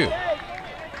LSU.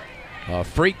 A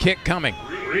free kick coming.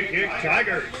 Free kick,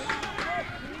 Tigers.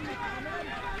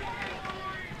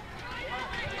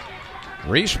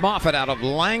 Reese Moffitt out of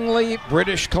Langley,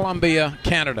 British Columbia,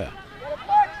 Canada.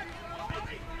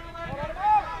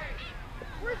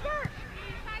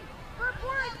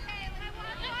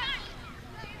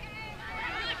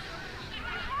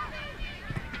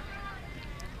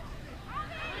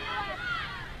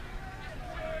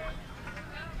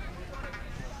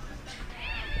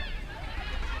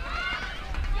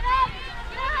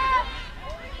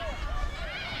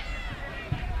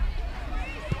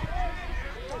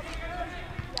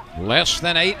 Less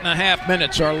than 8.5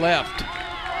 minutes are left.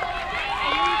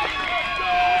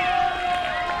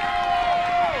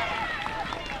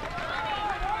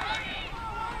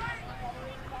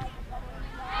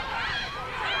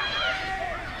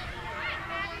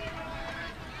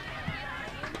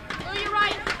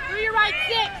 Through your right,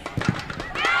 6.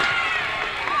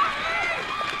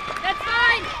 That's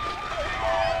fine.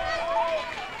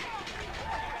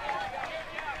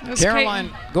 Caroline,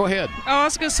 go ahead. Oh, I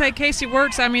was going to say Casey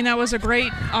Wirtz. I mean, that was a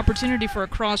great opportunity for a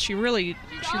cross. She really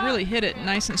hit it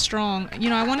nice and strong. You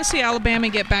know, I want to see Alabama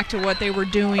get back to what they were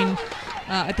doing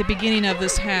at the beginning of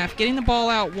this half, getting the ball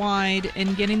out wide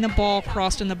and getting the ball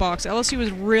crossed in the box. LSU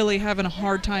was really having a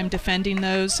hard time defending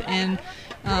those, and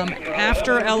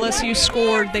after LSU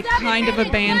scored, they kind of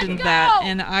abandoned that,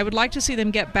 and I would like to see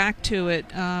them get back to it,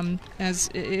 as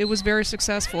it was very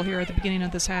successful here at the beginning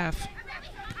of this half.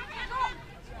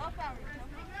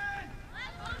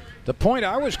 The point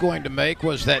I was going to make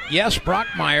was that, yes,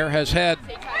 Brockmeyer has had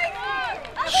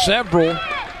several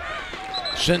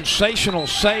sensational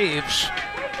saves,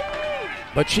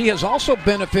 but she has also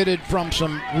benefited from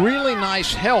some really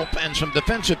nice help and some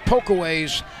defensive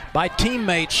pokeaways by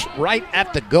teammates right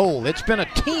at the goal. It's been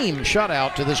a team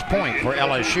shutout to this point for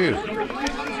LSU.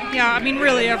 Yeah, I mean,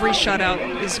 really every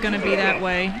shutout is going to be that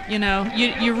way. You know,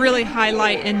 you really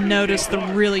highlight and notice the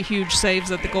really huge saves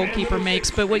that the goalkeeper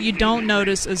makes, but what you don't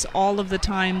notice is all of the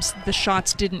times the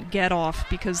shots didn't get off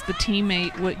because the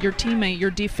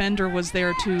your defender was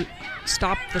there to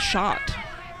stop the shot.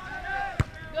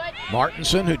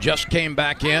 Martinson, who just came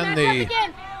back in, the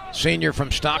senior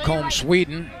from Stockholm,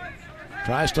 Sweden,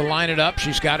 tries to line it up.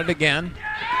 She's got it again,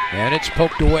 and it's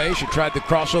poked away. She tried the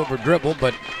crossover dribble,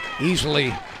 but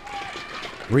easily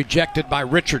rejected by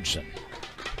Richardson.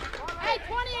 Hey,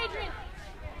 20, Adrian.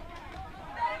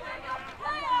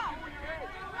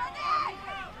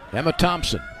 Emma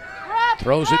Thompson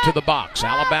throws it to the box.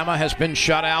 Alabama has been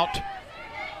shut out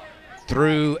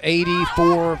through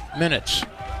 84 minutes.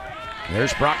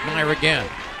 There's Brockmeyer again.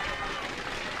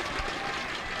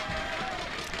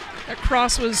 That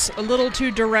cross was a little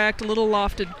too direct, a little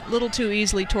lofted, a little too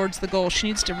easily towards the goal. She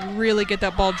needs to really get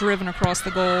that ball driven across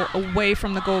the goal, away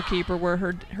from the goalkeeper where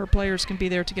her players can be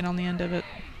there to get on the end of it.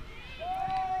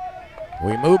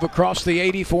 We move across the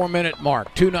 84-minute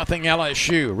mark. 2-0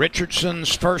 LSU.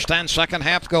 Richardson's first and second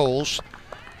half goals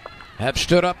have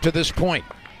stood up to this point.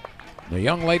 The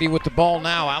young lady with the ball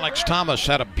now, Alex Thomas,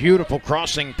 had a beautiful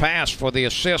crossing pass for the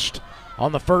assist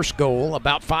on the first goal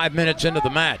about 5 minutes into the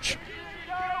match.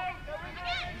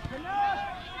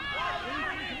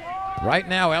 Right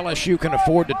now, LSU can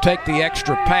afford to take the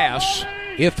extra pass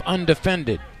if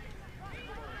undefended.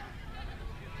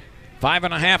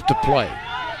 5.5 to play.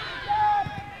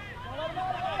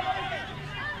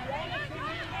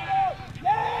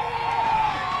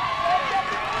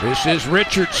 This is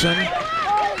Richardson.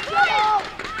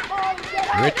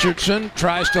 Richardson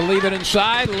tries to leave it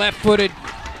inside. Left-footed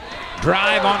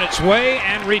drive on its way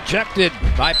and rejected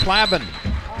by Plavin.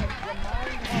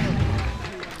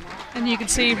 And you can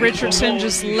see Richardson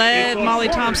just led Molly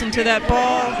Thompson to that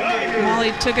ball.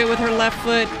 Molly took it with her left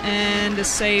foot and is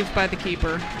saved by the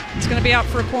keeper. It's going to be out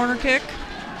for a corner kick.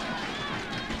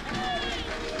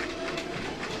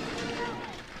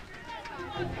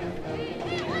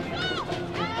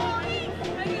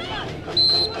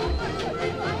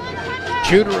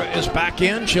 Chudera is back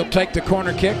in. She'll take the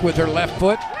corner kick with her left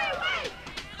foot.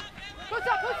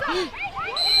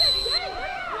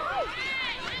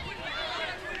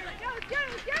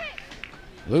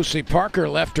 Lucy Parker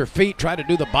left her feet, tried to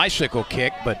do the bicycle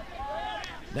kick, but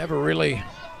never really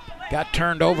got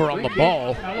turned over on the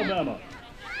ball. Alabama.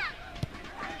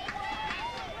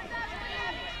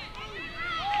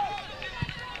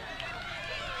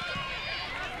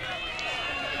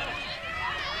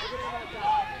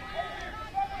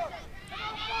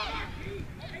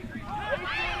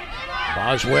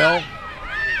 Boswell.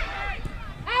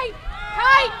 Hey,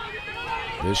 tight.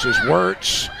 This is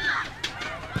Wirtz.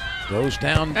 Goes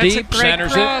down That's deep, a great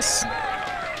centers cross. it.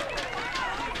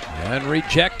 And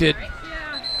rejected.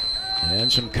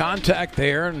 And some contact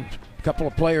there, and a couple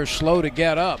of players slow to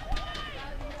get up.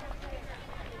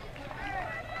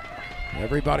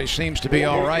 Everybody seems to be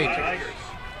all right.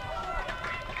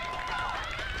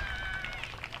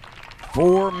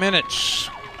 4 minutes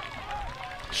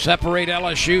separate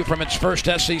LSU from its first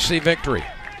SEC victory.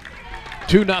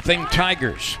 2-0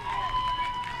 Tigers.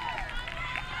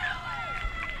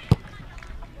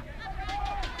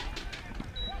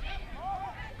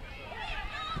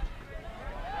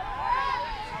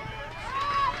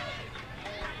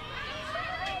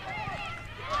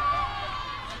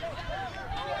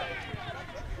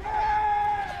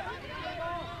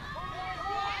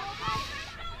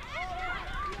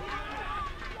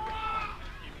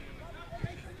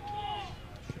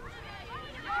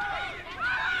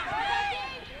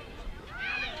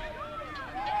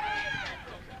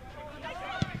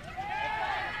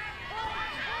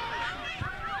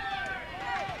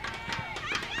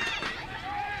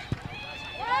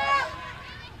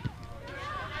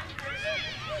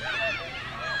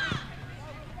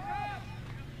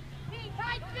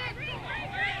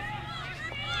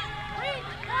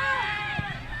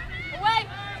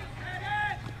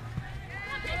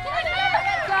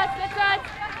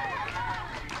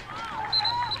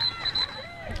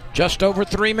 Just over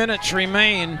 3 minutes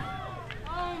remain.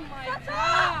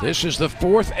 This is the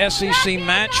fourth SEC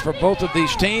match for both of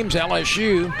these teams.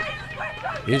 LSU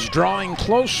is drawing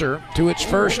closer to its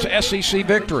first SEC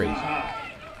victory.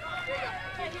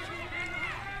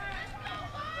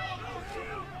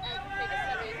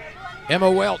 Emma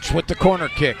Welch with the corner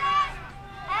kick.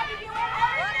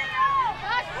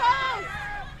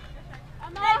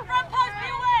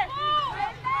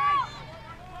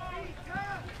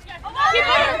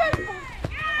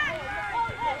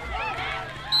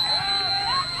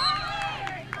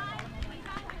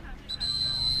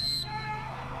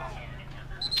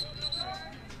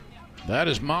 That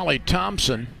is Molly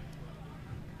Thompson,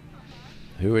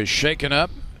 who is shaken up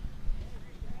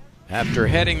after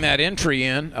heading that entry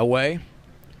in away.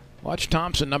 Watch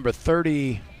Thompson, number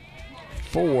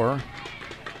 34,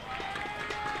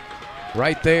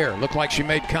 right there. Looked like she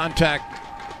made contact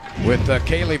with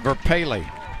Kaylee Verpaley.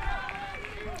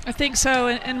 I think so,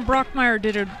 and Brockmeyer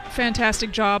did a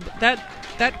fantastic job.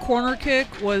 That corner kick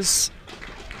was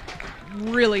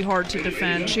really hard to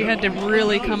defend. She had to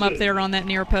really come up there on that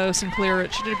near post and clear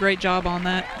it. She did a great job on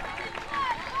that.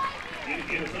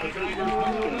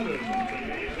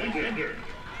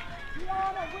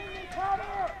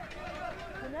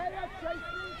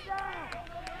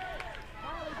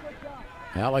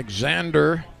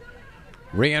 Alexander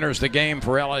re-enters the game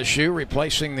for LSU,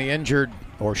 replacing the injured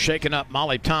or shaken up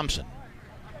Molly Thompson.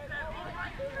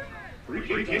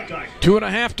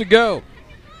 2.5 to go.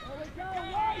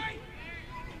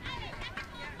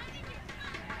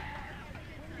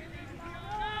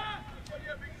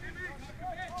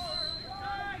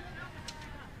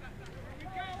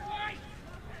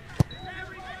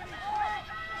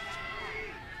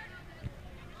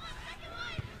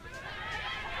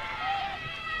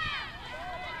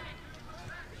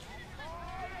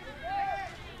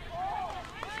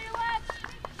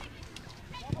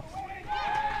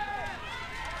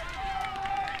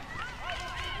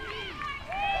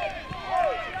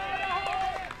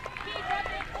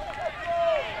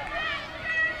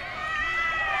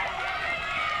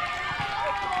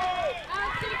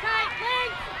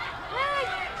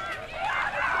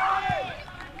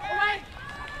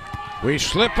 We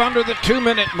slip under the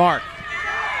 2-minute mark.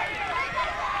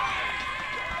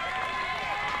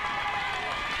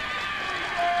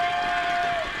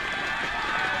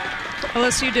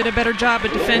 LSU did a better job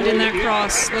of defending that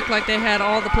cross. Looked like they had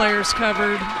all the players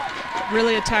covered.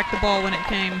 Really attacked the ball when it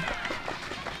came.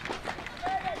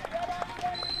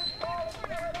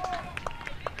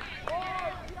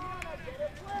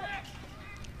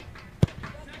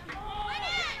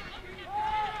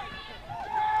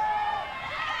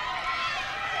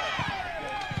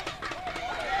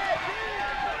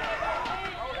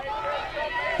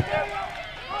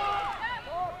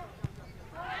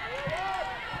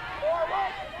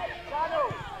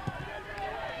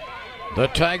 The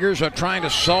Tigers are trying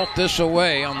to salt this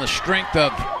away on the strength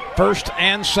of first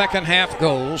and second half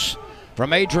goals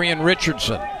from Adrian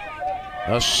Richardson.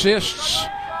 Assists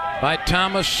by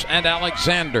Thomas and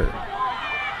Alexander.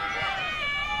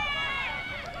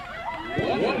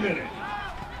 1 minute.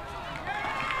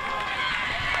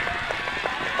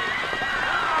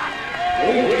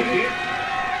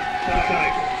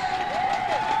 Tigers.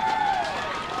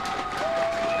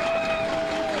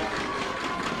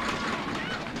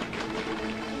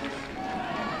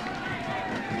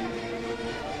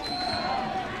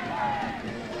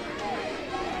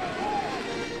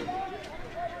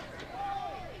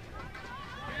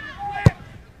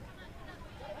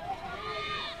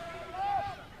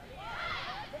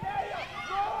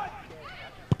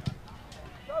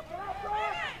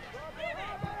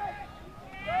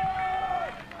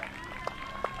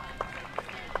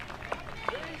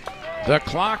 The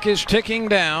clock is ticking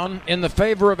down in the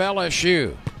favor of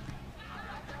LSU.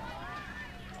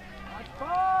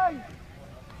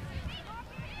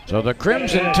 So the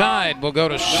Crimson Tide will go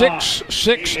to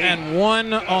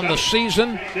 6-6-1 on the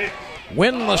season,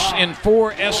 winless in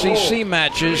 4 SEC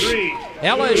matches.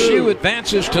 LSU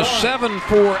advances to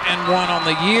 7-4-1 on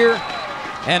the year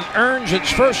and earns its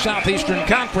first Southeastern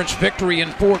Conference victory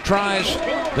in 4 tries.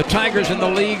 The Tigers in the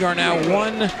league are now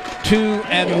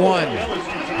 1-2-1.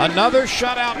 Another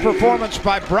shutout performance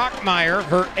by Brockmeyer,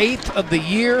 her 8th of the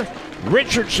year.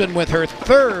 Richardson with her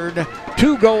 3rd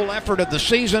 2-goal effort of the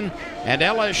season. And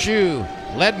LSU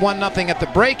led 1-0 at the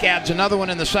break, adds another one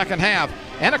in the second half.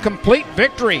 And a complete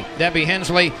victory, Debbie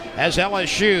Hensley, as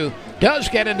LSU does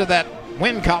get into that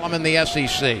win column in the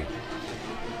SEC.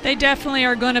 They definitely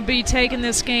are going to be taking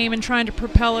this game and trying to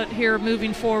propel it here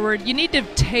moving forward. You need to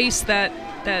taste that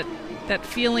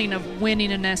feeling of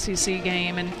winning an SEC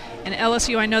game, and And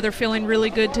LSU, I know they're feeling really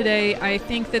good today. I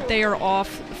think that they are off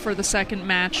for the second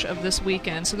match of this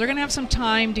weekend. So they're going to have some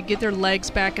time to get their legs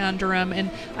back under them.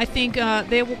 And I think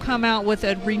they will come out with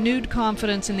a renewed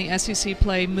confidence in the SEC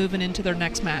play moving into their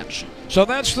next match. So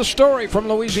that's the story from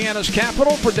Louisiana's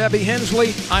capital. For Debbie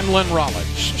Hensley, I'm Lynn Rollins,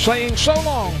 saying so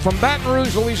long from Baton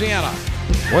Rouge, Louisiana,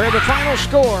 where the final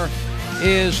score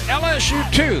is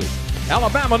LSU 2,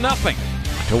 Alabama nothing.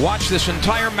 To watch this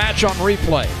entire match on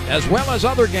replay, as well as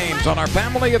other games on our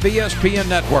family of ESPN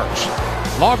networks,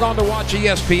 log on to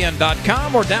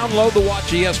WatchESPN.com or download the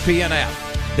Watch ESPN app.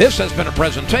 This has been a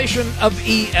presentation of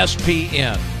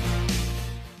ESPN.